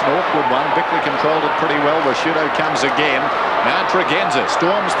pass, an awkward one. Bickley controlled it pretty well. Rashudo comes again. Now Tregenza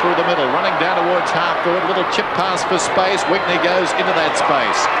storms through the middle, running down towards half forward. Little chip pass for space. Whitney goes into that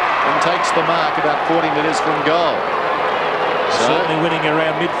space and takes the mark about 40 metres from goal. Certainly winning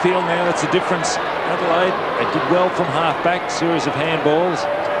around midfield now. That's the difference. Adelaide, they did well from half-back, series of handballs.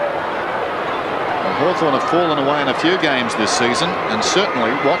 Well, Hawthorn have fallen away in a few games this season, and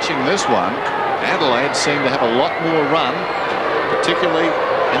certainly watching this one, Adelaide seem to have a lot more run, particularly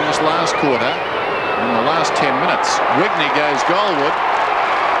in this last quarter, in the last 10 minutes. Whitney goes goalward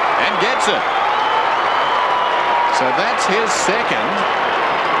and gets it. So that's his second,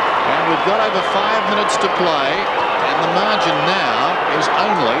 and we've got over 5 minutes to play. And the margin now is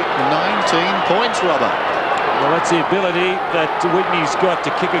only 19 points, Robert. Well, that's the ability that Whitney's got to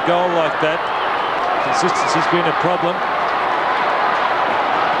kick a goal like that. Consistency's been a problem.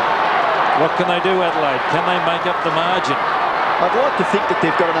 What can they do, Adelaide? Can they make up the margin? I'd like to think that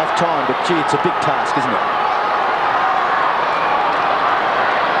they've got enough time, but gee, it's a big task, isn't it?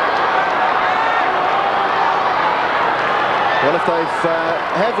 Well, if they've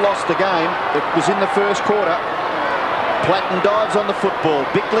have lost the game, it was in the first quarter. Platten dives on the football.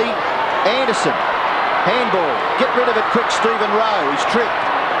 Bickley, Anderson, handball. Get rid of it quick, Stephen Rowe. He's tricked.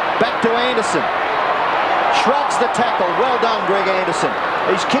 Back to Anderson. Shrugs the tackle. Well done, Greg Anderson.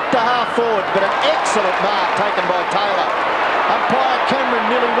 He's kicked to half forward, but an excellent mark taken by Taylor. Umpire Cameron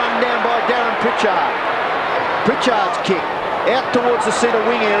nearly run down by Darren Pritchard. Pritchard's kick out towards the centre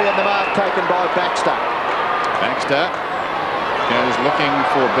wing area, and the mark taken by Baxter. Baxter goes looking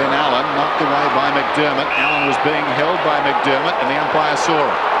for Ben Allen, knocked away by McDermott. Allen was being held by McDermott, and the umpire saw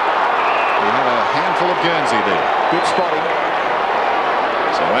it. We had a handful of Guernsey there. Good spotting.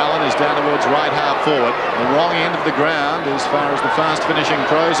 So Allen is down towards right half forward, the wrong end of the ground as far as the fast finishing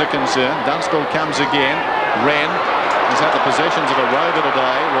Crows are concerned. Dunstall comes again. Wren has had the possessions of a rover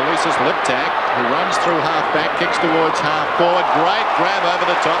today. Releases Liptak, who runs through half back, kicks towards half forward. Great grab over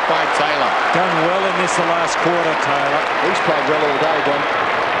the top by Taylor. Done well in this the last quarter, Taylor. He's played well all day, Don.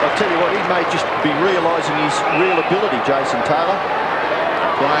 I'll tell you what, he may just be realising his real ability, Jason Taylor.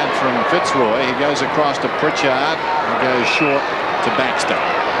 Acquired from Fitzroy. He goes across to Pritchard and goes short to Baxter.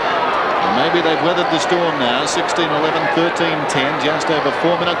 And maybe they've weathered the storm now. 16-11, 13-10, just over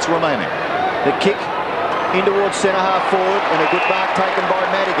 4 minutes remaining. The kick in towards centre half forward, and a good mark taken by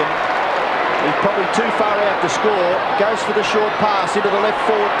Madigan. He's probably too far out to score. Goes for the short pass into the left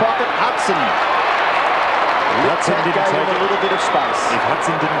forward pocket. Hudson. Hudson didn't gave take him a little bit of space. If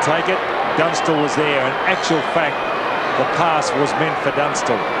Hudson didn't take it, Dunstall was there. In actual fact, the pass was meant for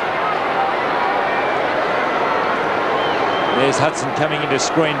Dunstall. There's Hudson coming into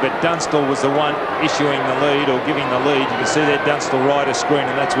screen, but Dunstall was the one issuing the lead or giving the lead. You can see there Dunstall right of screen,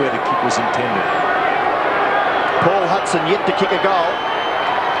 and that's where the kick was intended. Paul Hudson yet to kick a goal.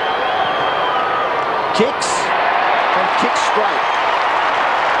 Kicks and kicks straight.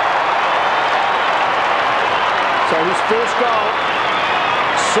 So his first goal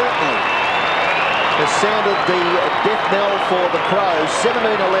certainly has sounded the death knell for the Crows.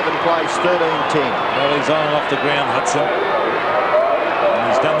 17-11 plays 13-10. Well, he's on and off the ground, Hudson. And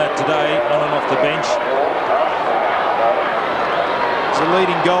he's done that today, on and off the bench. He's a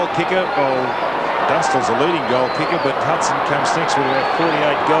leading goal kicker. Well, Dunstall's a leading goal kicker, but Hudson comes next with about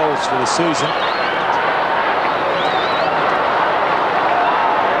 48 goals for the season.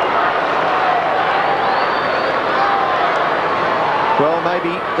 Well, maybe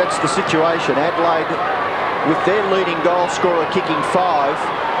that's the situation. Adelaide, with their leading goal scorer kicking 5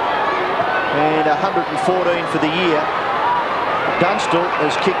 and 114 for the year. Dunstall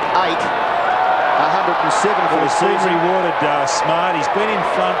has kicked 8, 107 for the season. He's been rewarded, Smart. He's been in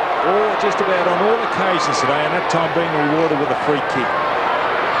front just about on all occasions today, and that time being rewarded with a free kick.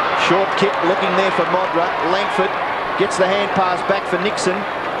 Short kick looking there for Modra. Langford gets the hand pass back for Nixon.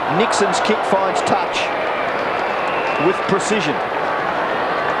 Nixon's kick finds touch with precision.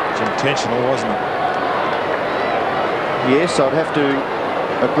 It was intentional, wasn't it? Yes, I'd have to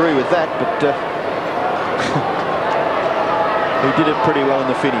agree with that, but he did it pretty well in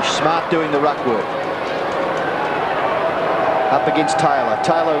the finish. Smart doing the ruck work. Up against Taylor.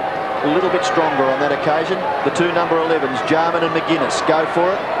 Taylor a little bit stronger on that occasion. The two number 11s, Jarman and McGuinness, go for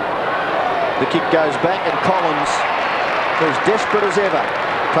it. The kick goes back, and Collins, as desperate as ever,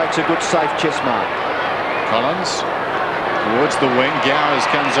 takes a good safe chest mark. Collins towards the wing. Gowers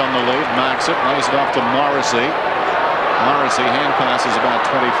comes on the lead, marks it, lays it off to Morrissey. Morrissey hand passes about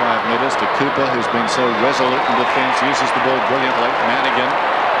 25 metres to Cooper, who's been so resolute in defence, uses the ball brilliantly. Madigan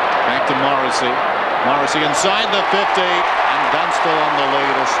back to Morrissey. Morrissey inside the 50, and Dunstall on the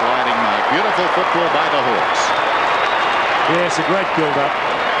lead, a sliding mark. Beautiful football by the Hawks. Yes, a great build-up.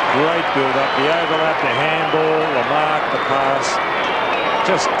 Great build-up. The overlap, the handball, the mark, the pass.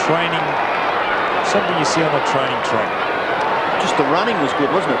 Just training. Something you see on a training track. Just the running was good,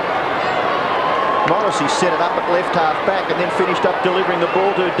 wasn't it? Morrissey set it up at left half back and then finished up delivering the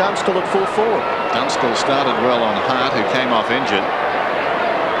ball to Dunstall at full forward. Dunstall started well on Hart, who came off injured.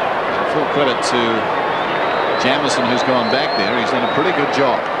 Full credit to Jamieson, who's gone back there. He's done a pretty good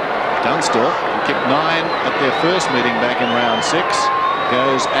job. Dunstall, who kicked 9 at their first meeting back in round 6,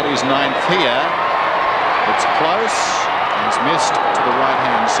 goes at his 9th here. It's close. He's missed to the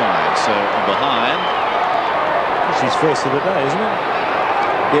right-hand side, so behind. It's his first of the day, isn't it?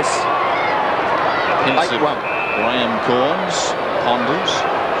 Yes. 8-1. Graham Corns, Ponders.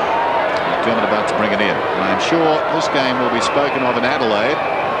 McDermott about to bring it in. And I'm sure this game will be spoken of in Adelaide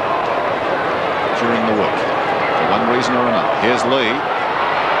during the week, for one reason or another. Here's Lee.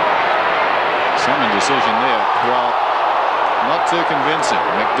 Some indecision there. Well, not too convincing.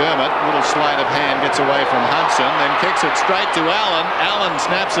 McDermott, little sleight of hand, gets away from Hudson, then kicks it straight to Allen. Allen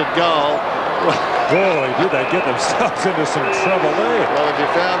snaps at goal. Boy, did they get themselves into some trouble there. Well, if you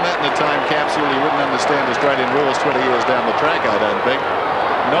found that in the time capsule, you wouldn't understand Australian rules 20 years down the track, I don't think.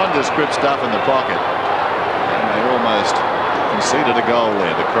 Nondescript stuff in the pocket. And they almost conceded a goal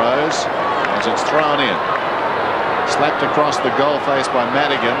there, the Crows, as it's thrown in. Slapped across the goal face by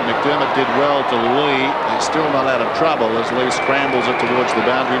Madigan. McDermott did well to Lee. He's still not out of trouble as Lee scrambles it towards the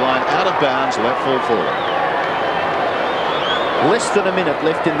boundary line. Out of bounds, left full forward. Less than a minute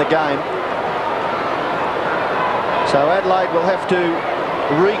left in the game. So Adelaide will have to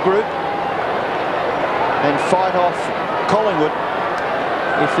regroup and fight off Collingwood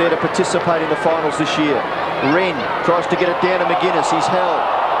if they're to participate in the finals this year. Wren tries to get it down to McGuinness. He's held.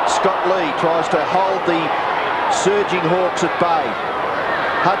 Scott Lee tries to hold the surging Hawks at bay.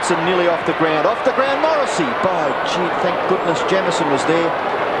 Hudson nearly off the ground. Off the ground, Morrissey. By gee, thank goodness Jamieson was there,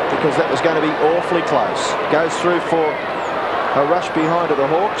 because that was going to be awfully close. Goes through for a rush behind of the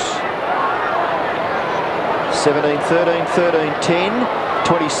Hawks. 17-13, 13-10.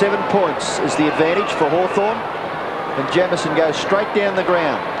 27 points is the advantage for Hawthorn. And Jamieson goes straight down the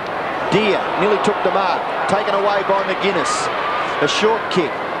ground. Deere nearly took the mark. Taken away by McGuinness. A short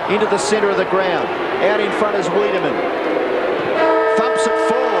kick into the centre of the ground. Out in front is Wiedemann. Thumps it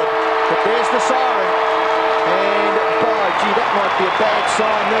forward, but there's the siren. And, by gee, that might be a bad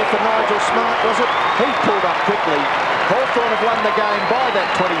sign there for Nigel Smart, was it? He pulled up quickly. Hawthorn have won the game by that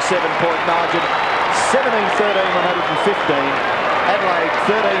 27-point margin. 17-13, 115. Adelaide,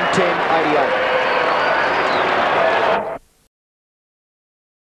 13-10, 88.